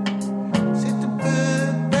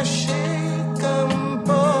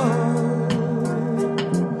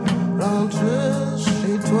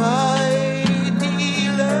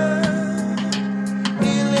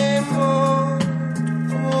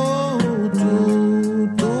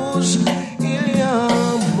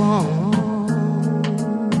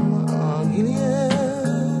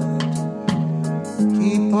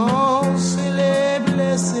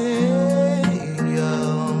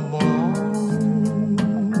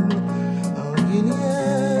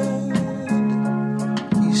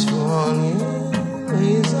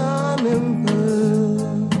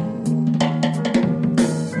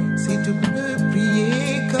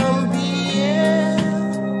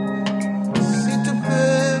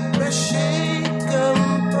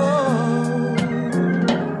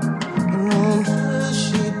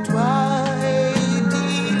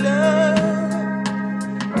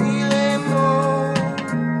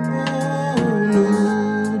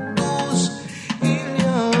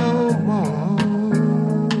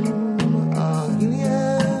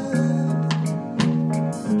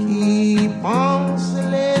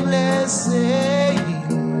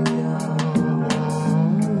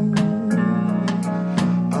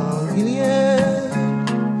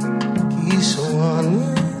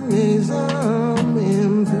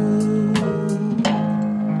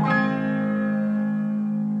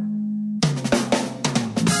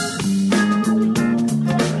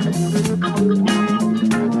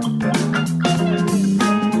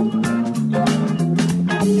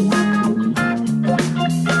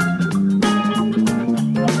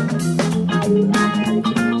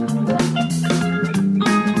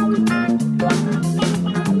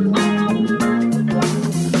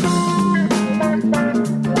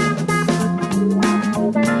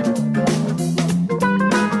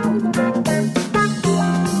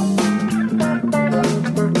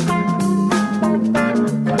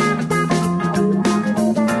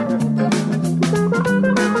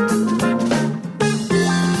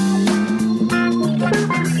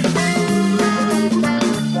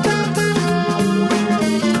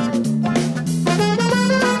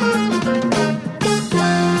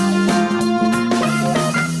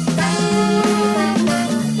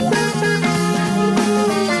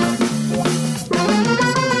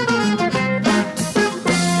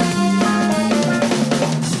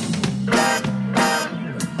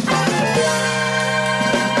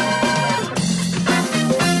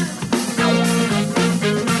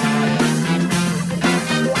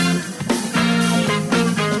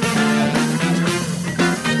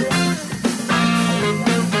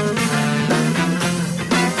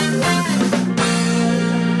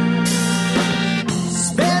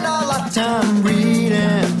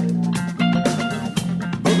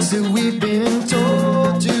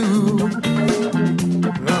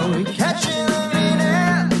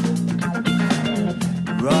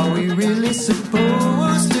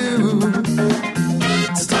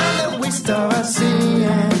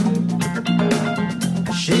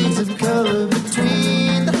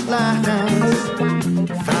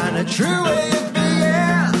 true way it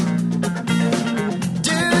began.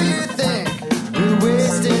 Do you think we're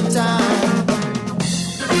wasting time?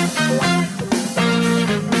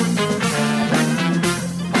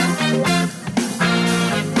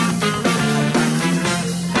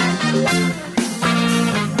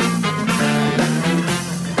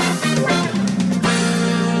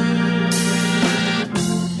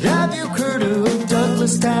 Have you heard of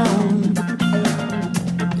Douglastown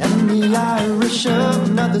and the Irish of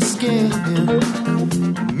another skin? A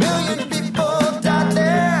million people died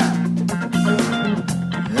there.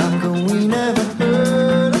 How come we never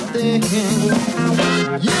heard a thing?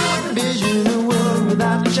 You envision a world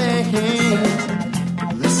without chains.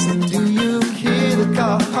 Listen, do you hear the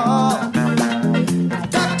call?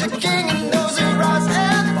 Dr. King and those who rise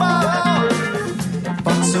and fall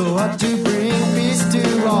fought so hard to bring peace to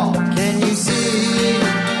all. Can you see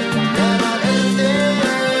that not everything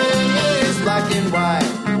is black and white?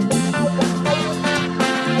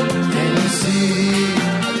 Can you see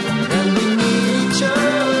that we need each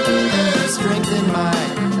other's strength and might?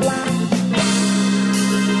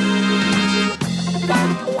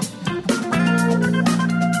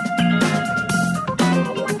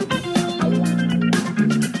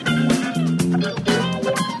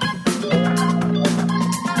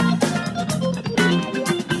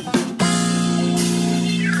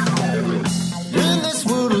 In this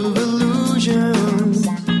world of illusions,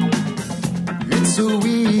 it's so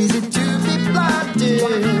easy to be blinded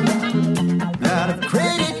out of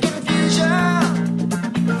created confusion,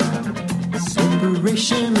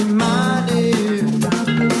 separation reminded.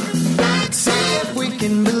 See if we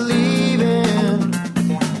can believe in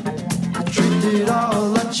the truth that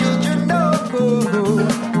all our children know.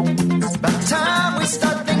 It's about time we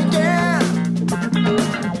start thinking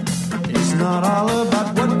it's not all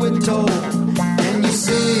about what we're told. Can you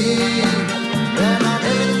see that not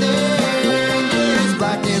everything is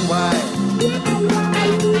black and white?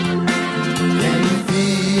 Can you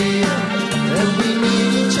feel that we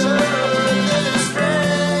need each other's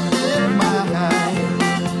strength and might?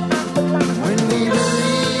 When we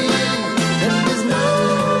believe that there's no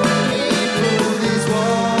need for these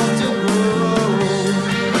walls to grow,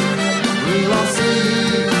 we'll all see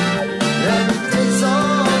that it takes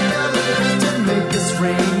all colors to make us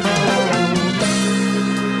rainbow.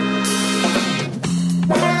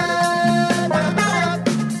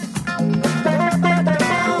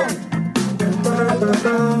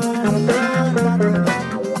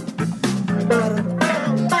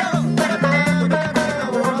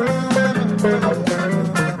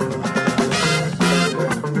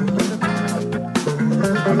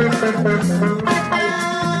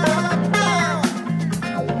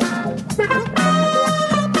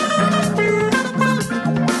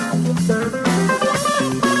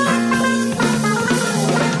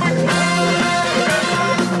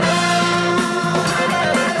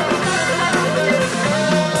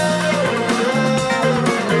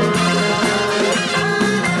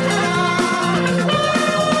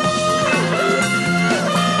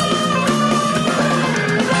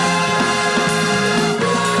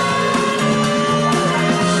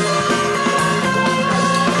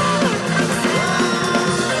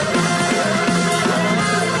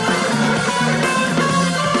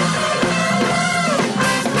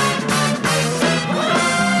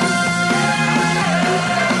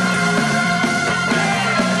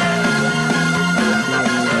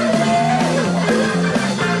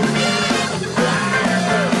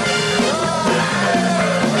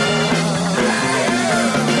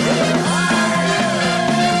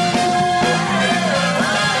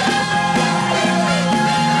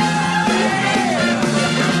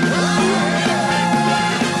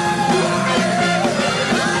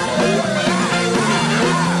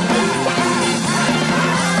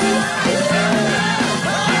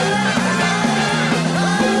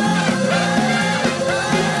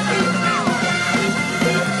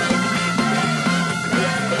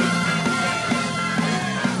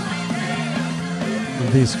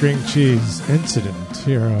 The String Cheese Incident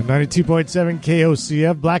here on 92.7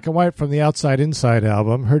 KOCF. Black and White from the Outside Inside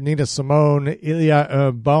album. Heard Nina Simone, Il y a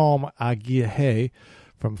un baume à guillemets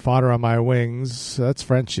from Fodder on My Wings. That's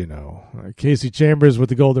French, you know. Kasey Chambers with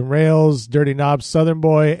the Golden Rails, Dirty Knobs, Southern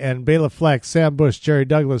Boy, and Bela Fleck, Sam Bush, Jerry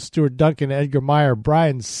Douglas, Stuart Duncan, Edgar Meyer,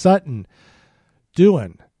 Brian Sutton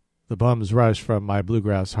doing The Bum's Rush from My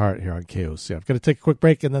Bluegrass Heart here on KOCF. I'm going to take a quick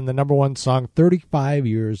break and then the number one song 35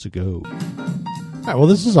 years ago. All right, well,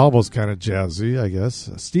 this is almost kind of jazzy, I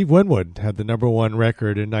guess. Steve Winwood had the number one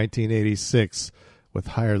record in 1986 with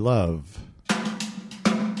Higher Love.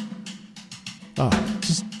 Oh,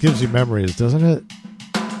 just gives you memories, doesn't it?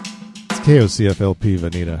 It's KOCF LP,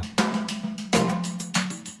 Vanita.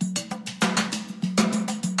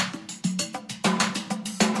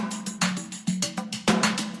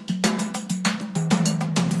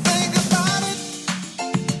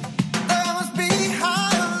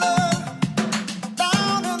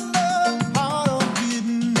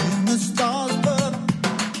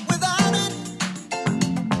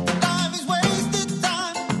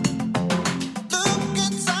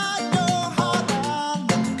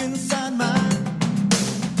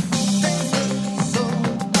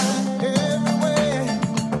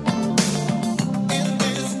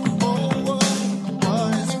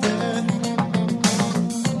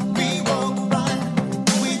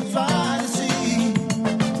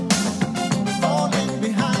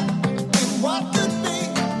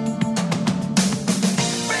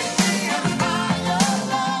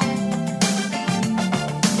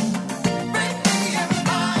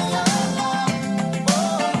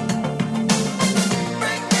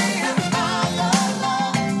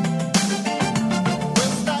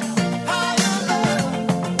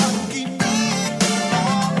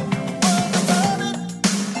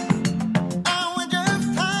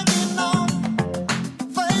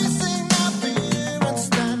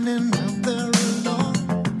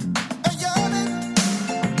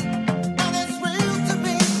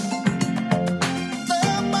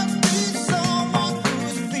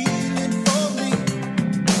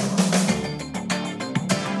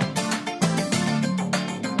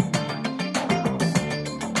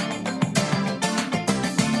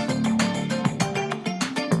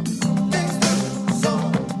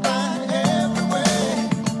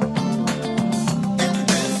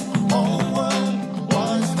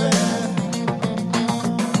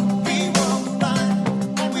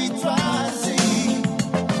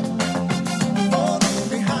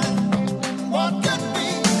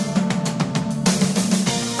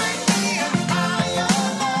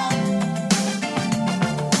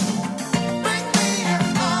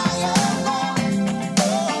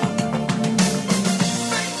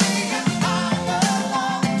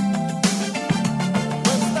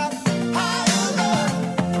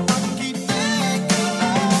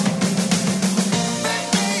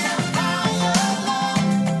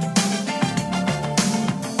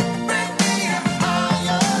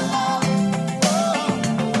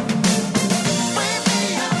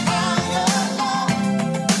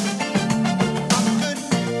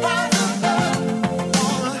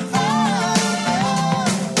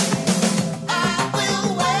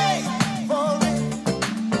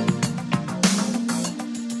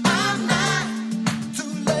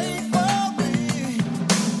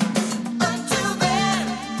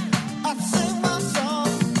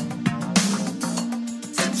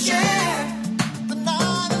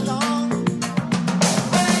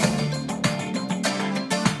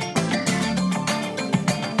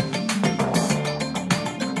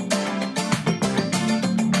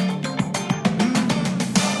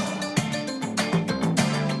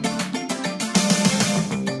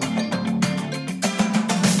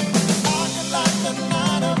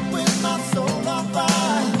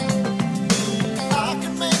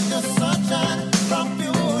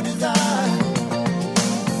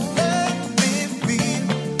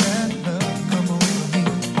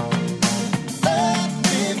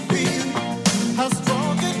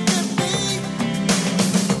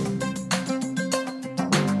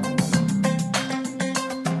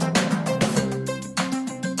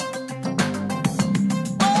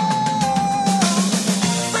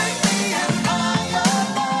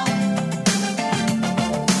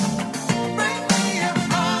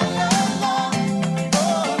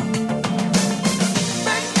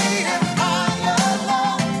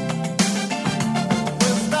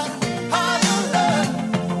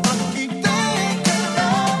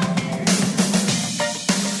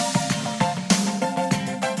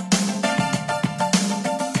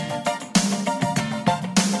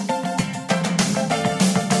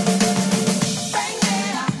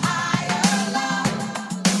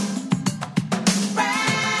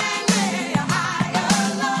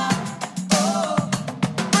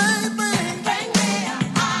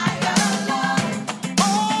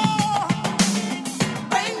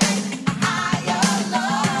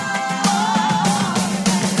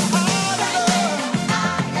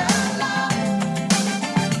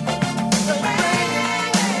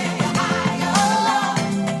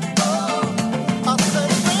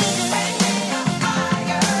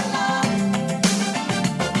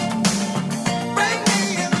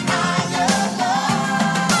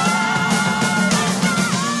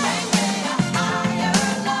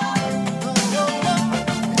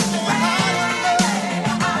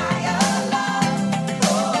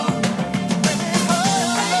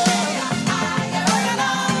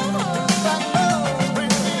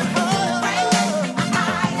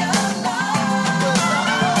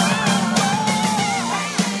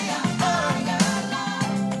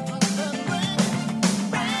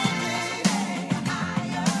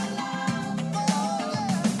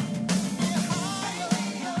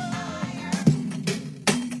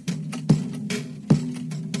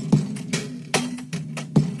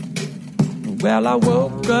 Well, I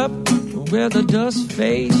woke up with a dust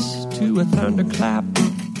face to a thunderclap.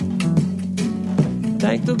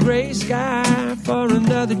 Thank the gray sky for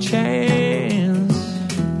another chance.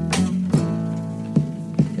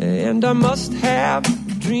 And I must have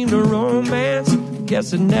dreamed of romance.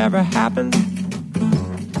 Guess it never happened.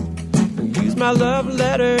 Use my love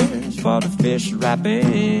letters for the fish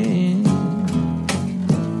wrapping.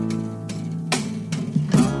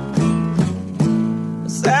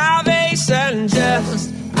 Salvation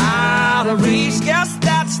just out of reach. Guess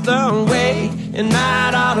that's the way it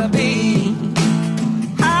might ought to be.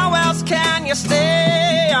 How else can you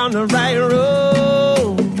stay on the right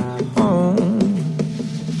road home?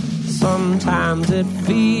 Sometimes it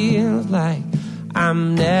feels like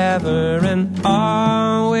I'm never and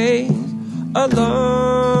always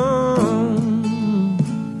alone.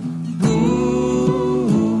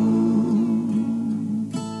 Ooh.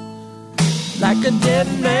 Like a dead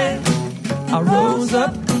man, I rose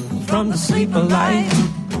up from the sleep of life.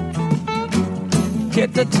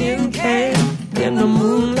 Kicked a tin can in the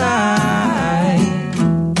moonlight.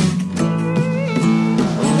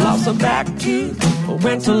 Lost a back tooth,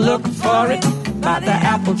 went to look for it by the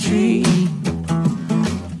apple tree.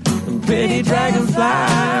 Pretty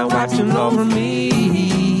dragonfly watching over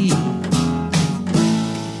me.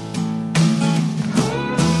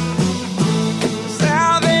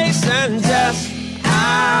 Salvation just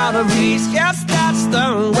out of reach. Guess that's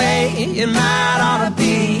the way it might ought to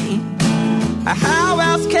be. How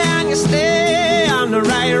else can you stay on the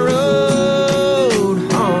right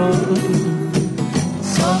road home?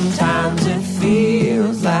 Sometimes it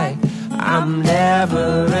feels like I'm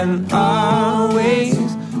never and always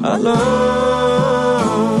alone.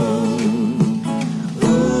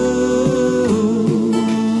 Ooh.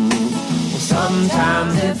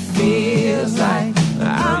 Sometimes it feels like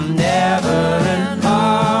I'm never and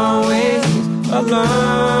always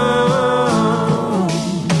alone.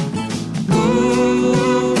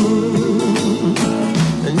 Ooh.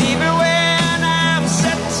 And even when I'm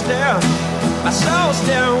sitting still, my soul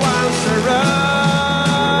still wants to run.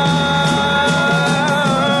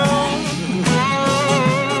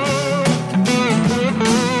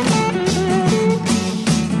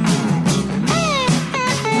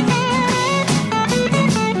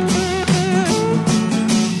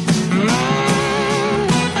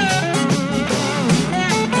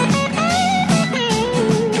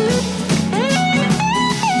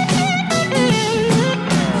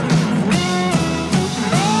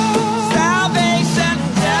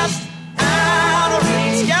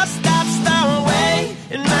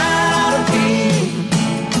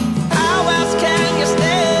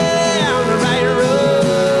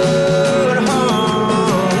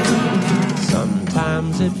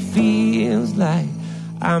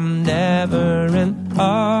 I'm never and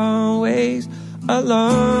always alone.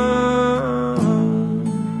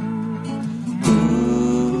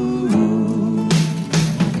 Ooh.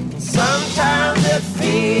 Sometimes it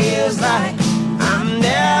feels like I'm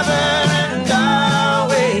never and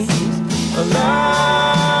always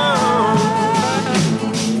alone.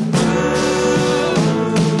 Ooh.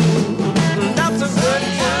 That's a good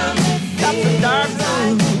time, that's a dark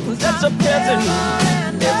time, that's a peasant,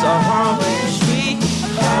 it's a hard street.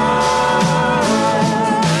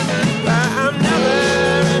 I'm never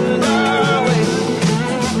and always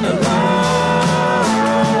alone.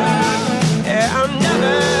 Yeah, I'm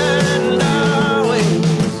never and always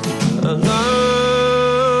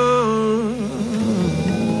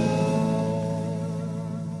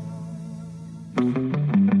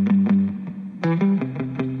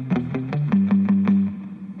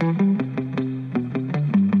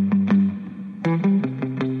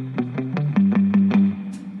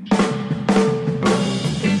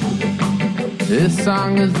This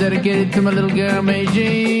song is dedicated to my little girl,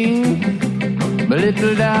 Beijing, my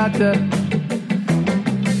little daughter.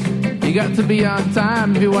 You got to be on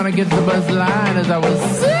time if you want to get the buzz line, as I was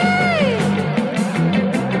saying.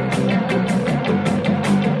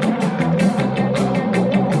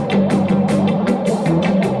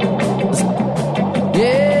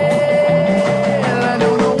 Yeah, I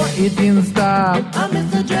don't know what you didn't stop. I'm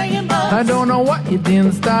Mr. Dragon Boss. I don't know what you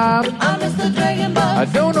didn't stop. I'm Mr. Dragon Boss. I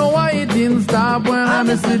don't know why you didn't stop when I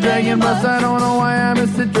missed the Dragon Bus. I don't know why I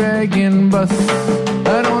missed the Dragon Bus.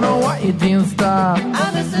 I don't know why you didn't stop.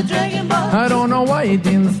 I'm Mr. Dragon Boss. I don't know why you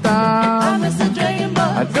didn't stop. I'm Mr. Dragon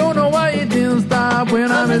Boss. I don't know why you didn't stop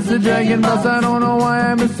when I missed the Dragon Bus. I don't know why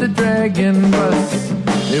I missed the Dragon Bus.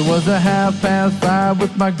 It was 5:30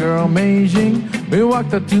 with my girl Beijing. We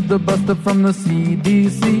walked up to the bus stop from the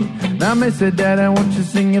CDC. Now me said, Daddy, won't you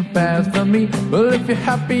sing it fast for me? Well, if you're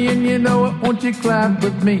happy and you know it, won't you clap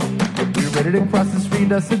with me? ready to cross the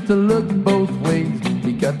street, I said to look both ways.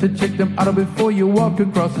 You got to check them out before you walk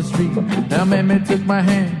across the street. Now Mammy took my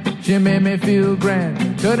hand, she made me feel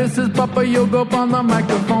grand. Curtis says, Papa, you'll go up on the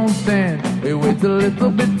microphone stand. We wait a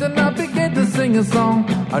little bit and I began to sing a song.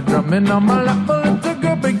 I drumming on my lap, a little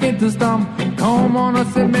girl began to stomp. Come on, I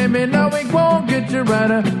said, Mammy, now we won't get you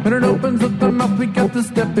right. When it opens up the mouth, we got to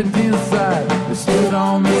step it inside. We stood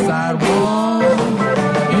on the sidewalk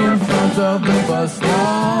in front of the bus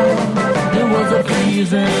stop. It was a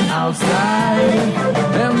freezing outside,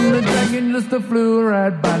 and the dragon just flew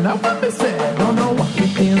right by. Now Mommy said, I don't know why you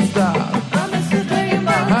didn't stop. I miss the dragon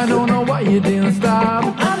bus. I don't know why you didn't stop.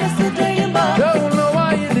 I miss the dragon bus. Don't know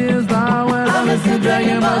why you didn't stop. Well, I miss the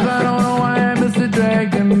dragon bus. I don't know why I miss the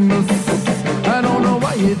dragon bus. I don't know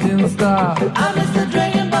why you didn't stop. I miss the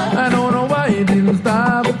dragon bus. I don't know why you didn't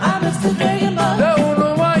stop. I miss the dragon bus. Don't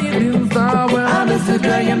know why you didn't stop. Well, I miss the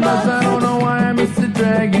dragon bus. I don't know why I miss the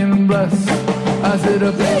dragon bus. I said,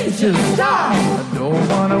 please just stop. I don't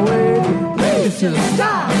wanna wait. Please just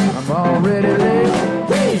stop. I'm already late.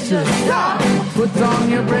 Please just stop. Put on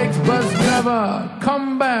your brakes, bus driver.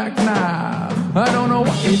 Come back now. I don't know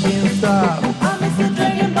why you didn't stop. I miss the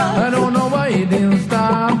dragon bus. I don't know why you didn't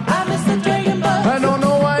stop. I miss the dragon bus. I don't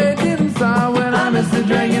know why you didn't stop. When I miss the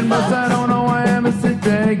dragon bus. I don't know why I miss the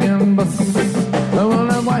dragon bus. I don't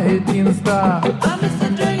know why you didn't stop. I miss the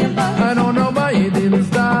dragon bus. I don't know why you didn't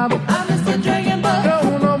stop. I miss the dragon bus.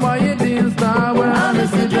 Don't know why you didn't stop. When I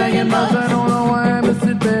miss the dragon bus. I don't know why I miss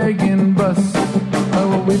the dragon bus.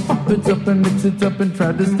 Oh, we pop it up and mix it up and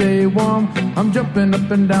try to stay warm. I'm jumping up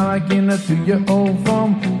and down like in a 2-year-old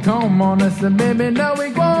form. Come on, I said, baby, now we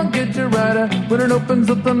gon' get you right. When it opens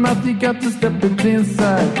up the mouth, you got to step it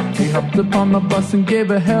inside. She hopped up on the bus and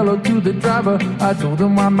gave a hello to the driver. I told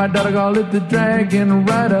him why my daughter called it the Dragon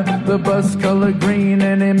Rider. The bus color green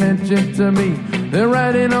and he mentioned to me the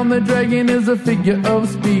writing on the dragon is a figure of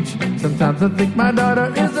speech. Sometimes I think my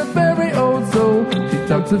daughter is a very old soul. She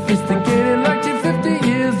talks sophisticated like she's 50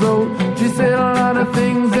 years old. She said a lot of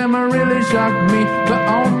things that really shocked me. But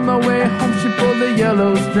on the way home she pulled the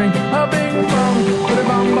yellow string. A bing bong, bada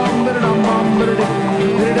bong bong, bada dum bong, bada day,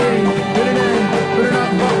 bada day, bada day, bada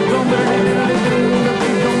dum bong, bada day, bada day, bada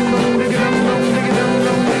day,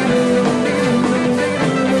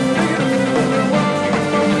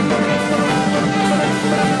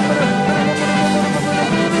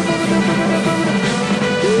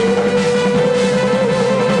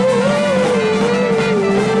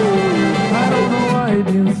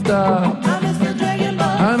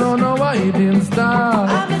 I don't know why you didn't stop.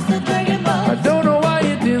 I miss the dragon bus. I don't know why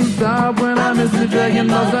you didn't stop. When I miss the dragon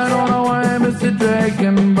bus. I don't know why I miss the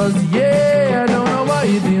dragon bus. Yeah, I don't know why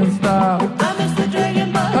you didn't stop. I miss the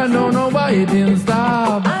dragon bus. I don't know why you didn't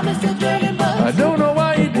stop. I miss the dragon bus. I don't know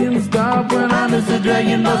why you didn't stop. When I miss the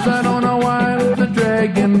dragon bus. I don't know why I miss the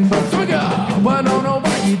dragon bus. I don't know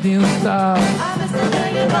why you didn't stop. I miss the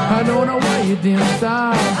dragon bus. I don't know why you didn't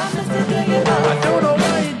stop. I miss the dragon bus. I don't know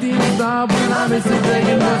why you didn't stop. When I miss the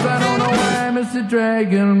dragon bus. I don't know why I miss the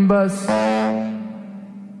dragon bus.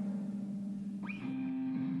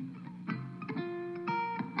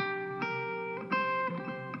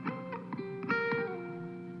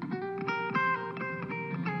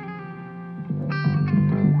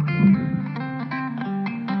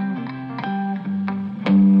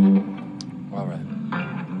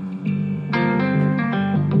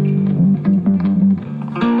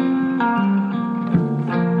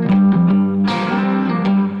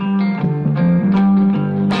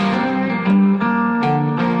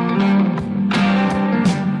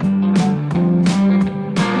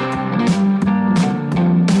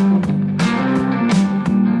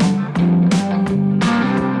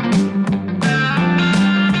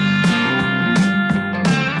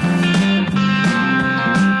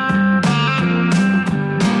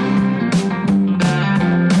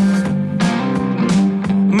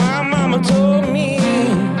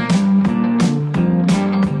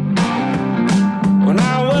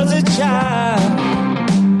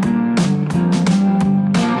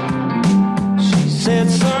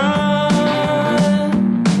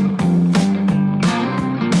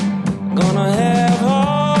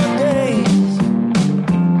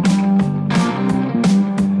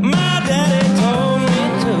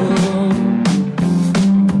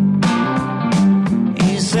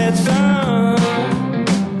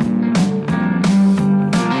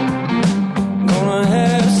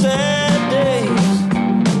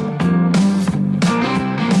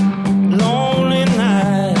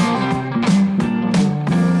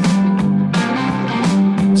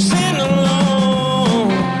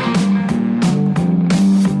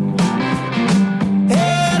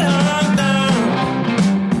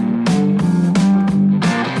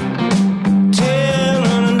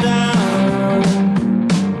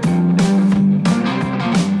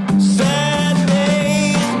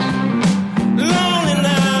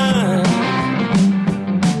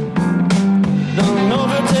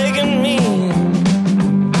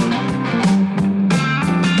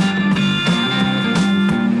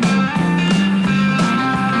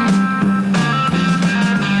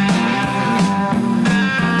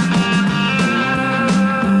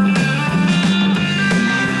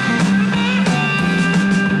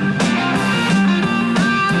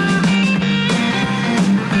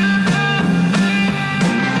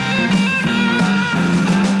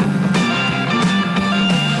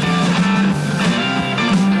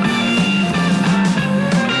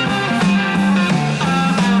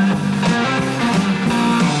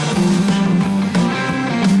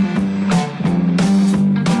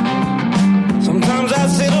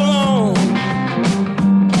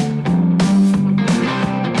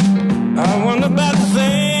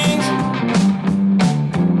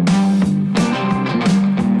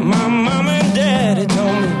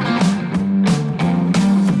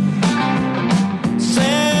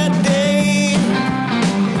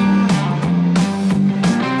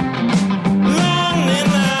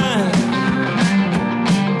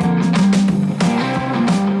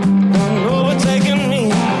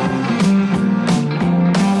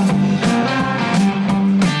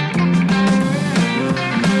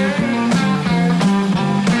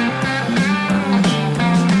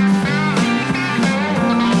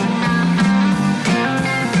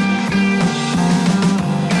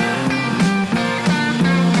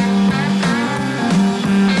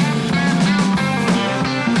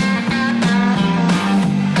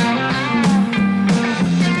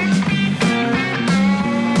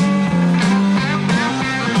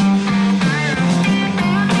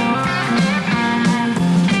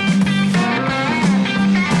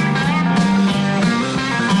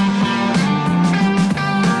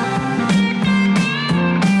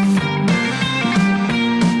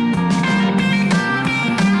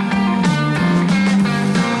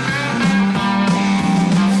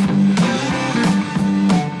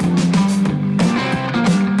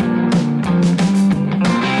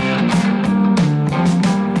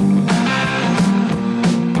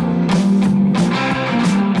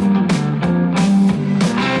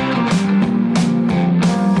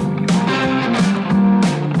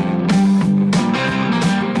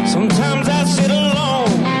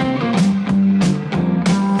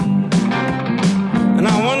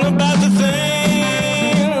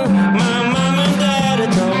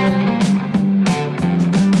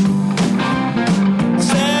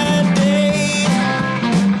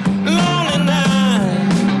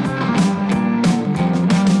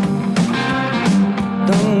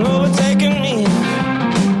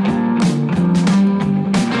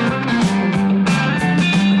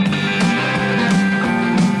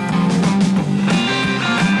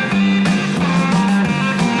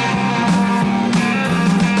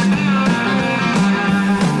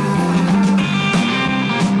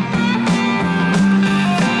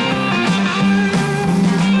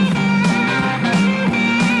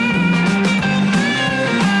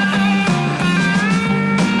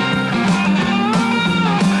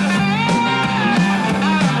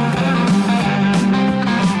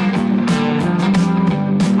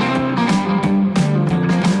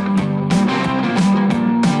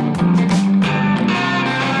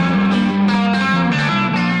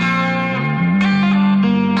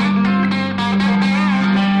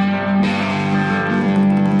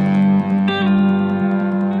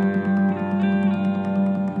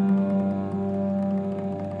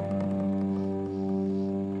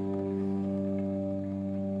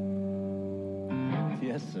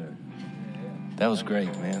 Yes, sir. That was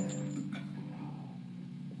great, man.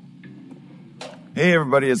 Hey,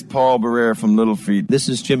 everybody, it's Paul Barrere from Little Feat. This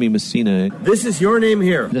is Jimmy Messina. This is Your Name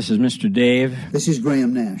Here. This is Mr. Dave. This is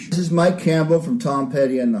Graham Nash. This is Mike Campbell from Tom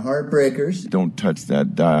Petty and the Heartbreakers. Don't touch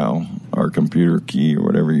that dial or computer key or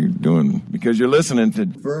whatever you're doing because you're listening to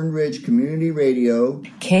Fern Ridge Community Radio.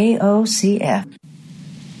 KOCF.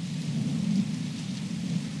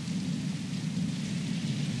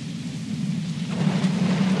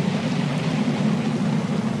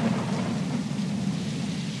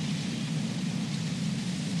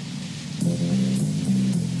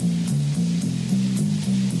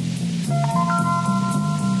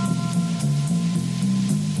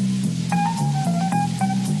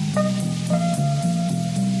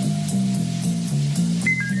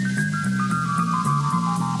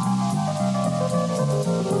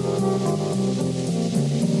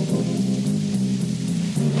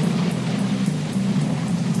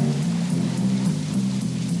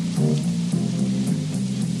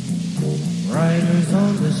 Riders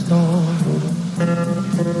on the storm.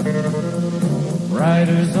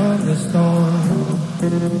 Riders on the storm.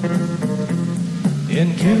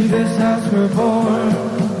 Into this house we're born.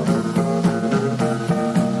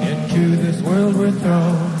 Into this world we're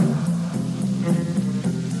thrown.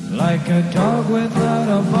 Like a dog without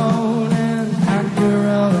a bone, an actor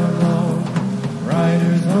out alone.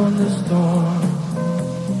 Riders on the storm.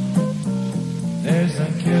 There's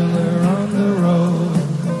a killer on the road.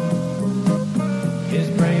 His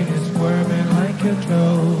brain is squirming like a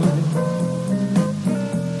toad.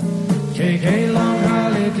 Take a long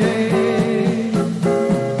holiday.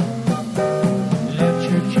 Let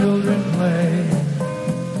your children play.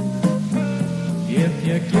 If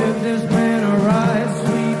you give this man a ride,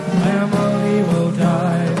 sweet family will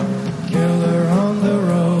die. Killer on the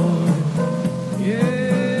road. Yeah.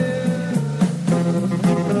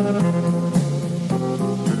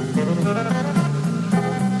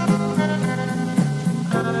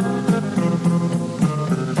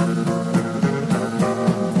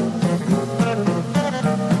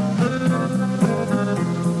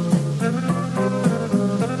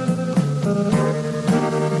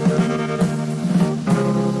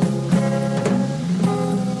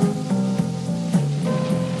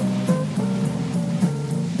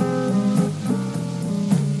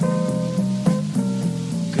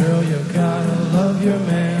 Girl, you gotta love your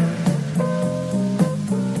man.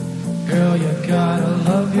 Girl, you gotta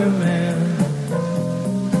love your man.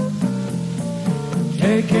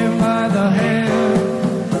 Take him by the hand.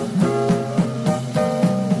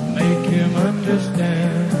 Make him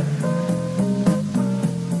understand.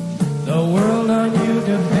 The world on you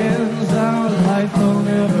depends. Our life will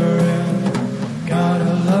never end.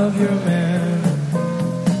 Gotta love your man.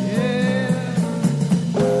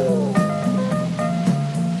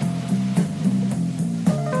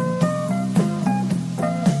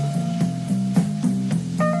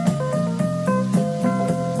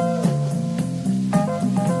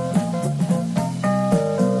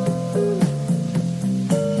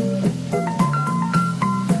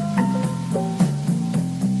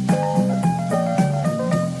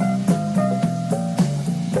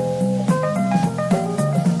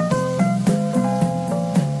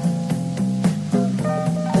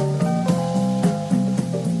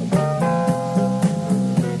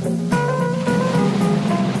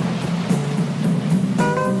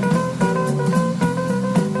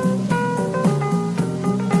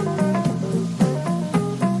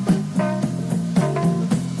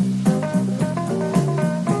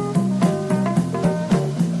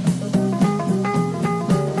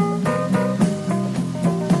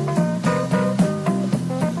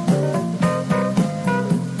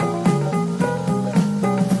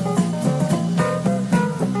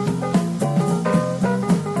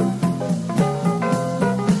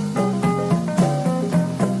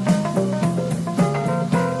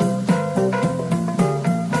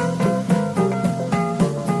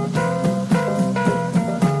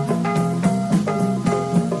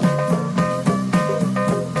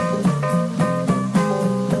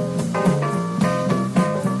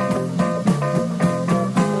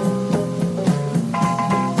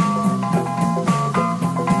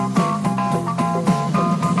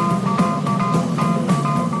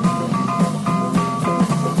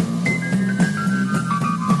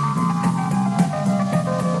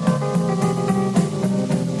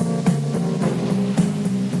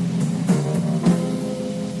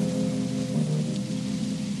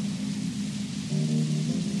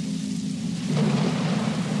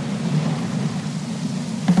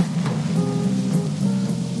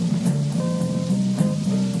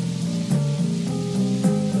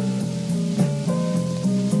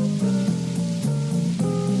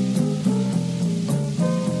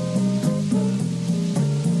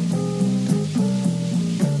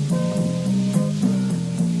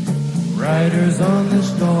 Riders on the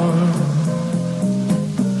storm.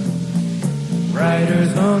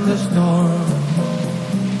 Riders on the storm.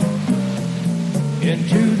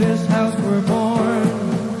 Into this house we're born.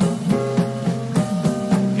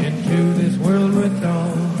 Into this world we're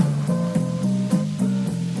thrown.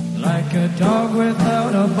 Like a dog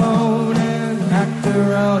without a bone, an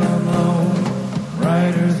actor out on loan.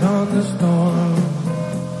 Riders on the storm.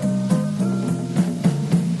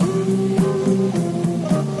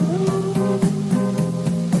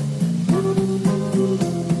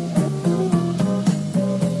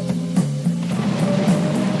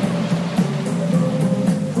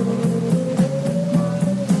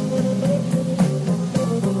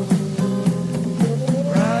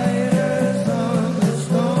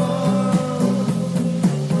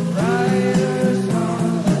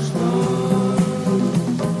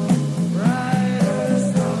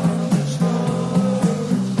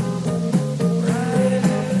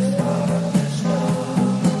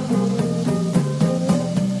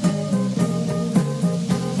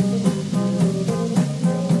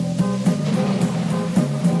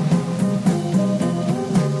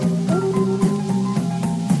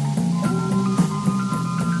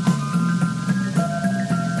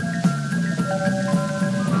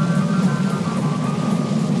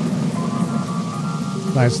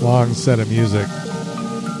 Nice long set of music.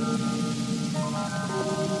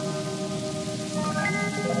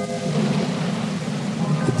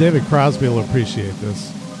 David Crosby will appreciate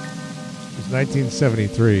this. It was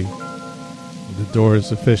 1973. The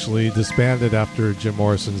Doors officially disbanded after Jim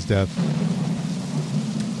Morrison's death.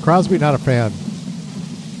 Crosby not a fan.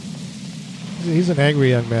 He's an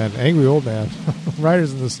angry young man, angry old man.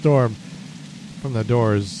 Riders in the Storm from the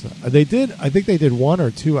Doors. I think they did one or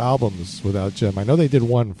two albums without Jim. I know they did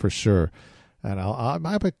one for sure. And I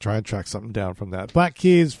might try and track something down from that. Black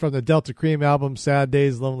Keys from the Delta Cream album, Sad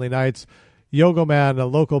Days, Lonely Nights. Yogo Man, a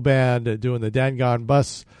local band doing the Dangon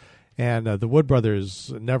Bus. And the Wood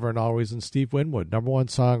Brothers, Never and Always, and Steve Winwood. Number one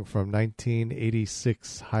song from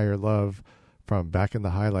 1986, Higher Love from Back in the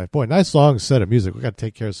High Life. Boy, nice long set of music. We got to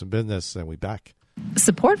take care of some business, and we back.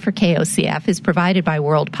 Support for KOCF is provided by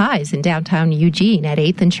World Pies in downtown Eugene at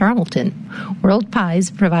 8th and Charlton. World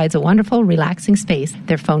Pies provides a wonderful, relaxing space.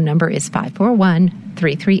 Their phone number is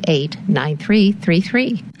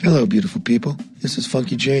 541-338-9333. Hello, beautiful people. This is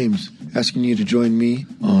Funky James, asking you to join me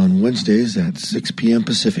on Wednesdays at 6 p.m.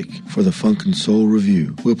 Pacific for the Funk and Soul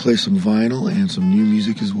Review. We'll play some vinyl and some new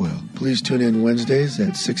music as well. Please tune in Wednesdays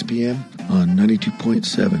at 6 p.m. on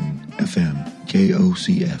 92.7 FM.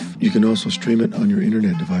 KOCF. You can also stream it on your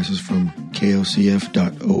internet devices from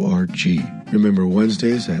KOCF.org. Remember,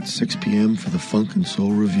 Wednesdays at 6 p.m. for the Funk and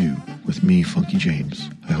Soul Review with me, Funky James.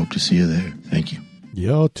 I hope to see you there. Thank you.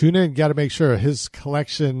 Yo, tune in. Got to make sure his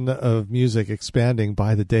collection of music expanding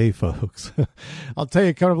by the day, folks. I'll tell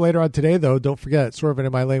you, coming up later on today, though, don't forget, Swerving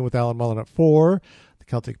in My Lane with Alan Mullen at 4, the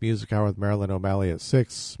Celtic Music Hour with Marilyn O'Malley at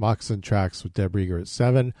 6, Moccasin Tracks with Deb Rieger at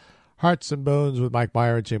 7, Hearts and Bones with Mike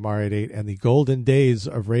Meyer and Jay Mari at 8, and the Golden Days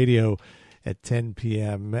of Radio at 10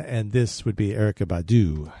 p.m. And this would be Erykah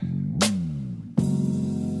Badu.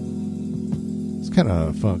 It's kind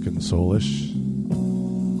of funk and soulish.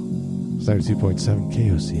 92.7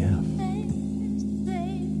 KOCF.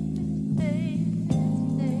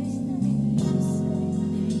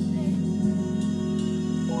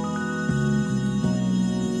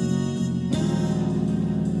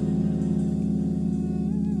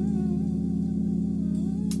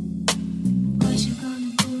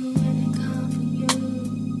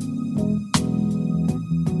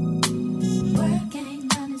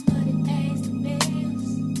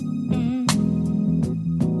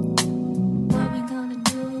 What we gonna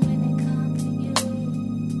do when it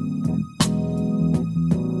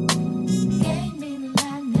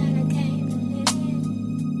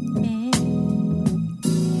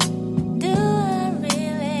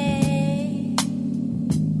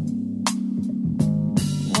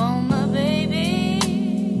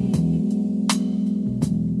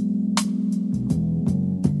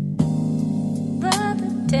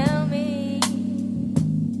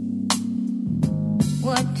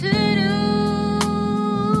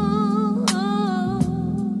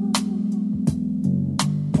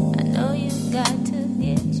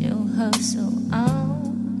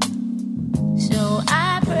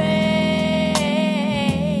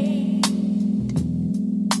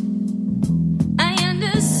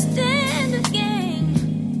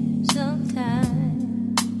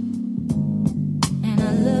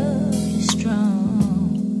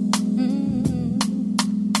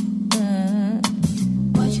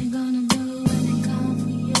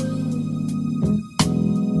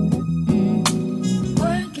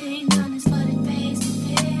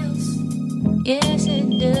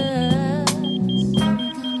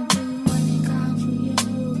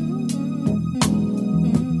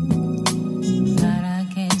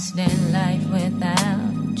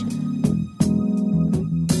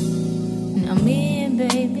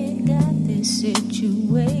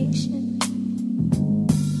situation.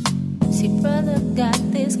 See, brother got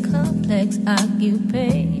this complex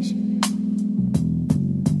occupation,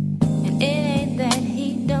 and it ain't that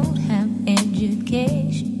he don't have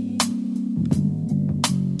education,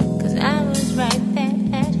 'cause I was right there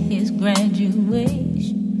at his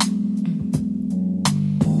graduation.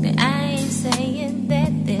 Now I ain't saying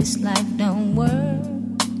that this life don't work,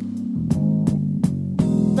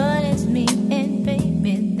 but it's me and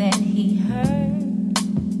baby that he hurt.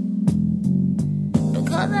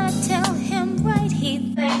 Because I tell him right, he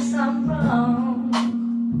thinks I'm wrong,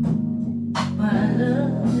 but I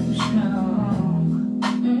love him strong.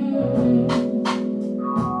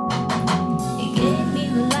 He gave me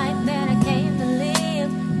the life that I came to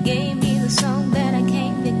live, gave me the song that I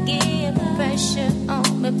came to give. Pressure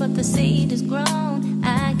on me, but the seed is grown.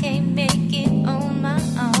 I can't make it on my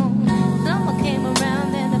own. Summer came around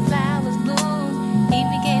and the flowers bloomed. He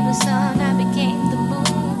became the sun, I became the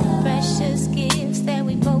moon. Precious gifts that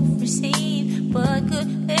we both received, but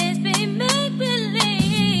could this be make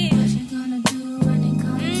believe? What you gonna do when it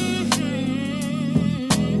comes to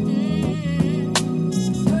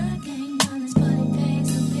work ain't honest, but it pays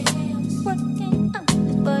the bills. Work ain't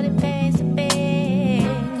honest, but it pays the bills. What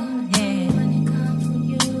you gonna do when it comes for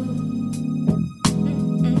you?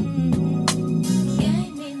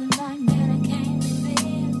 Gave me the life that I came to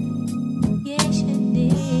live. Yes, you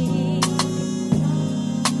did.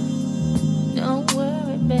 Don't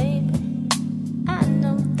worry, baby. I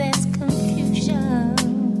know there's confusion.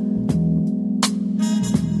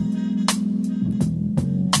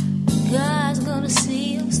 God's gonna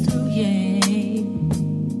see us through, yeah.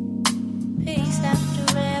 Peace after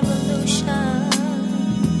revolution.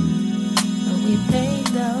 But we paid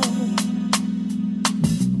though.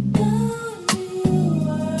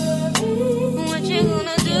 What you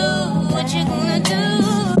gonna do? What you gonna do?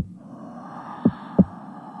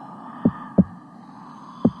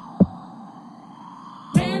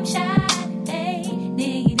 Rim shot, ayy,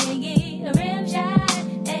 diggy diggy, a rim shot,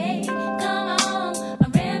 ayy, come on, a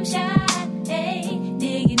rim shot, ayy,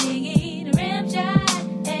 diggy diggy, the rim shot,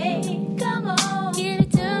 ayy, come on, give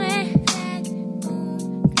it to me,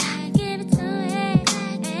 give it to me,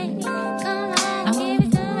 ayy, come on, give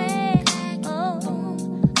it to me, oh,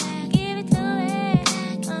 give it to me,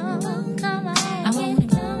 oh, come on, give it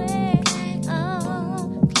to me, oh,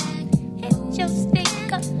 hit your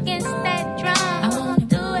stick up against that drum. I wanna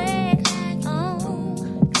do it, oh,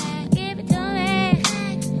 give it to me.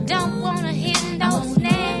 Don't wanna hit no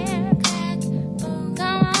snare.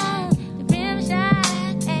 Come on, the rim shot,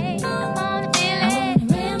 ayy, I wanna feel it.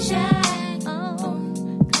 Rim shot, oh,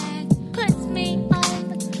 puts me on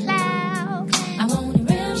the cloud. I want a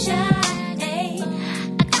rim shot, ayy,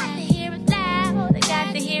 I got to hear it loud. I got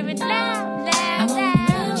to hear it loud, loud, I want a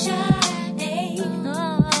rim shot, ayy,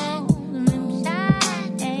 oh, the rim shot,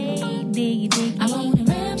 ayy, diggy diggy. I want a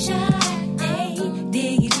rim shot, ayy,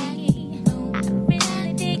 diggy diggy. I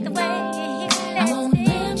really dig the way you hit that. I want a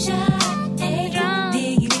rim shot, ayy,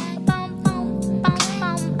 diggy diggy. Boom boom boom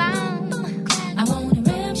boom boom. I want a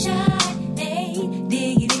rim shot, ayy,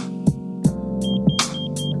 diggy diggy.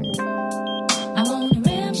 I want a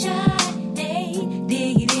rim shot, ayy,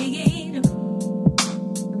 diggy diggy.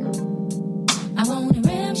 I want a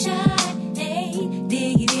rim shot, ayy,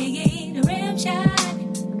 diggy diggy. The rim shot.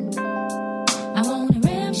 I want a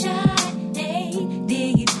rim shot, ayy,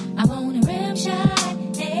 diggy. I want a rim shot,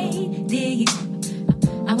 ayy, diggy.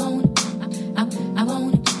 I want I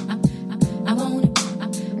want I want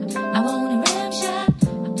I want a rim shot.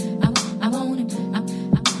 I want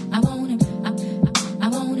I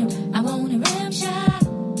want I want a rim shot.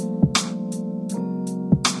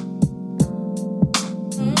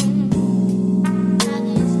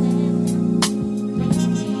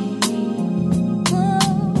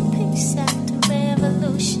 Peace after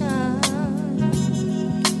revolution.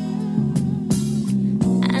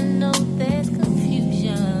 I know there's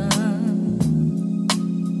confusion.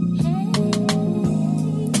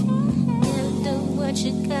 You do what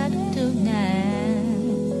you gotta do now.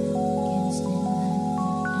 Get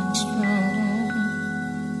still strong.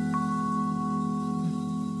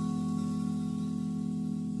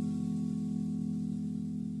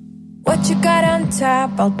 What you got on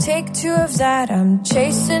tap? I'll take two of that. I'm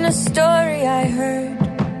chasing a story I heard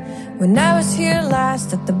when I was here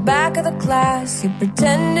last at the back of the class. You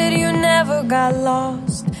pretended you never got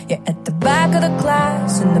lost. You're at the back of the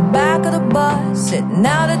class, in the back of the bus, sitting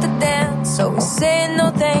out at the dance, always saying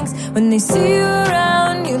no thanks. When they see you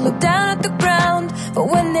around, you look down at the ground, but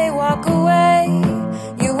when they walk away,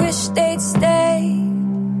 you wish they'd stay.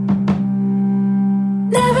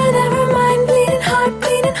 Never mind, bleeding heart,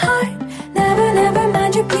 bleeding heart. Never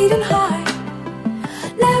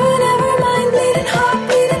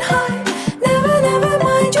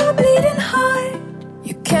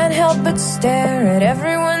help but stare at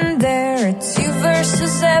everyone there. It's you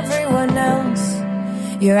versus everyone else.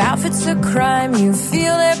 Your outfit's a crime, you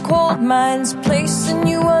feel their cold minds placing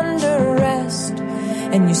you under arrest.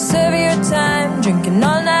 And you serve your time, drinking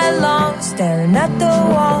all night long, staring at the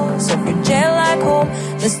walls of your jail-like home,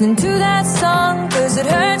 listening to that song, 'cause it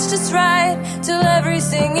hurts just right, till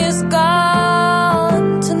everything is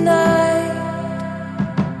gone tonight.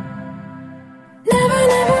 Never,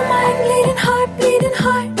 never mind bleeding heart, bleeding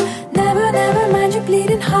heart. Never, never mind your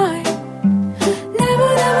bleeding heart. Never,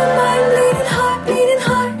 never mind bleeding heart, bleeding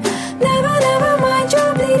heart. Never, never mind your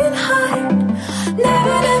bleeding heart.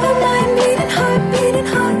 Never, never mind bleeding heart, bleeding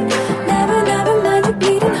heart. Never, never mind your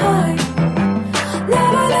bleeding heart.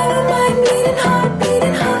 Never, never mind bleeding heart,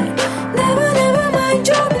 bleeding heart. Never, never mind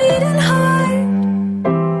your bleeding heart.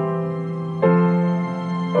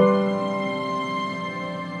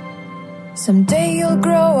 Someday you'll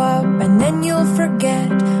grow up and then you'll forget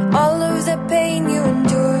all of the pain you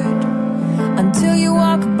endured, until you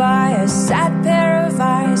walk by a sad pair of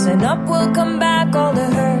eyes and up will come back all the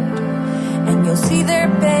hurt. And you'll see their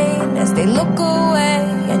pain as they look away,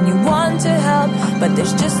 and you want to help, but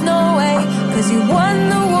there's just no way, 'cause you won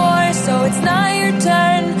the war, so it's not your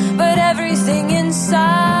turn, but everything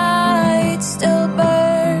inside still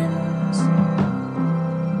burns.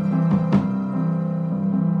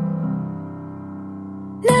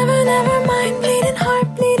 Never, never mind bleeding heart,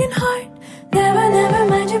 bleeding heart. Never, never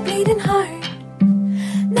mind your bleeding heart.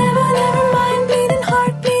 Never, never mind bleeding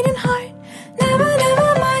heart, bleeding heart. Never, never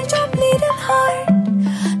mind your bleeding heart.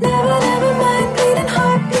 Never, never mind bleeding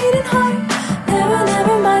heart, bleeding heart. Never,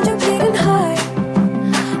 never mind your bleeding heart.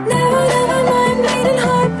 Never, never mind bleeding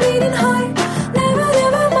heart, bleeding heart. Never,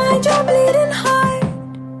 never mind your bleeding heart.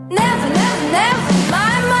 Never, never, never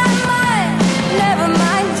mind, mind. Never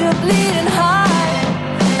mind your bleeding heart.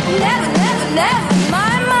 Never, never, never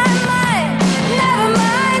mind, mind. Never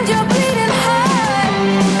mind your bleeding heart.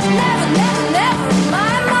 Never, never, never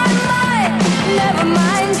mind, mind. Never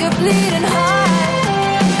mind your bleeding heart.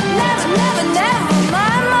 Never, never, never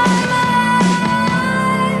mind, mind.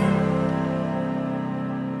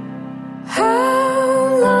 How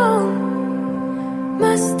long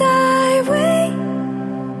must I wait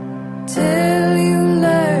till you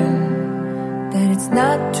learn that it's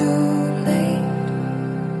not too late?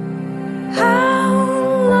 How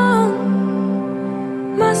long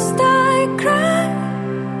must I cry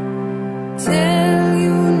till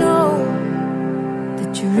you know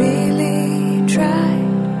that you really tried?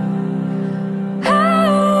 How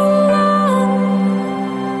long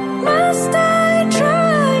must I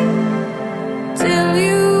try till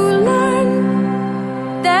you learn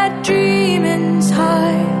that dreaming's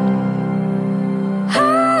hard?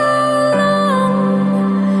 How long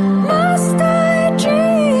must I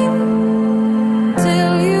dream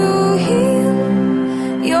till you heal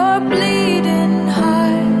your bleeding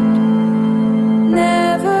heart?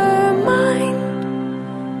 Never mind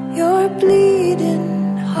your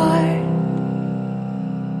bleeding heart.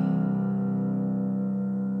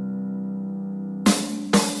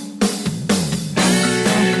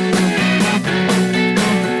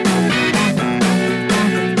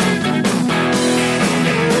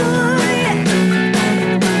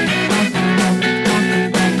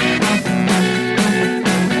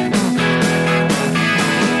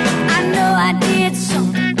 I know I did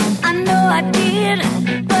something, I know I did,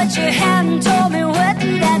 but you haven't told me what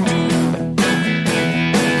did I do.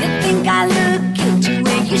 You think I look guilty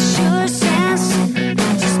when you sure sound sick.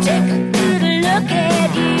 Just take a good look at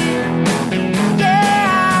you.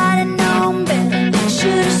 Yeah, I'd have known better,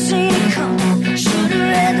 should have seen it coming, should have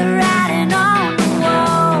read the writing on the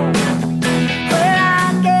wall. But I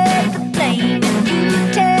get the blame and you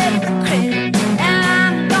take the credit, and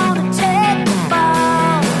I'm gonna take the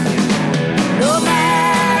fall. No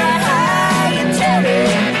matter how you tell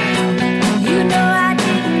it, you know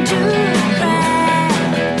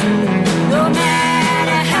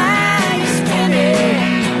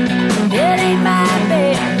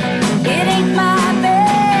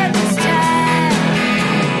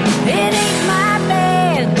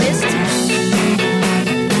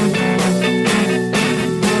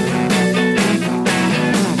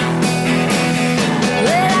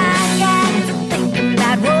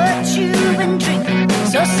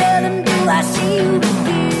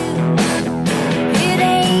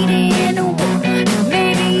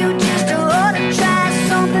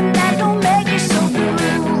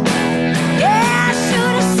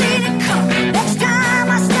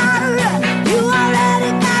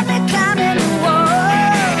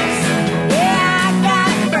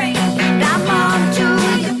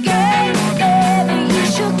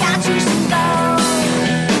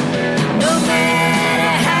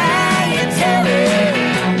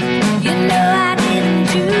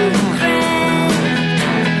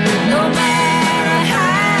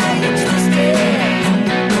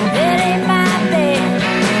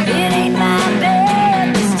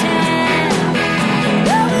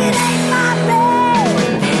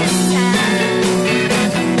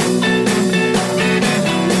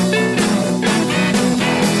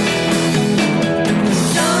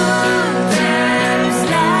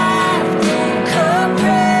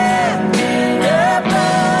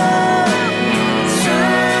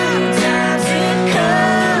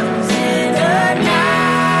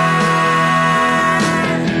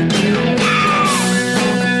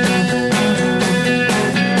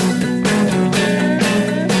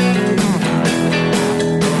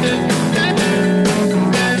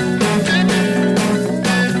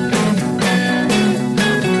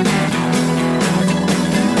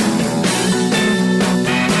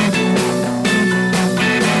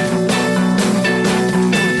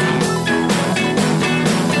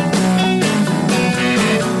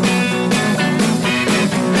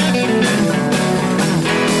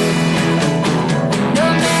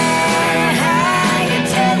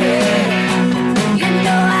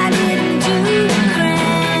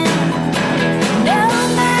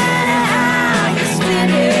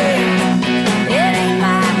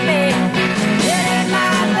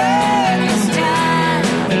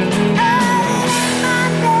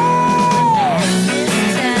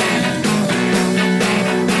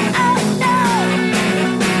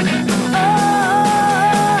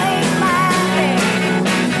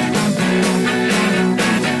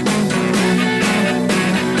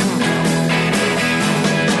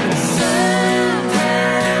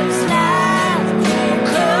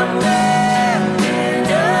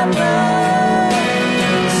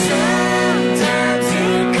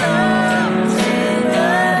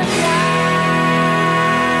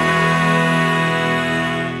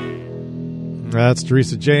That's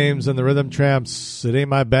Teresa James and the Rhythm Tramps. It ain't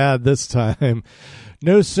my bad this time.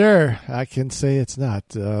 No, sir. I can say it's not.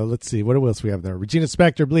 Let's see. What else we have there? Regina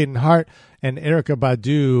Spektor, Bleeding Heart, and Erykah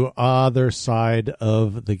Badu, Other Side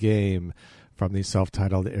of the Game, from the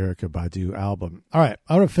self-titled Erykah Badu album. All right.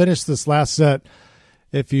 I'm going to finish this last set.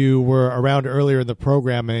 If you were around earlier in the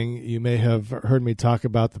programming, you may have heard me talk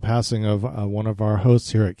about the passing of one of our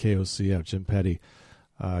hosts here at KOCF, Jim Petty,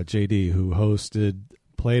 JD, who hosted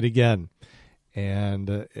Play It Again.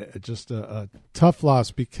 And just a tough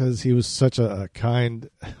loss because he was such a kind,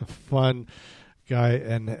 fun guy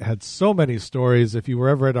and had so many stories. If you were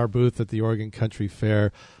ever at our booth at the Oregon Country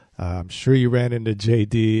Fair, I'm sure you ran into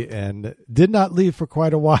JD and did not leave for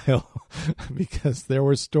quite a while because there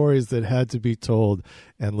were stories that had to be told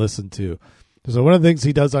and listened to. So one of the things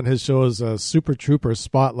he does on his show is a Super Trooper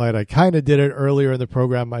Spotlight. I kind of did it earlier in the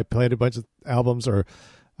program. I played a bunch of albums or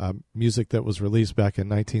music that was released back in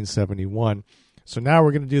 1971. So now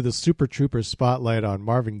we're going to do the Super Trooper Spotlight on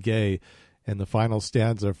Marvin Gaye and the final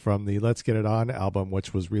stanza from the Let's Get It On album,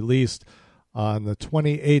 which was released on the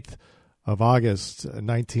 28th of August,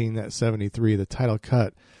 1973, the title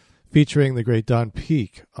cut featuring the great Don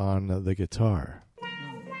Peake on the guitar.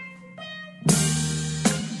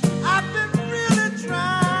 I've been really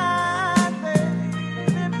trying, baby,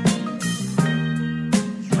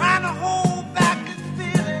 trying to hold back this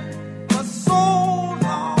feeling for so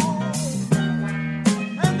long.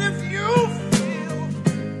 And if you feel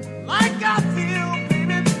like I feel,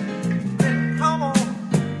 baby, then come on.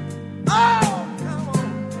 Oh, come on.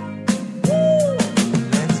 Woo.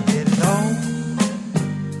 Let's get it on.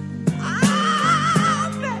 Ah,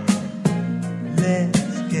 baby.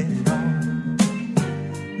 Let's get it on.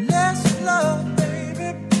 Let's love, baby.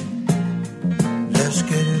 Let's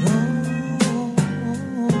get it on.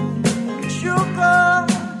 Sugar,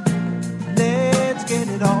 let's get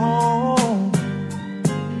it on.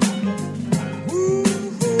 Ooh,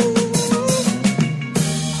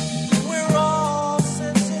 we're all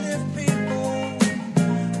sensitive people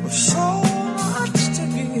with so much to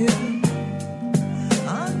give.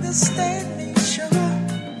 Understand me, sugar.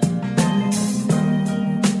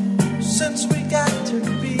 Since we got to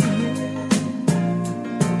be here,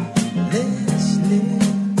 let's live.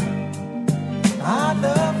 I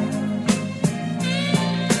love you.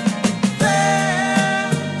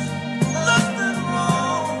 There's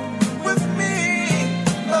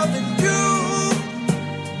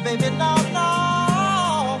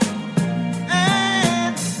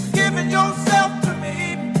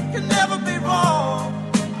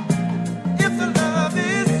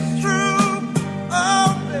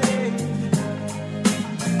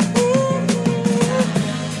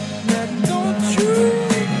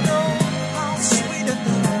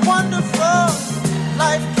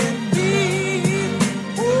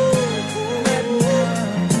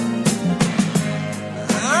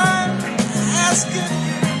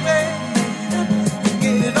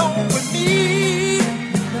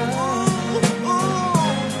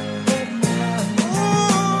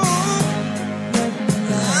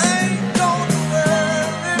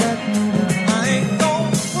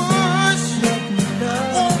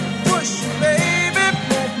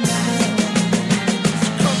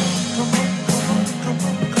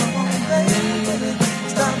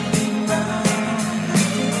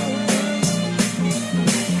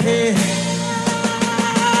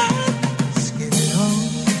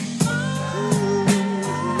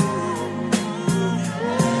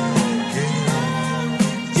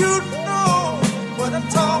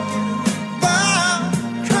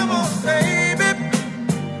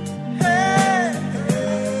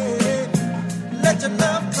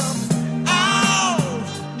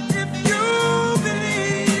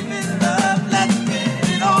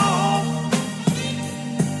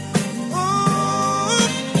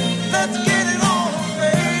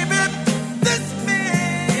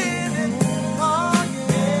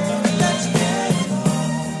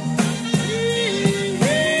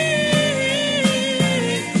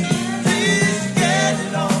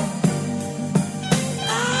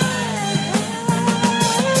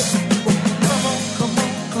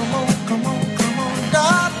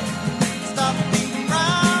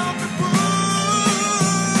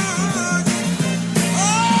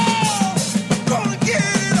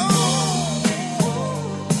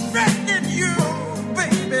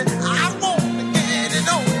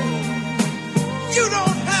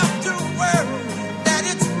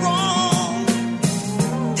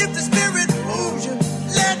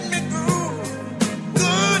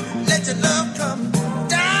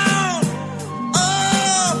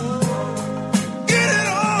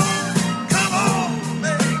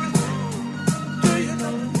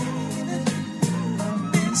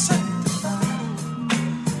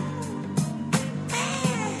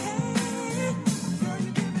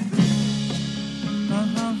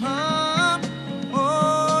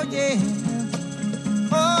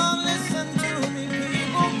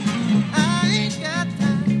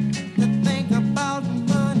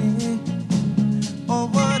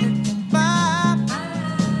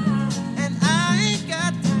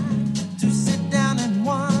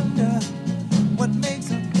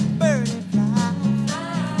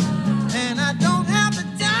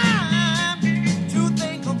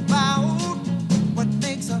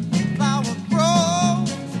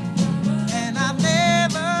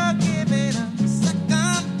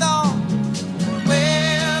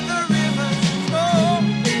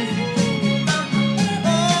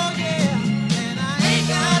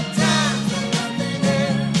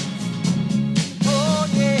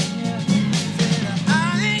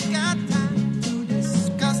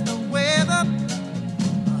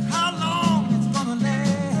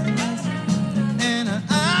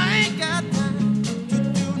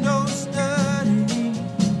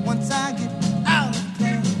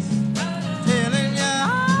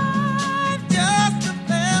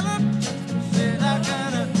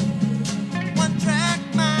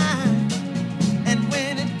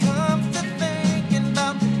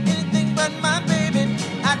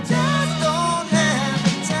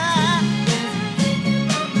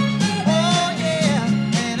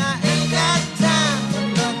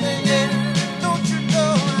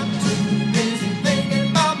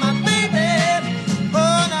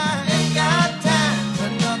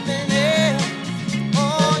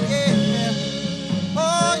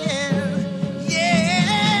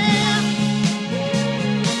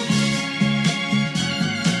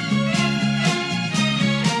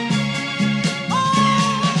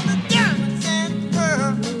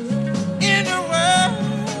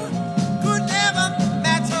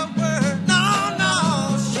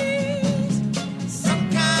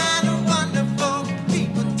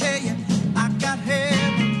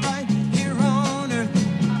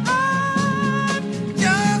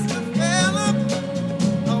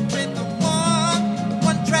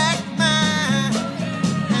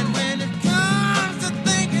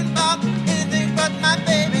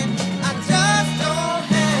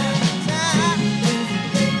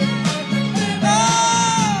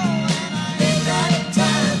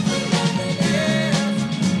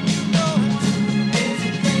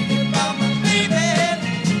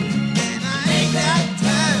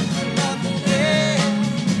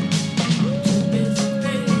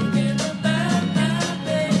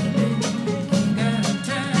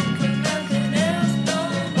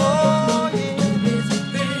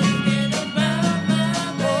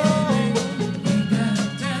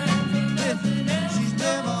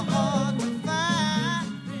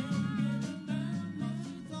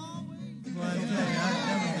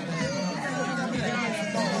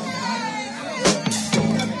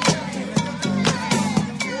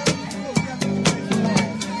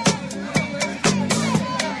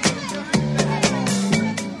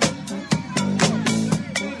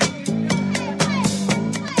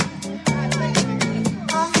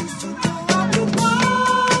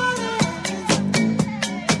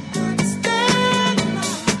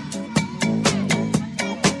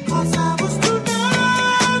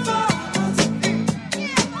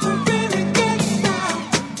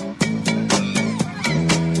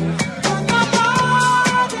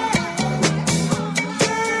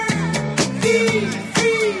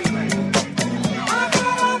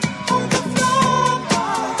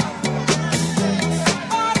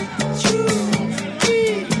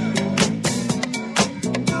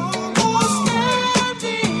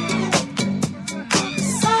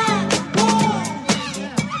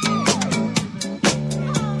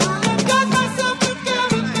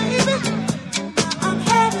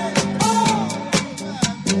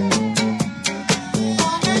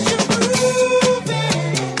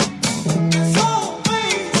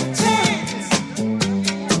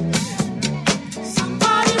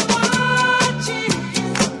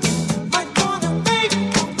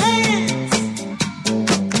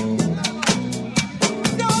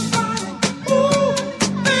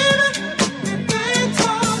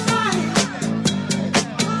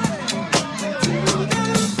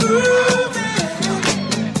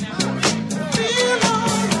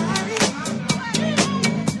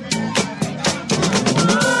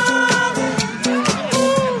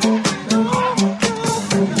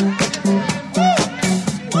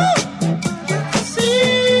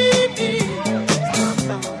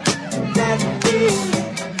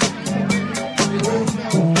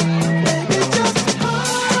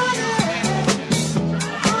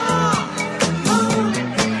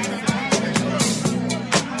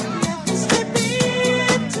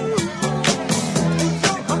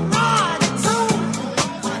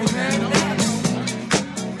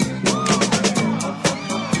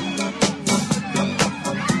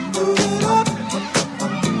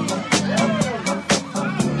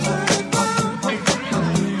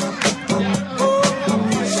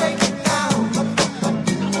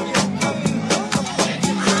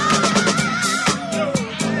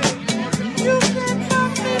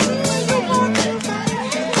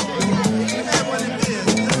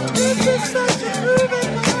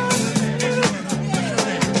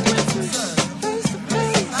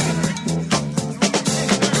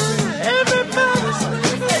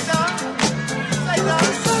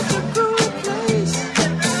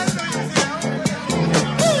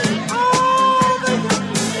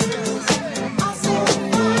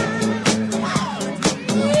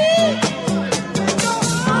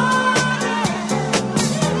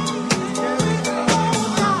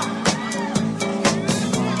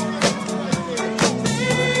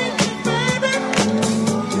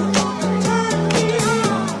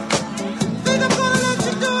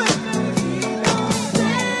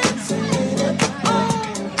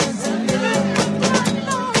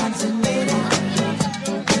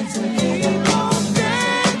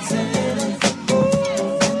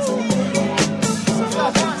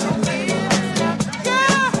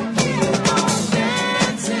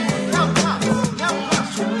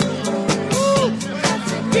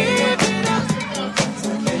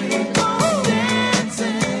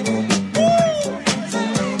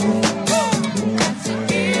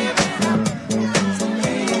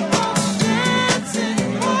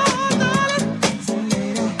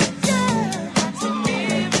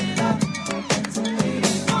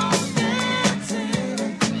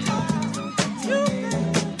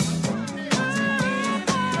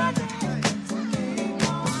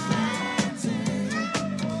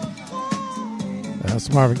That's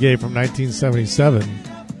Marvin Gaye from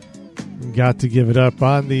 1977. Got to give it up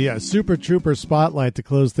on the Super Trooper Spotlight to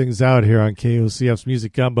close things out here on KOCF's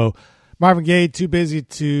Music Gumbo. Marvin Gaye, too busy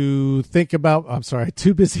thinking about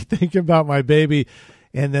my baby.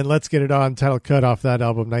 And then Let's Get It On, title cut off that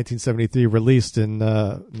album, 1973, released in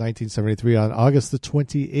 1973 on August the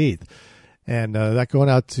 28th. And that going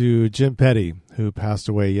out to Jim Petty, who passed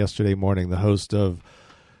away yesterday morning, the host of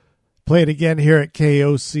Play It Again here at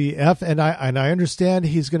KOCF. And I understand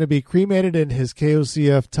he's going to be cremated in his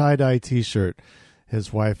KOCF tie-dye T-shirt.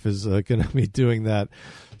 His wife is going to be doing that.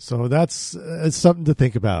 So that's something to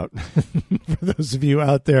think about for those of you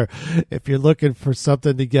out there. If you're looking for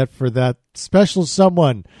something to get for that special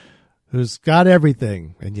someone who's got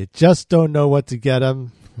everything and you just don't know what to get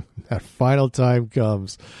them, that final time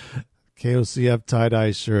comes. KOCF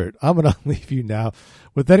tie-dye shirt. I'm going to leave you now.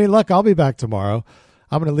 With any luck, I'll be back tomorrow.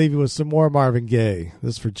 I'm going to leave you with some more Marvin Gaye.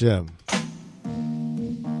 This is for Jim.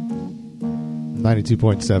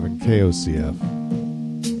 92.7 KOCF.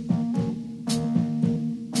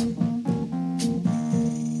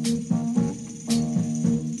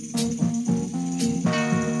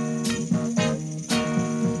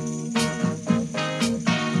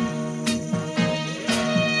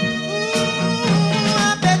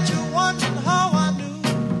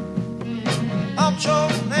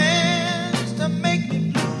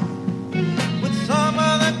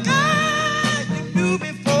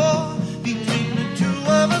 Between the two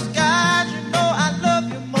of us guys, you know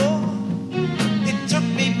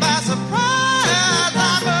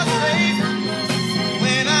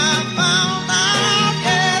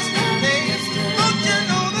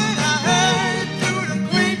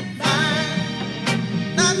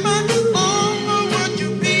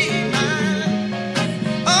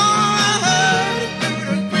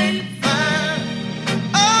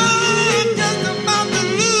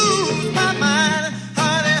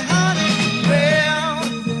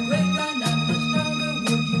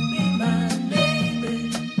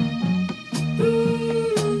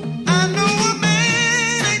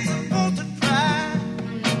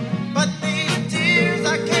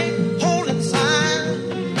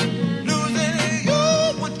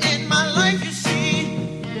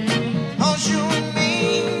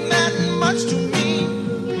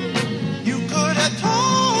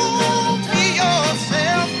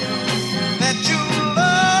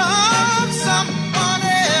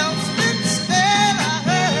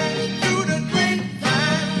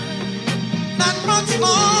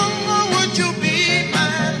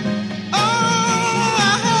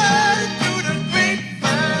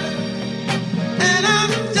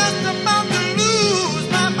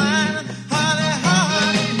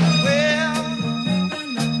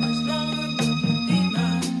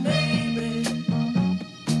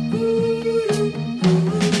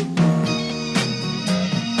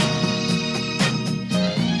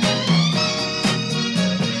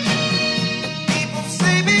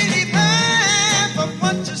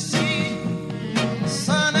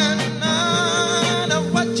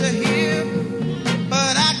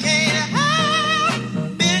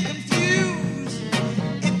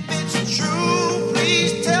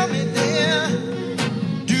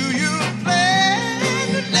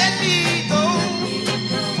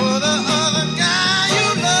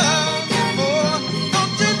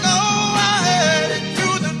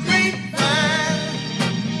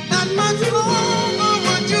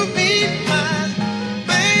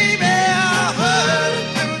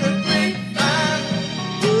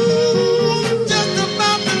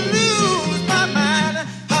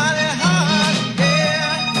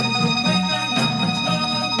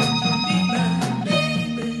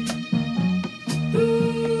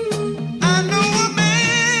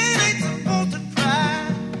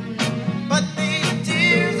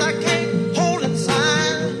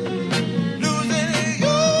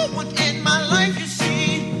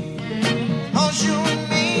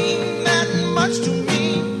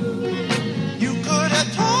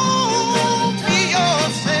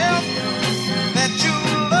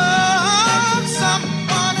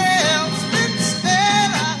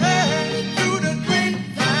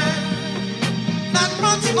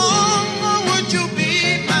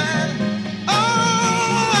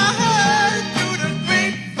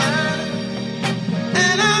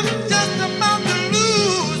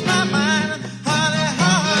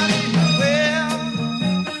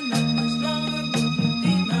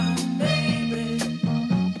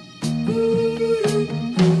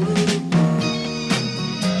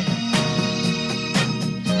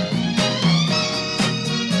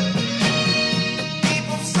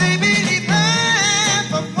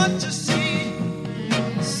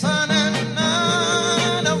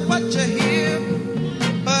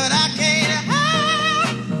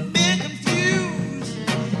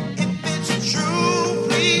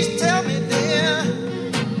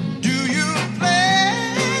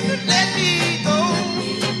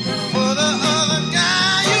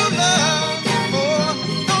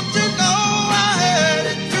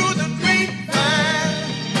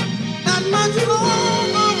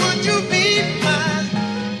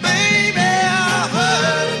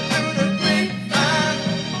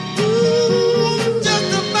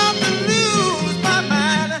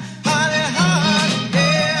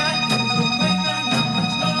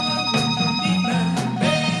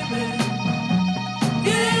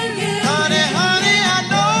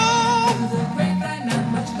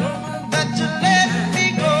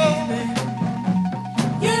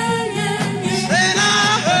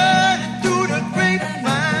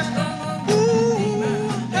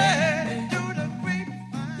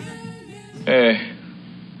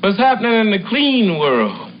What's happening in the clean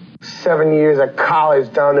world? 7 years of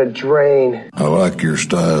college down the drain. I like your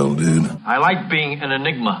style, dude. I like being an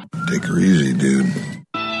enigma. Take her easy, dude.